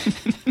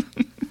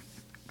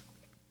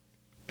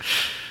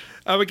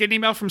 We get an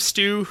email from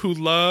Stu, who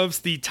loves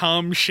the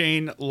Tom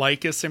Shane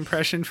Likas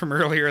impression from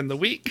earlier in the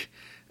week.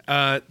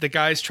 The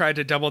guys tried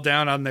to double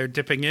down on their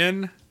dipping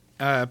in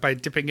by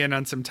dipping in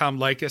on some Tom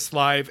Likas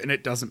live, and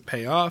it doesn't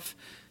pay off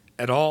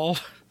at all.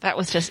 That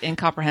was just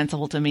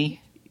incomprehensible to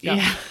me.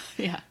 Yeah.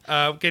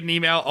 Get an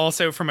email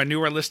also from a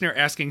newer listener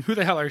asking who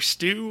the hell are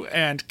Stu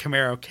and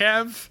Camaro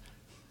Kev.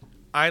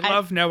 I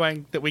love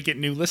knowing that we get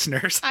new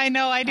listeners. I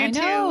know, I do I too.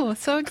 know.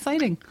 So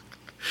exciting.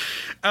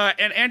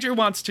 And Andrew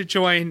wants to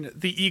join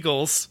the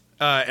Eagles,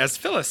 as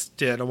Phyllis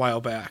did a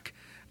while back,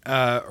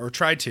 or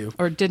tried to.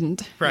 Or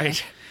didn't.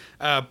 Right.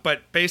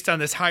 But based on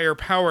this higher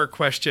power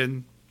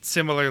question,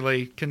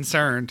 similarly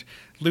concerned,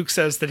 Luke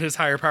says that his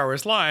higher power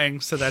is lying,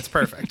 so that's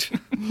perfect.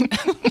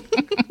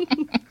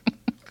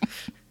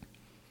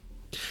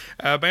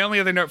 My only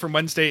other note from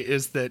Wednesday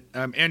is that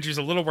Andrew's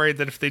a little worried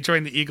that if they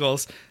join the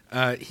Eagles,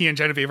 he and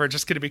Genevieve are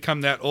just going to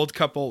become that old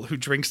couple who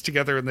drinks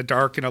together in the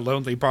dark in a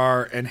lonely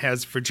bar and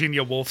has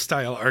Virginia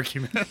Woolf-style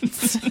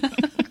arguments.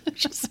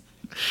 Just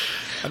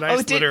a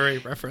nice literary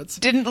reference.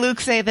 Didn't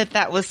Luke say that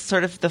that was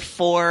sort of the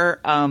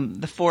four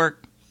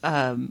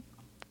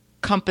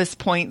compass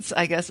points,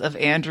 I guess, of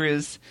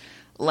Andrew's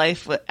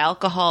life with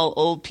alcohol,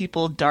 old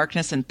people,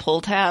 darkness, and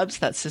pull tabs?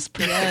 That's his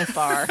pretty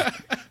far.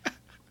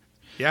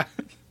 Yeah.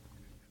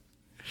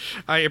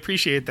 I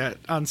appreciate that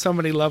on so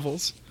many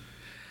levels.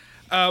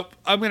 I'm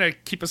going to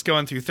keep us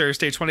going through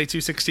Thursday,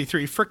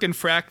 2263. Frickin'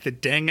 Frack, the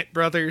Dang It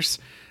Brothers.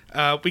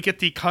 We get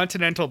the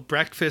Continental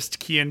Breakfast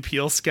Key and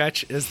Peele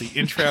sketch as the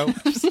intro,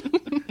 which is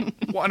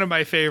one of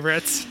my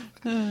favorites.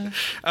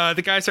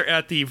 The guys are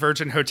at the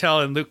Virgin Hotel,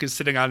 and Luke is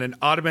sitting on an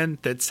ottoman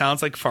that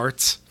sounds like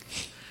farts.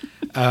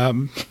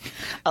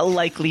 A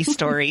likely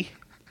story.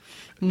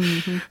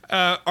 Mm-hmm.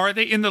 Are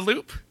they in the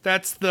loop?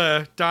 That's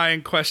the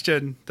dying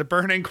question, the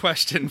burning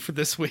question for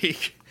this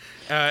week.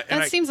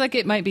 That seems like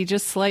it might be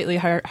just slightly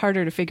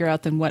harder to figure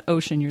out than what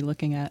ocean you're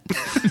looking at.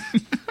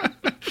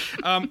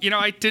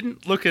 I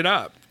didn't look it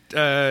up.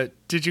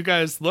 Did you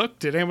guys look?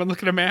 Did anyone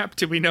look at a map?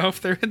 Do we know if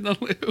they're in the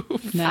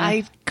loop? No.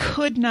 I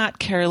could not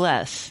care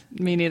less.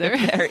 Me neither.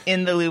 If they're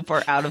in the loop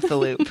or out of the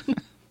loop.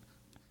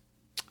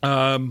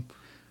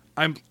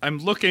 I'm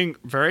looking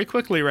very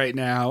quickly right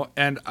now,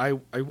 and I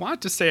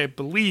want to say I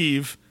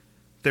believe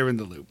they're in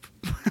the loop.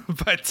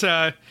 But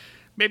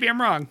maybe I'm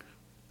wrong.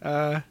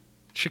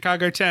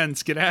 Chicago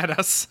 10s, get at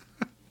us.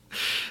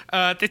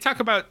 They talk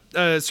about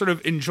sort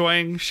of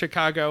enjoying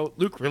Chicago.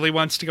 Luke really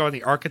wants to go on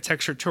the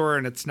architecture tour,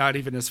 and it's not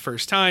even his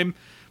first time.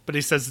 But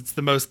he says it's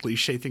the most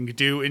cliche thing to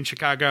do in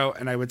Chicago.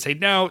 And I would say,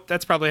 no,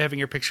 that's probably having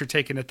your picture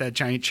taken at that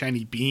giant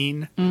shiny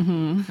bean.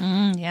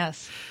 Mm-hmm.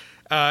 Yes.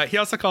 He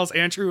also calls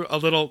Andrew a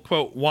little,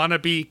 quote,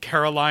 wannabe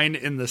Caroline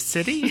in the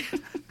city.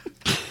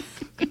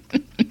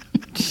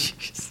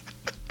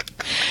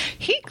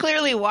 He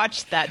clearly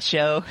watched that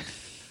show.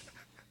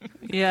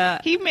 Yeah.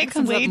 He makes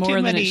comes way up more too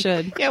than many. it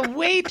should. Yeah,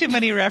 way too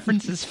many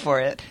references for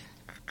it.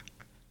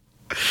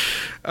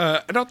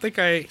 I don't think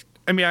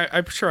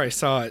I'm sure I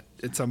saw it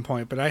at some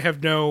point, but I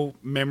have no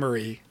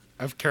memory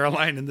of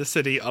Caroline in the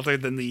City other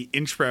than the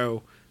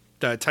intro,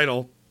 the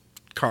title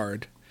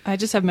card. I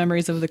just have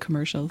memories of the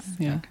commercials.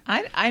 Yeah.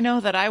 I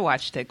know that I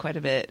watched it quite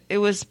a bit. It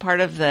was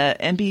part of the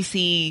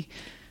NBC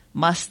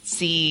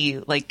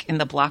must-see, like, in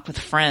the block with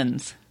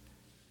Friends.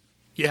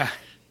 Yeah.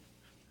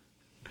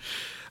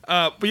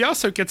 We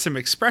also get some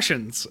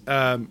expressions.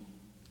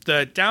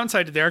 The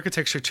downside of the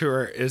architecture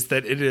tour is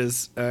that it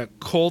is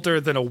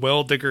colder than a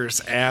well digger's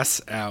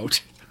ass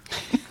out.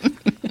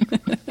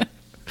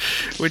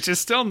 Which is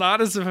still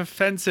not as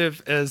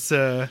offensive as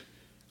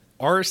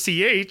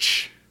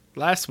RCH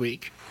last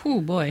week. Oh,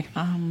 boy.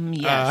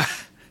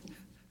 Yes.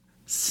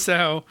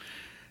 So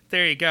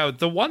there you go.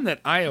 The one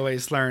that I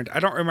always learned, I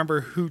don't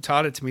remember who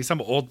taught it to me, some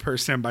old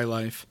person in my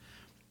life,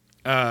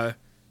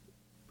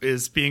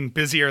 is being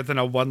busier than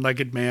a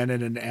one-legged man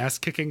in an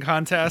ass-kicking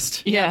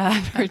contest. Yeah,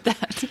 I've heard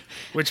that.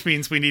 Which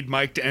means we need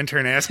Mike to enter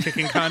an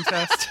ass-kicking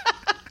contest.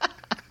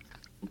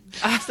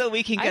 So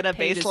we can get I'd a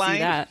pay to see baseline.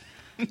 that.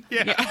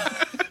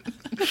 Yeah.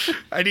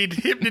 I need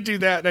him to do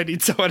that, and I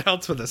need someone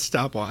else with a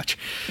stopwatch.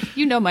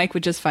 You know Mike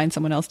would just find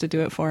someone else to do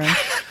it for him.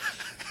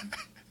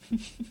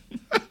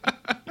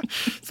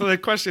 So the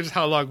question is,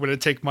 how long would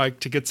it take Mike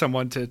to get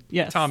someone to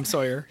Yes. Tom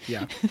Sawyer?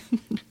 Yeah.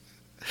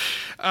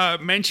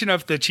 Mention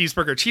of the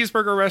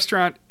cheeseburger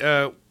restaurant.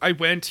 I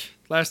went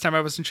last time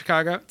I was in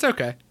Chicago. It's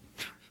okay.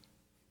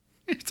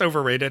 It's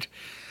overrated.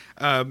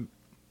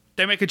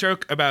 They make a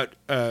joke about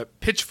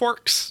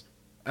pitchforks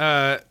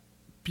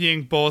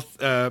being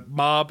both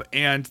mob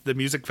and the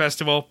music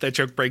festival. That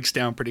joke breaks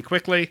down pretty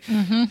quickly.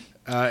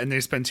 And they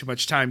spend too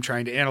much time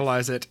trying to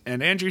analyze it.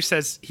 And Andrew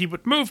says he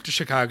would move to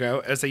Chicago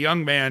as a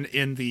young man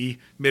in the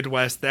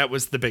Midwest. That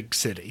was the big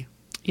city.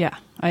 Yeah,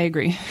 I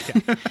agree.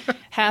 Yeah.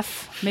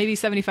 Half, maybe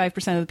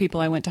 75% of the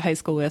people I went to high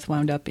school with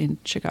wound up in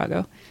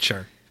Chicago.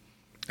 Sure.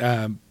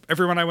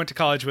 Everyone I went to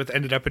college with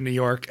ended up in New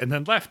York and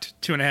then left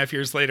 2.5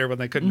 years later when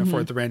they couldn't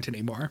afford the rent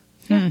anymore.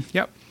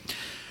 Yep.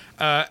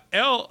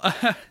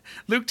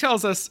 Luke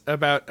tells us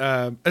about,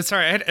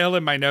 sorry, I had L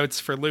in my notes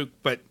for Luke,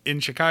 but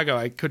in Chicago,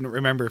 I couldn't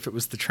remember if it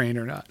was the train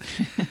or not.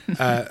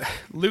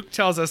 Luke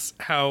tells us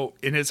how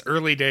in his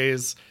early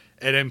days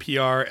at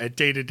NPR at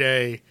Day to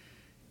Day,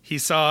 he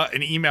saw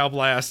an email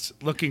blast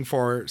looking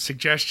for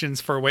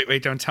suggestions for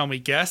Wait, Don't Tell Me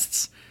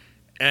guests,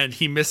 and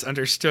he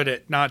misunderstood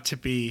it not to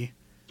be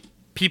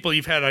people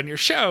you've had on your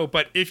show,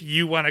 but if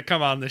you want to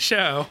come on the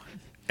show.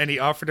 And he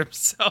offered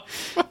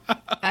himself.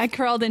 I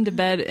crawled into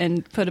bed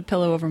and put a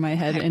pillow over my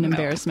head in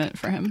embarrassment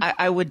for him.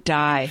 I would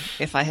die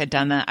if I had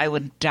done that. I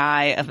would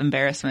die of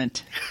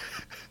embarrassment.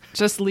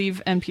 Just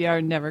leave NPR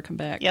and never come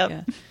back.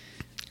 Yep.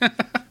 Yeah.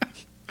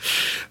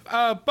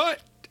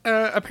 But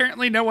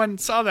apparently no one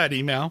saw that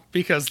email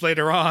because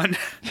later on...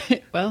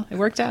 Well, it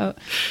worked out.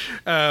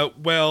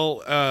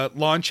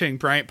 Launching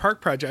Bryant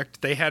Park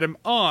Project, they had him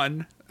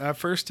on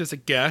first as a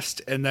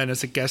guest and then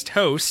as a guest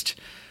host.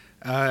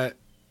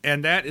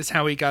 And that is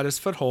how he got his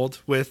foothold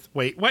with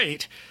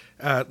Wait.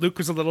 Luke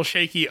was a little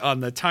shaky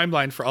on the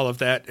timeline for all of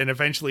that and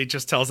eventually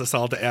just tells us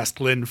all to ask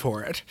Lynn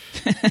for it.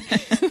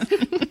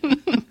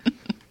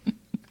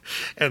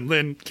 And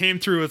Lynn came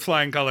through with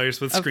flying colors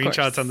with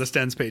screenshots on the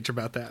Stens page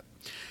about that.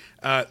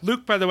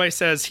 Luke, by the way,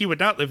 says he would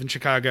not live in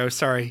Chicago.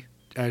 Sorry,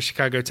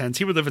 Chicago Tens.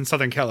 He would live in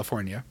Southern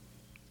California.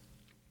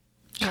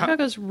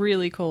 Chicago's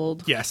really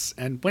cold. Yes,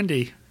 and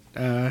windy,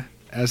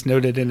 as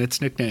noted in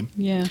its nickname.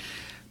 Yeah.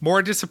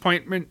 More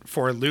disappointment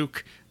for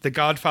Luke. The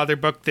Godfather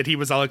book that he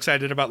was all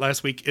excited about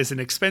last week is an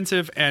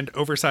expensive and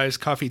oversized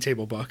coffee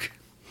table book.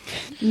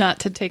 Not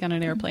to take on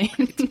an airplane.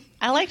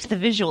 I liked the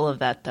visual of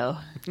that, though.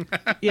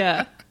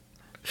 Yeah.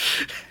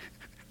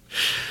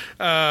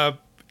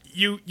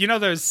 You know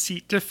those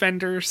seat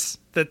defenders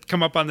that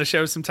come up on the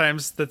show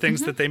sometimes? The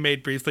things that they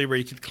made briefly where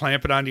you could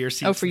clamp it onto your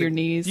seat. Oh, for your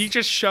knees. You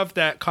just shove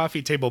that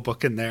coffee table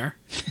book in there.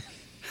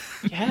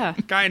 Yeah.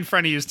 Guy in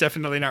front of you is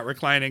definitely not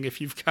reclining if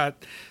you've got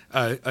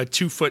a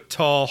 2-foot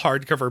tall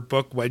hardcover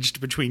book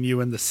wedged between you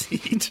and the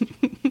seat.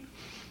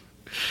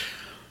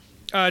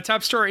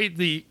 Top story,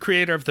 the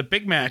creator of the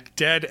Big Mac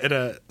dead at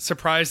a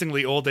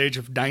surprisingly old age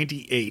of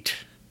 98.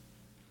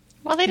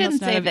 Well, they didn't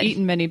say that.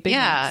 Eaten many Big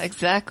Macs. Yeah,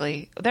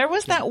 exactly. There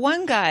was that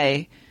one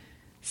guy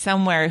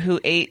somewhere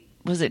who ate,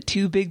 was it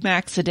 2 Big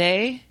Macs a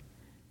day?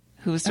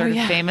 Who was sort of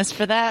famous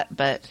for that,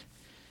 but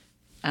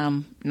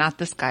not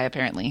this guy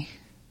apparently.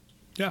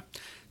 Yeah.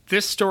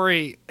 This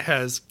story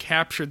has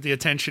captured the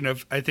attention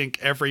of, I think,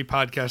 every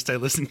podcast I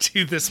listened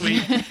to this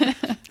week.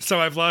 So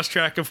I've lost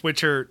track of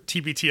which are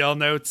TBTL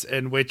notes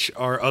and which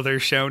are other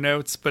show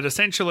notes. But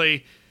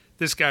essentially,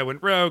 this guy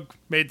went rogue,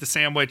 made the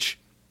sandwich.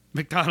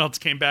 McDonald's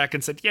came back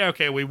and said, yeah,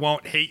 okay, we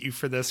won't hate you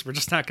for this. We're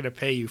just not going to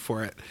pay you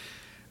for it.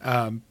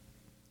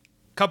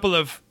 Couple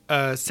of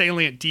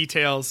salient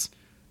details.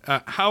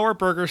 How are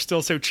burgers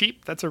still so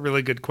cheap? That's a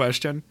really good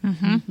question.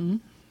 Mm-hmm.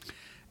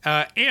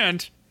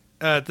 And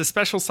the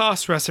special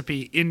sauce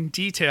recipe in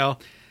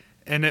detail.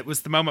 And it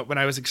was the moment when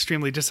I was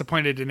extremely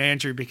disappointed in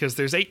Andrew because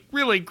there's a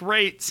really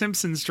great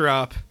Simpsons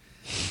drop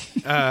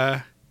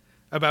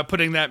about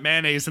putting that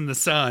mayonnaise in the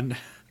sun.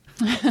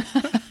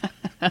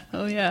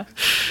 Oh, yeah.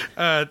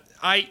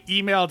 I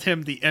emailed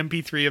him the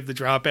MP3 of the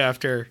drop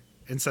after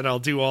and said, I'll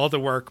do all the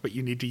work, but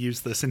you need to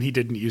use this. And he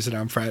didn't use it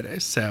on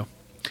Fridays. So,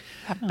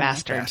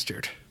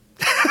 bastard.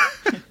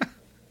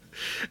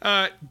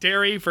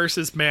 Dairy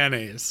versus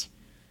mayonnaise.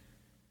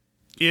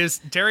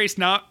 Mayonnaise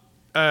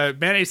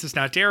is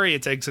not dairy,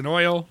 it's eggs and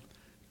oil,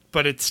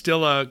 but it's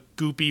still a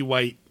goopy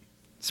white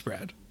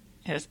spread.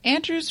 Yes,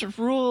 Andrew's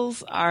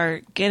rules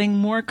are getting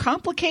more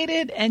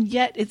complicated, and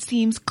yet it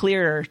seems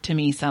clearer to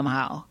me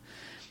somehow.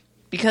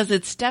 Because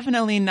it's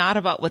definitely not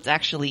about what's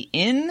actually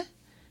in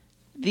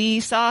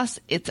the sauce,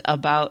 it's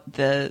about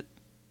the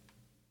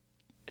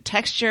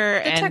texture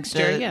and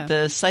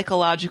the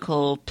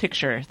psychological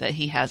picture that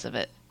he has of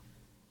it.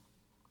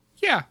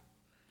 Yeah.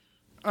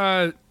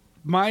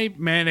 My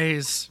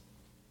mayonnaise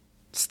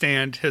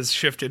stand has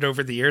shifted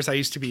over the years. I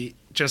used to be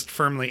just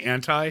firmly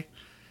anti,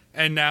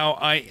 and now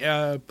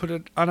I put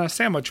it on a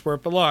sandwich where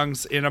it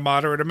belongs in a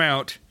moderate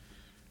amount,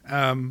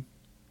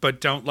 but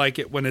don't like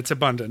it when it's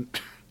abundant.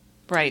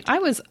 Right.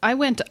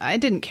 I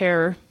didn't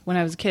care when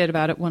I was a kid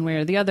about it one way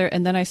or the other,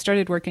 and then I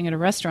started working at a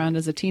restaurant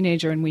as a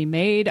teenager, and we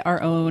made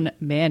our own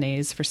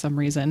mayonnaise for some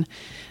reason.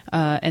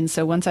 And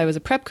so once I was a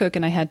prep cook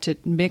and I had to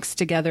mix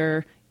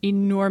together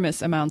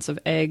enormous amounts of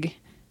egg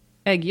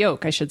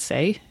yolk, I should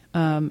say,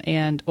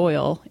 and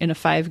oil in a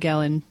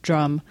 5-gallon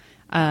drum.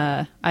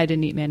 I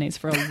didn't eat mayonnaise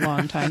for a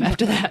long time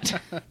after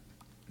that.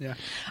 Yeah.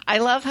 I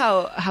love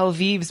how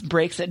Vives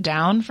breaks it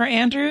down for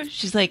Andrew.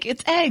 She's like,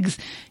 it's eggs.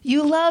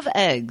 You love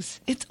eggs.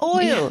 It's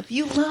oil.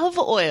 You love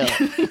oil.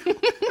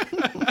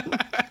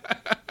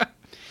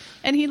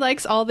 And he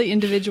likes all the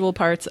individual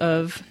parts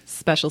of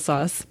special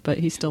sauce, but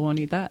he still won't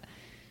eat that.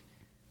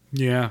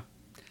 Yeah.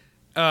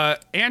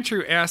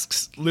 Andrew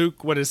asks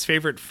Luke what his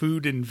favorite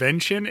food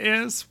invention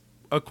is.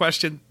 A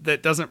question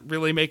that doesn't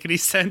really make any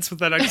sense with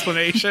that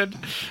explanation.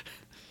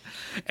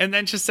 And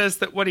then just says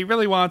that what he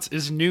really wants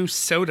is new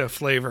soda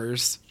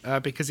flavors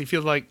because he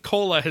feels like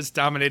cola has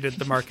dominated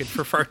the market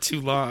for far too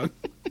long.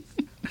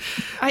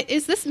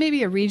 Is this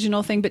maybe a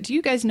regional thing, but do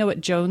you guys know what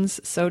Jones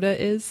Soda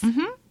is?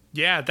 Mm-hmm.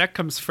 Yeah, that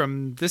comes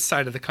from this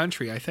side of the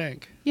country, I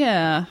think.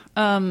 Yeah.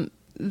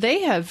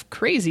 They have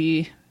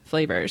crazy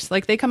flavors.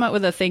 Like they come out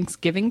with a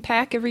Thanksgiving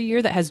pack every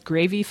year that has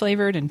gravy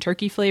flavored and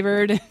turkey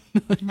flavored.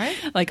 Right.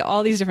 Like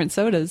all these different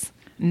sodas.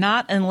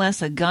 Not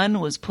unless a gun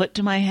was put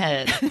to my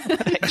head.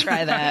 I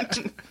try that.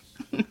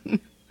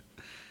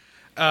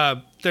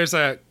 There's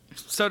a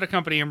soda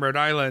company in Rhode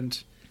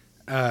Island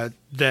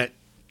that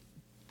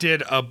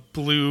did a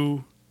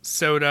blue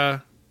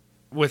soda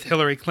with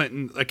Hillary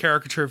Clinton, a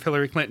caricature of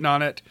Hillary Clinton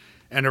on it,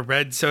 and a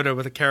red soda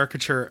with a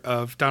caricature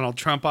of Donald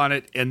Trump on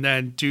it. And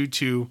then due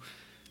to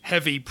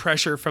heavy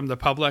pressure from the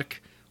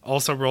public,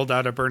 also rolled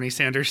out a Bernie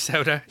Sanders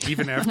soda,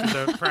 even after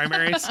the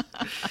primaries.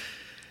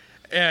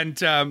 And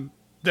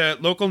the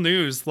local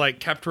news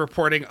kept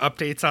reporting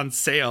updates on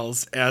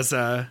sales as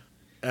a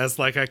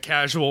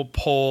casual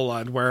poll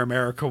on where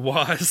America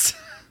was.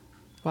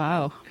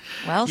 Wow.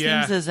 Well,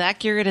 Yeah. seems as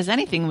accurate as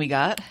anything we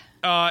got.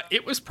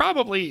 It was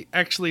probably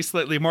actually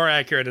slightly more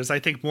accurate, as I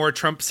think more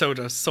Trump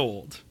soda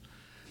sold.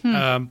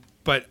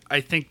 But I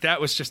think that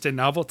was just a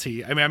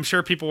novelty. I mean, I'm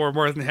sure people were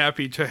more than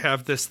happy to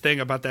have this thing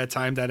about that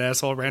time that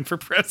asshole ran for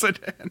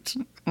president.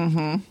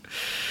 Mm-hmm.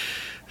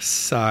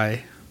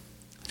 Sigh.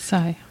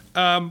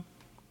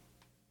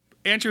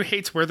 Andrew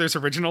hates Werther's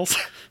Originals.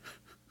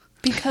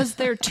 Because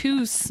they're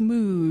too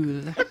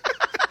smooth.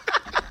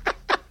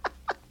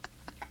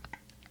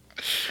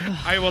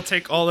 I will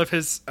take all of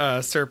his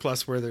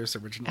surplus Werther's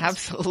Originals.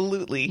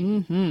 Absolutely.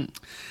 Mm-hmm.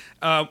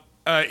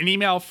 An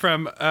email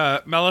from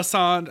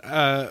Melisande.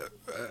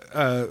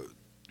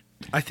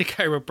 I think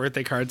I wrote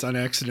birthday cards on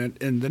accident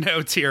in the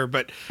notes here,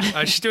 but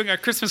she's doing a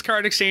Christmas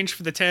card exchange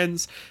for the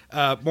Tens.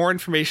 More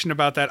information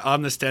about that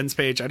on the Stens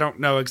page. I don't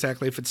know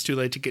exactly if it's too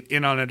late to get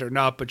in on it or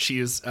not, but she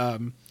is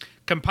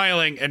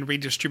compiling and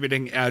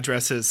redistributing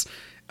addresses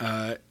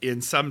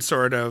in some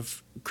sort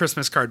of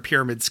Christmas card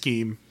pyramid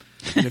scheme.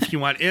 And if you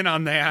want in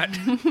on that,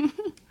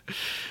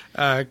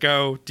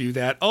 go do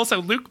that.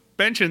 Also, Luke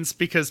mentions,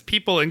 because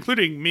people,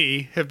 including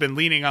me, have been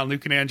leaning on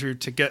Luke and Andrew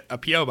to get a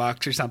P.O.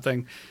 box or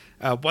something,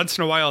 once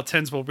in a while,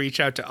 Tens will reach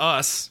out to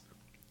us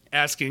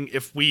asking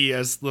if we,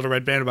 as Little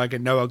Red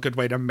Bandwagon, know a good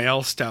way to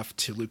mail stuff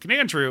to Luke and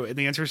Andrew. And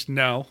the answer is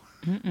no.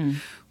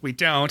 We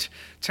don't.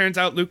 Turns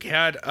out Luke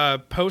had a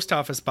post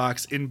office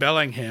box in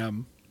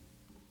Bellingham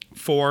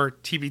for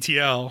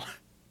TBTL.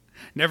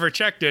 Never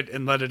checked it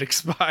and let it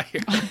expire.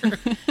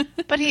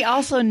 But he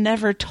also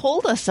never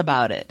told us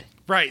about it.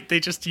 Right. They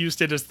just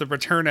used it as the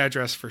return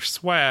address for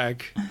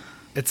swag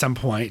at some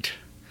point.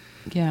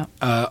 Yeah.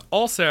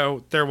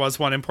 Also, there was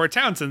one in Port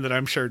Townsend that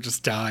I'm sure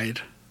just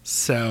died.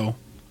 So,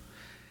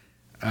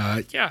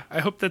 yeah,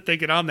 I hope that they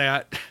get on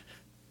that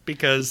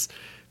because,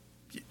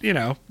 you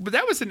know, but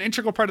that was an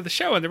integral part of the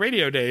show in the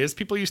radio days.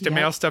 People used to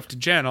mail stuff to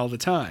Jen all the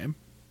time.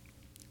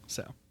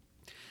 So,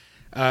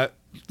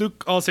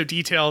 Luke also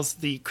details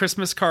the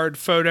Christmas card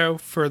photo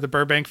for the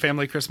Burbank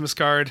family Christmas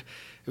card.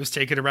 It was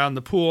taken around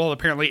the pool.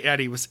 Apparently,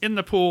 Addie was in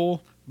the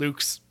pool.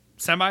 Luke's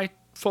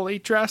fully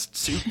dressed,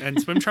 suit and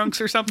swim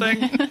trunks or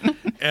something.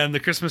 And the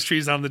Christmas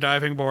tree's on the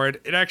diving board.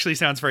 It actually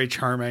sounds very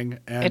charming.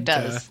 And, it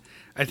does.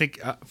 I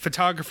think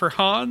photographer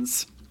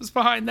Hans was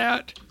behind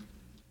that.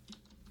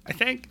 I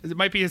think it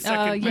might be his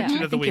second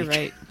mention of the week. You're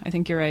right. I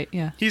think you're right.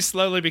 Yeah. He's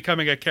slowly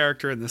becoming a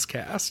character in this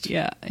cast.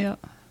 Yeah.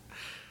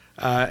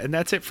 And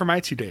that's it for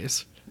my 2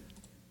 days.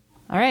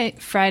 All right.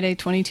 Friday,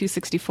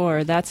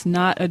 2264. That's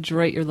not a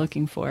droid you're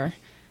looking for.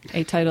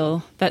 A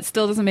title that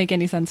still doesn't make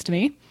any sense to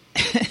me.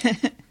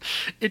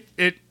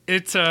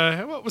 It's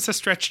what was a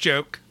stretch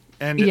joke,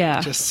 and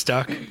it just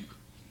stuck.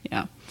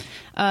 Yeah.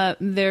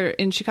 They're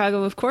in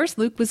Chicago, of course.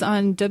 Luke was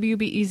on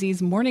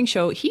WBEZ's morning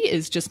show. He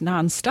is just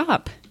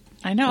nonstop.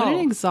 I know. What an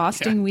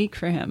exhausting week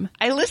for him.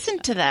 I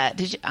listened to that.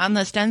 On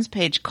the Stens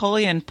page,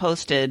 Collian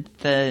posted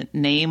the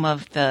name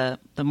of the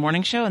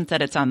morning show and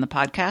said it's on the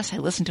podcast. I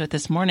listened to it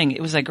this morning.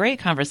 It was a great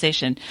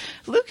conversation.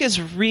 Luke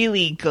is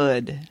really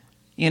good.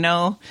 You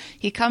know,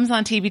 he comes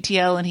on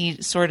TBTL and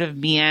he sort of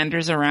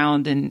meanders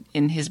around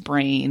in his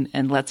brain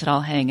and lets it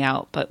all hang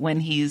out. But when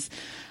he's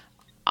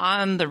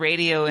on the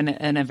radio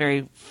in a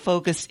very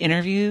focused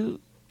interview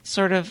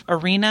sort of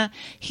arena,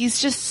 he's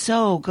just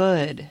so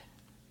good.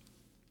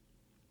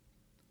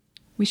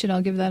 We should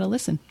all give that a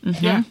listen.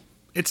 Yeah.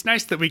 It's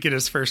nice that we get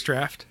his first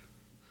draft.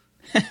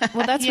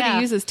 Well, that's what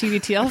he uses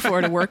TBTL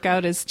for, to work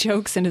out his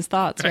jokes and his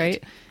thoughts,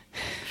 right?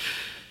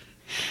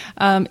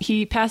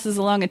 He passes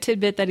along a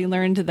tidbit that he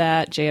learned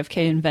that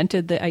JFK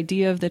invented the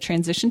idea of the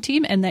transition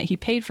team and that he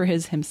paid for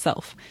his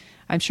himself.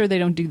 I'm sure they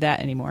don't do that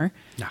anymore.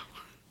 No.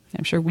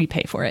 I'm sure we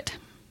pay for it.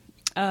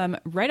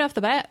 Right off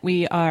the bat,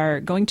 we are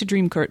going to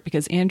Dream Court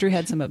because Andrew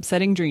had some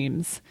upsetting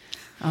dreams.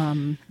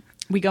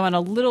 We go on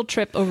a little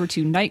trip over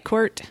to Night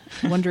Court,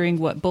 wondering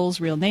what Bull's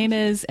real name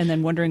is, and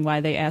then wondering why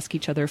they ask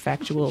each other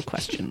factual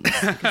questions,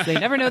 because they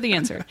never know the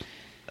answer.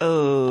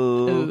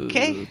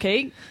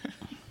 Okay.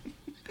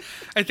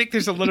 I think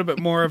there's a little bit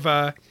more of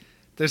a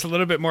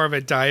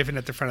dive in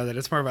at the front of that.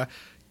 It's more of a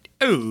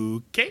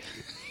okay.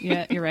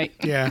 Yeah, you're right.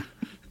 Yeah.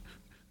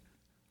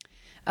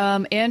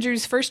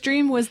 Andrew's first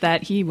dream was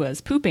that he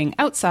was pooping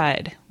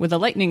outside with a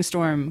lightning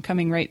storm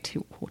coming right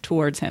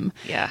towards him.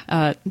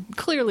 Yeah.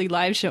 Clearly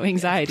live show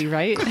anxiety,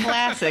 right?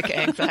 Classic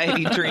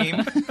anxiety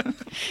dream.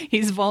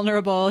 He's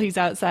vulnerable. He's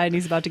outside and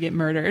he's about to get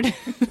murdered.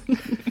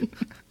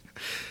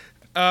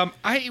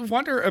 I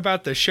wonder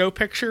about the show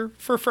picture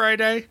for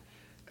Friday.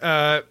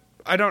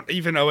 I don't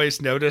even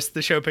always notice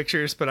the show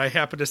pictures, but I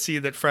happen to see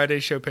that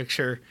Friday's show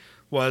picture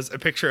was a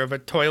picture of a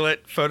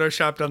toilet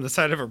photoshopped on the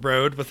side of a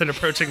road with an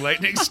approaching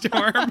lightning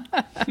storm.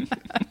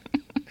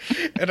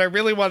 And I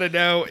really want to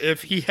know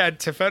if he had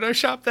to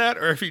Photoshop that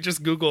or if he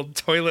just Googled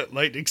toilet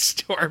lightning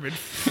storm and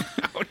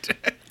found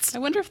it. I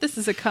wonder if this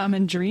is a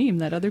common dream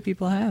that other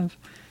people have.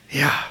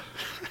 Yeah.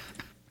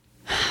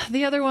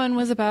 The other one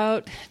was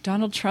about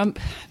Donald Trump.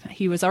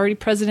 He was already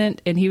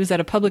president and he was at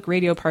a public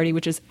radio party,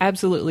 which is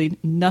absolutely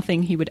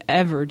nothing he would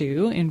ever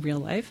do in real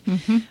life.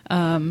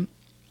 Mm-hmm.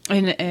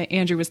 And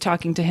Andrew was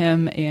talking to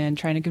him and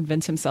trying to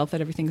convince himself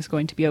that everything is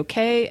going to be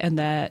okay and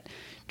that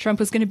Trump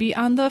was going to be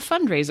on the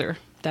fundraiser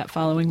that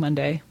following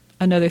Monday.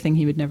 Another thing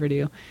he would never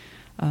do.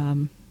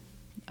 I'm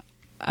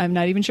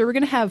not even sure we're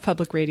going to have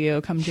public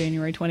radio come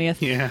January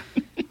 20th. Yeah.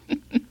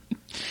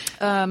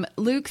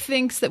 Luke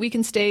thinks that we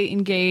can stay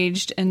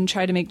engaged and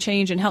try to make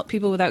change and help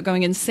people without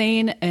going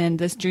insane. And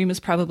this dream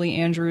is probably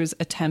Andrew's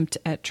attempt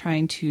at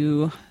trying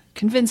to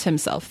convince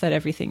himself that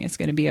everything is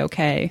going to be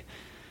okay.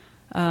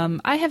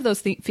 I have those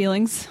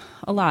feelings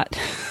a lot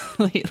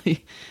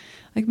lately.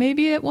 Like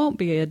maybe it won't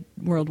be a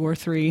World War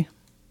III.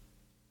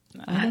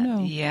 I don't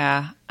know.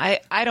 Yeah.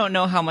 I don't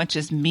know how much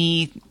is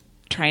me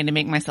trying to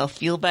make myself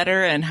feel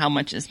better and how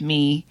much is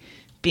me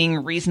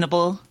being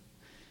reasonable.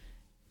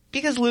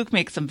 Because Luke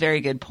makes some very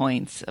good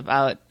points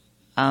about,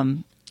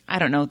 I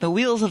don't know, the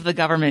wheels of the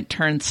government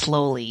turn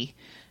slowly,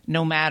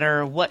 no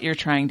matter what you're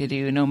trying to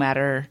do, no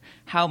matter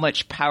how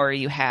much power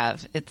you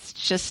have. It's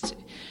just,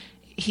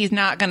 he's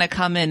not going to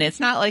come in. It's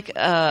not like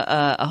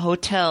a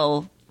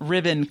hotel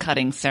ribbon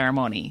cutting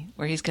ceremony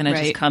where he's going to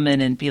just come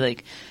in and be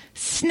like,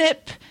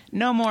 snip,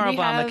 no more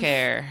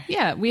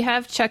Obamacare. We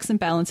have checks and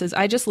balances.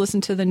 I just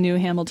listened to the new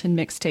Hamilton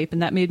mixtape,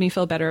 and that made me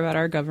feel better about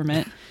our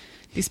government.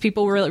 These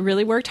people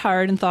really worked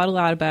hard and thought a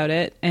lot about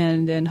it,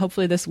 and then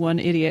hopefully this one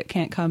idiot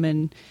can't come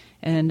in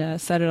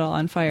and set it all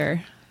on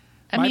fire.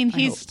 I mean,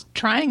 he's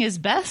trying his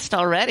best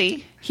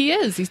already. He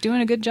is. He's doing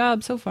a good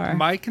job so far.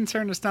 My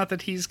concern is not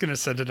that he's going to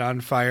set it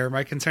on fire.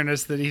 My concern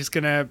is that he's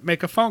going to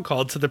make a phone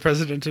call to the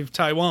president of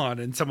Taiwan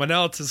and someone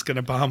else is going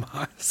to bomb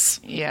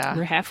us. Yeah.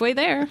 We're halfway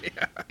there.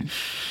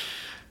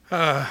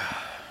 Yeah.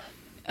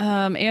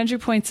 Andrew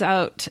points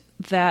out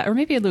that, or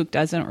maybe Luke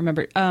does, I don't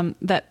remember,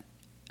 that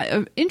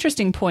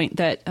interesting point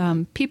that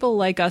people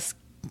like us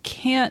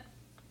can't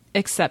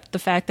accept the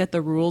fact that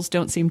the rules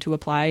don't seem to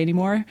apply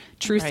anymore.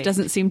 Truth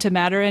doesn't seem to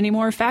matter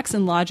anymore. Facts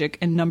and logic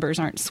and numbers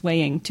aren't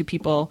swaying to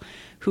people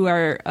who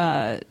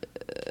are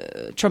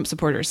Trump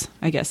supporters,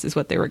 I guess is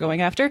what they were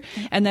going after.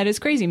 And that is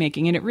crazy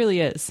making, and it really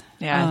is.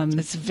 Yeah,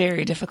 it's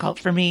very difficult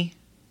for me.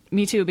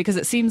 Me too, because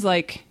it seems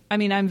like, I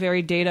mean, I'm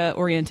very data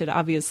oriented,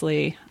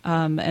 obviously,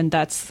 and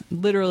that's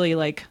literally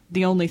like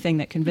the only thing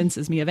that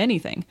convinces me of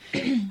anything.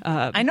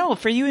 I know,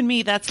 for you and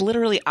me, that's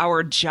literally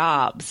our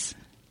jobs,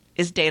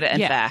 is data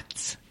and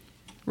facts.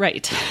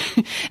 Right.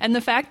 And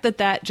the fact that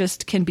that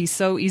just can be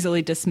so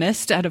easily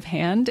dismissed out of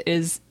hand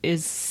is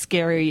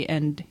scary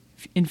and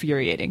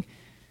infuriating.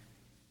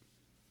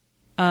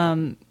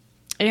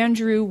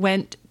 Andrew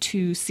went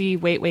to see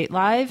Wait, Wait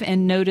Live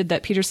and noted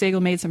that Peter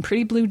Sagal made some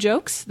pretty blue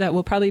jokes that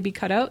will probably be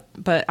cut out,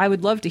 but I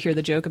would love to hear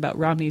the joke about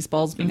Romney's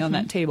balls being on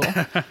that table.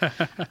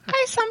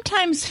 I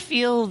sometimes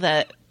feel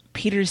that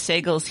Peter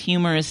Sagal's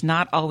humor is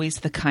not always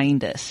the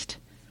kindest.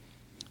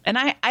 And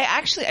I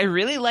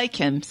really like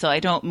him, so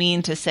I don't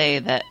mean to say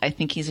that I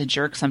think he's a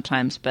jerk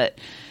sometimes, but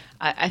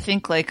I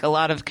think like a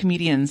lot of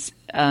comedians,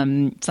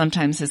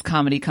 sometimes his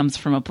comedy comes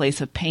from a place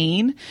of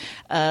pain.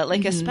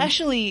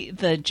 Especially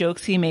the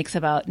jokes he makes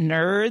about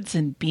nerds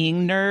and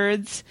being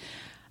nerds.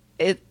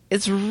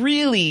 It's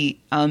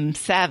really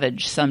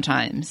savage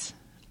sometimes,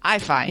 I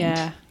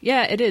find.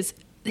 Yeah, it is.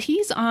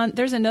 He's on,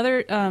 there's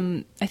another,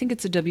 I think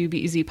it's a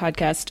WBEZ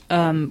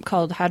podcast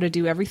called How to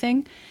Do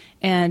Everything.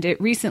 And it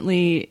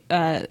recently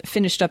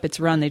finished up its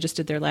run. They just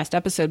did their last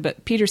episode,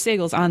 but Peter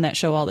Sagal's on that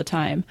show all the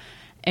time.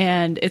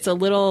 And it's a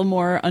little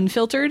more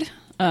unfiltered.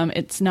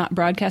 It's not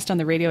broadcast on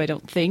the radio, I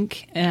don't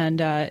think. And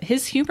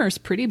his humor is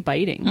pretty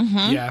biting.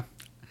 Yeah.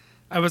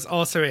 I was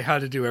also a How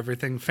to Do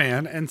Everything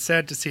fan and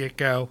sad to see it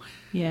go.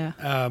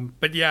 Yeah.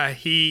 But yeah,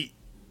 he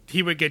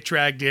would get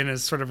dragged in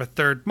as sort of a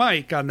third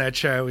mic on that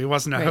show. He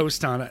wasn't a Right.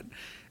 host on it.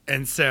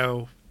 And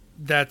so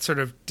that sort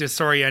of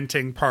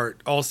disorienting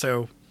part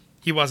also,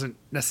 he wasn't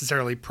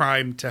necessarily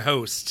primed to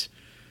host.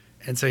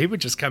 And so he would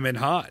just come in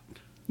hot.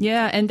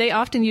 Yeah, and they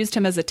often used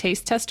him as a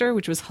taste tester,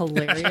 which was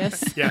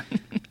hilarious. Yeah.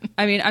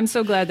 I mean, I'm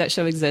so glad that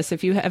show exists.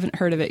 If you haven't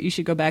heard of it, you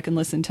should go back and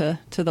listen to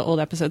the old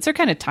episodes. They're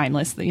kind of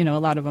timeless. You know, a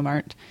lot of them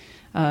aren't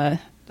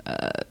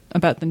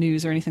about the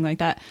news or anything like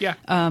that. Yeah.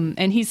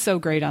 And he's so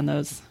great on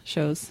those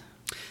shows.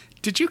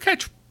 Did you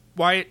catch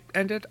why it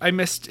ended? I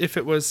missed if...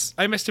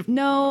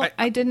 No,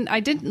 I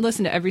didn't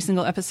listen to every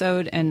single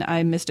episode, and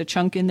I missed a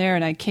chunk in there,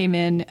 and I came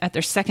in at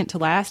their second to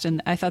last,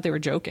 and I thought they were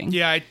joking.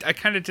 Yeah, I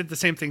kind of did the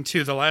same thing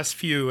too. The last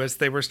few, as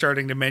they were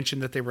starting to mention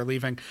that they were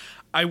leaving,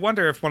 I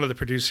wonder if one of the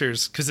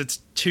producers, because it's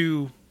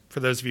two,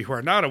 for those of you who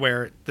are not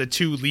aware, the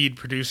two lead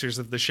producers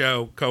of the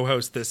show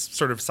co-host this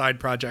sort of side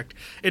project,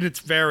 and it's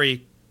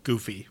very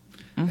goofy.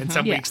 And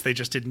some Yeah. weeks they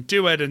just didn't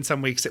do it, and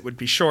some weeks it would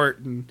be short.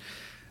 And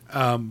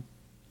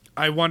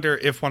I wonder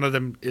if one of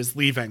them is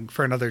leaving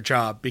for another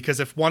job,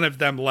 because if one of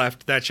them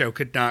left, that show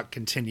could not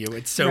continue.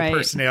 It's so Right.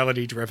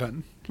 personality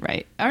driven.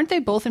 Right. Aren't they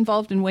both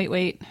involved in Wait,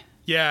 Wait?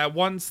 Yeah,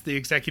 one's the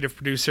executive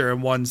producer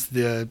and one's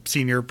the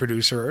senior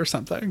producer or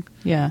something.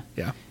 Yeah.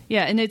 Yeah,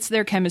 Yeah, and it's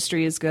their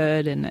chemistry is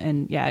good,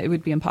 and yeah, it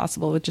would be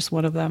impossible with just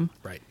one of them.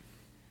 right.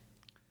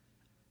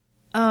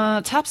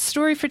 Top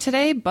story for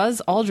today,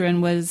 Buzz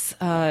Aldrin was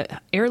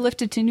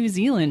airlifted to New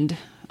Zealand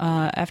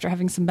after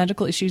having some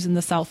medical issues in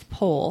the South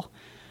Pole.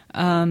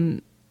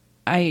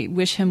 I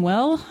wish him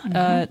well.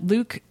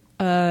 Luke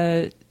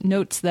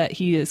notes that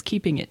he is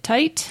keeping it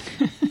tight.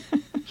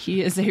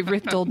 He is a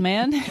ripped old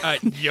man.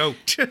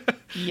 Yoked.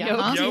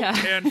 Yoked,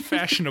 Yoked and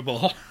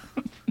fashionable.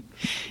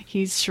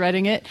 He's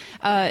shredding it.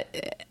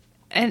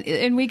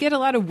 And we get a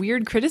lot of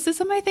weird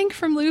criticism, I think,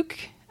 from Luke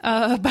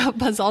about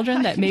Buzz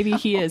Aldrin, that maybe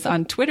he is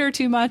on Twitter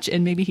too much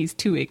and maybe he's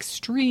too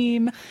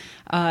extreme,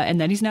 and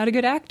that he's not a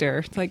good actor.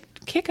 It's like,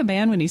 kick a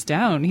man when he's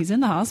down. He's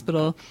in the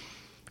hospital.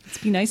 Let's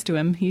be nice to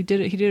him. He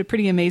did a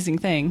pretty amazing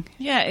thing.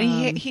 Yeah,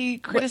 and he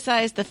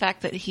criticized the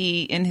fact that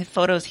in his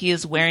photos, he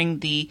is wearing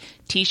the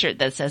T-shirt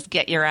that says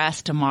 "Get Your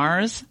Ass to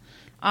Mars"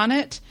 on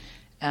it.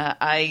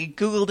 I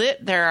Googled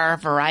it. There are a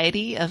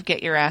variety of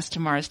 "Get Your Ass to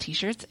Mars"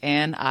 T-shirts,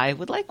 and I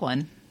would like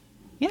one.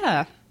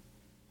 Yeah.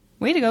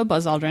 Way to go,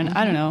 Buzz Aldrin.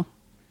 I don't know.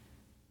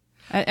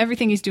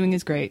 Everything he's doing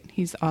is great.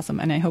 He's awesome,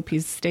 and I hope he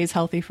stays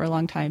healthy for a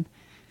long time.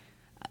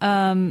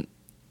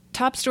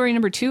 Top story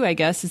number 2, I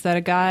guess, is that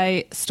a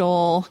guy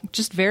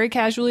just very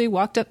casually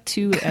walked up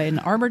to an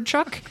armored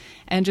truck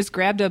and just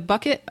grabbed a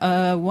bucket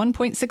of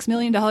 $1.6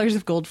 million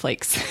of gold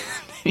flakes.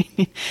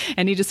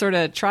 And he just sort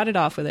of trotted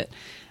off with it,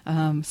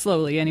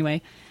 slowly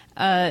anyway.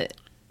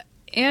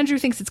 Andrew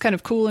thinks it's kind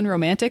of cool and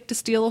romantic to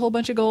steal a whole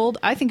bunch of gold.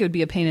 I think it would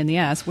be a pain in the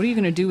ass. What are you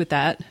going to do with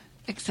that?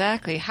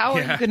 Exactly. How are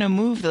Yeah. you going to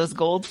move those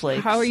gold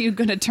flakes? How are you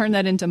going to turn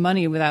that into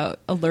money without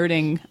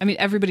alerting? I mean,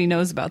 everybody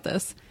knows about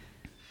this.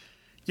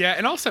 Yeah,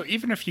 and also,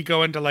 even if you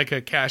go into like a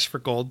cash for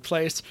gold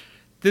place,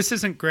 this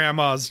isn't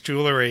grandma's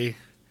jewelry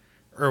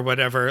or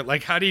whatever.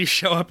 Like, how do you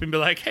show up and be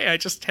like, hey, I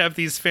just have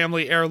these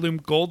family heirloom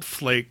gold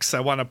flakes I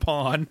want to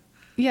pawn?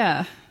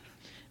 Yeah.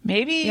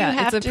 Maybe Yeah,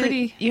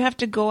 you have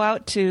to go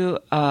out to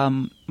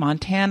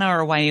Montana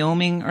or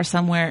Wyoming or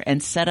somewhere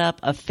and set up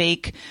a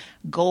fake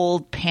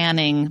gold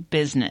panning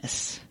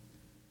business.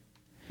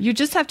 You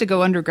just have to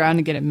go underground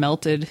and get it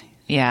melted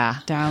Yeah.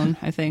 down,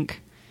 I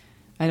think.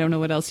 I don't know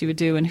what else you would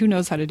do, and who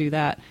knows how to do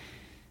that.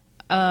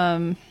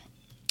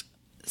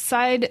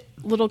 Side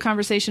little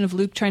conversation of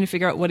Luke trying to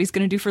figure out what he's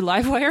going to do for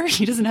Livewire.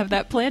 He doesn't have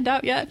that planned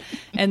out yet.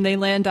 And they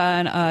land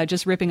on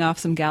just ripping off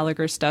some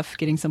Gallagher stuff,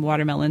 getting some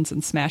watermelons,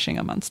 and smashing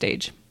them on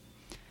stage.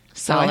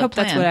 So I hope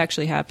that's what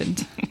actually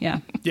happened. Yeah.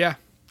 Yeah.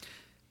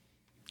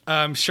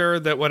 I'm sure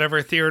that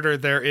whatever theater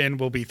they're in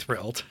will be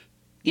thrilled.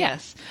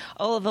 Yes.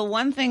 Oh, the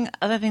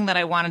other thing that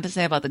I wanted to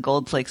say about the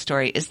gold flake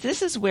story is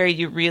this is where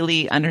you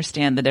really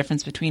understand the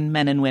difference between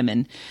men and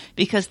women,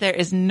 because there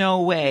is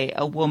no way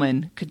a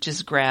woman could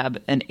just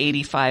grab an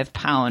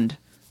 85-pound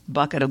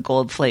bucket of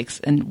gold flakes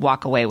and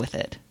walk away with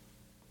it.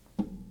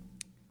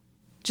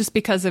 Just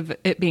because of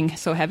it being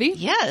so heavy?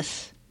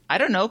 Yes. I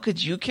don't know.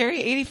 Could you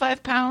carry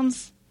 85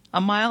 pounds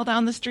a mile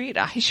down the street?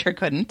 I sure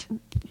couldn't.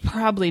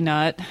 Probably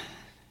not.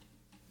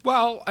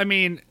 Well, I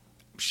mean,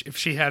 if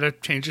she had a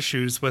change of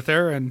shoes with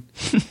her and...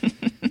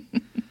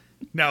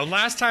 No,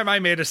 last time I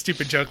made a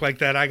stupid joke like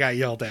that, I got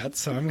yelled at,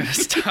 so I'm going to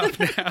stop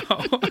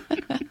now.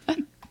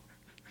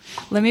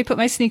 Let me put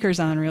my sneakers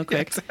on real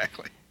quick.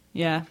 Exactly.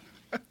 Yeah.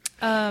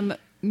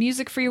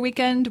 Music for your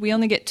weekend. We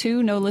only get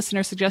 2. No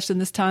listener suggestion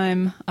this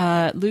time.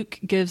 Luke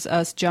gives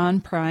us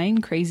John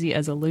Prine, Crazy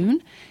as a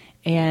Loon.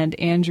 And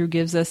Andrew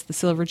gives us the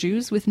Silver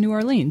Jews with New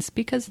Orleans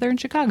because they're in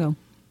Chicago.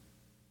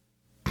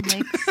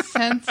 Makes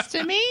sense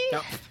to me.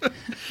 Yep.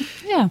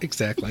 Yeah.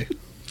 Exactly.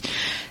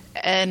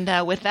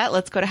 And with that,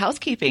 let's go to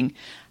housekeeping.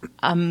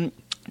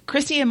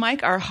 Christy and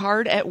Mike are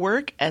hard at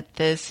work at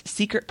this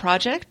secret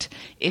project.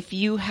 If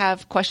you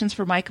have questions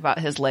for Mike about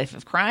his life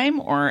of crime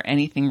or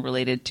anything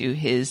related to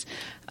his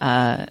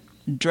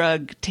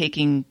drug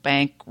taking,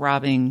 bank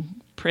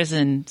robbing,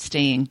 prison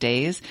staying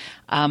days,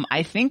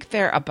 I think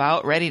they're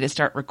about ready to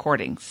start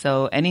recording.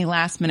 So any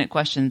last minute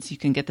questions, you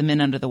can get them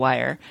in under the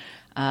wire.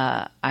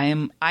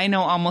 I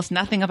know almost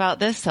nothing about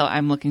this, so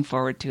I'm looking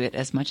forward to it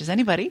as much as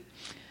anybody.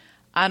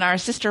 On our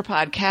sister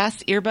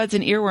podcast, Earbuds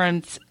and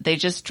Earworms, they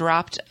just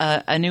dropped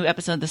a new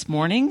episode this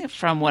morning.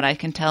 From what I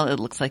can tell, it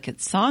looks like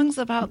it's songs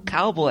about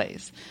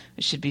cowboys,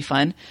 which should be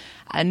fun.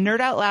 Nerd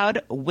Out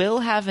Loud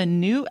will have a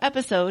new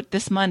episode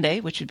this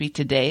Monday, which would be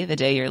today, the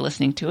day you're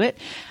listening to it,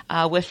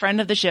 with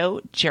friend of the show,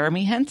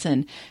 Jeremy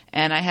Henson.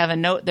 And I have a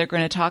note they're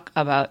going to talk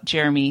about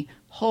Jeremy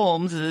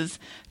Holmes's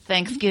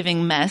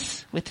Thanksgiving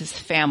mess with his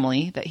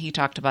family that he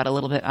talked about a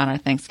little bit on our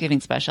Thanksgiving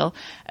special,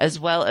 as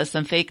well as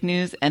some fake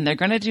news. And they're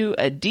going to do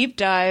a deep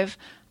dive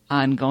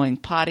on going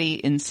potty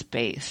in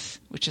space,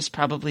 which is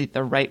probably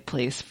the right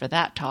place for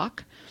that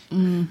talk.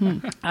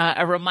 Mm-hmm.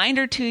 A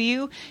reminder to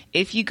you,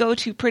 if you go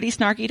to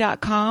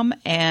prettysnarky.com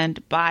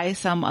and buy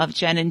some of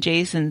Jen and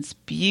Jason's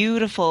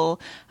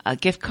beautiful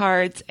gift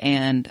cards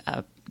and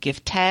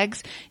gift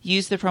tags,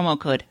 use the promo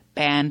code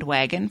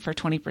Bandwagon for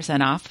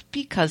 20% off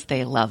because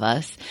they love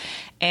us.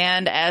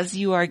 And as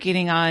you are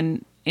getting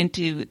on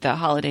into the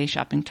holiday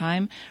shopping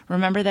time,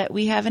 remember that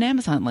we have an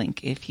Amazon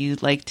link. If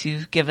you'd like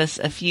to give us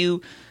a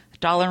few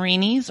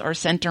dollarinis or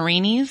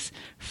centarinis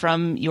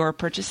from your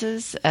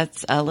purchases,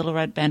 that's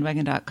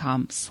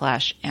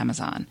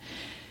littleredbandwagon.com/Amazon.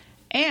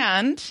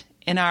 And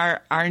in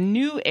our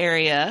new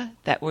area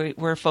that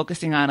we're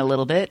focusing on a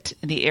little bit,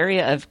 the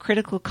area of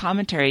critical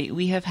commentary,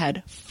 we have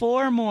had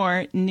 4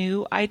 more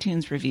new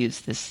iTunes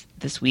reviews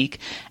this week,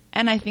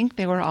 and I think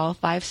they were all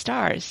 5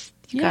 stars.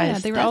 You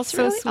guys, they were all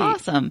so really sweet.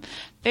 Awesome.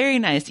 Very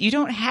nice. You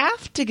don't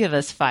have to give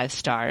us 5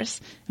 stars.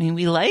 I mean,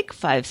 we like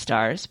 5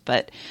 stars,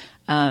 but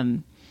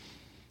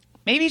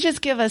maybe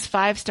just give us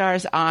 5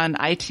 stars on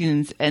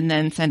iTunes and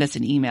then send us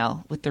an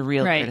email with the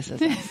real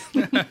criticism.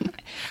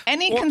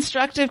 Any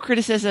constructive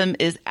criticism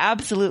is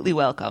absolutely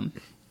welcome.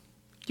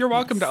 You're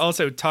welcome to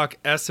also talk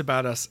S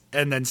about us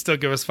and then still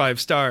give us 5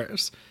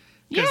 stars.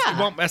 Because it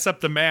won't mess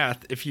up the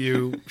math if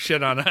you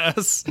shit on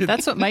us.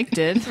 That's what Mike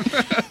did.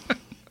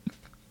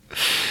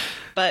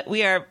 But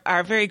we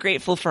are very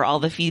grateful for all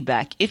the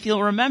feedback. If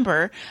you'll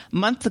remember,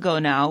 months ago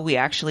now, we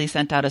actually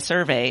sent out a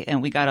survey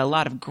and we got a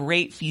lot of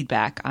great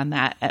feedback on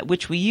that,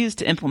 which we used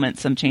to implement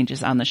some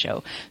changes on the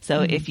show.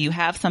 So if you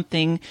have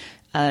something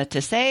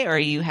to say or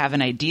you have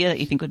an idea that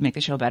you think would make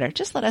the show better,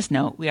 just let us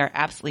know. We are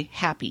absolutely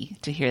happy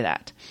to hear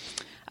that.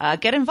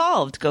 Get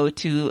involved. Go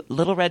to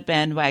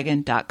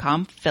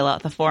littleredbandwagon.com, fill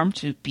out the form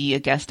to be a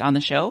guest on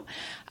the show.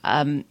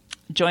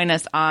 Join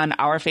us on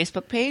our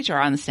Facebook page or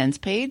on the Sens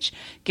page.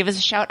 Give us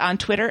a shout on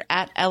Twitter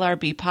at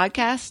LRB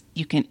Podcast.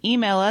 You can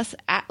email us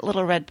at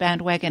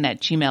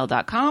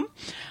littleredbandwagon@gmail.com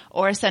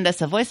or send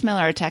us a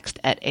voicemail or a text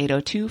at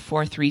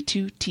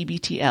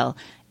 802-432-TBTL,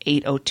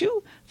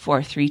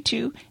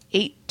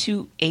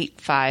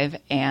 802-432-8285.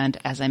 And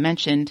as I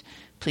mentioned,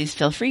 please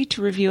feel free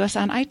to review us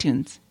on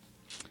iTunes.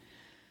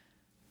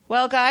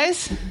 Well,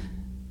 guys,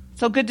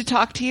 so good to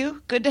talk to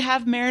you. Good to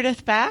have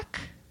Meredith back.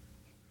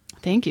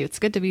 Thank you. It's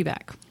good to be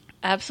back.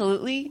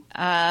 Absolutely.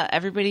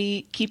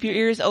 Everybody keep your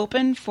ears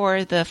open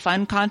for the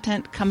fun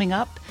content coming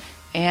up.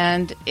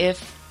 And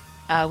if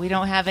we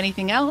don't have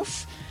anything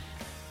else,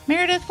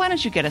 Meredith, why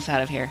don't you get us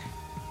out of here?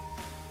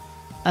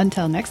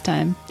 Until next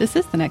time, this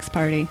is The Next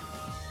Party.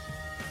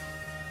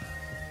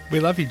 We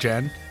love you,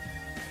 Jen.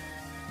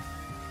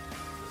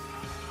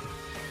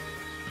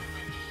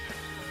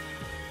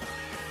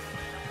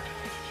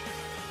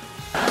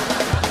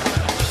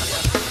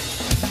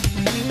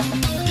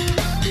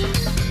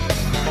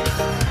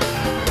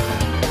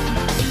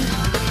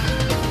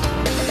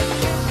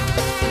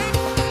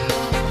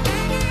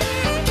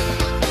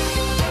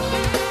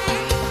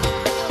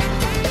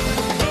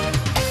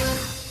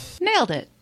 Nailed it.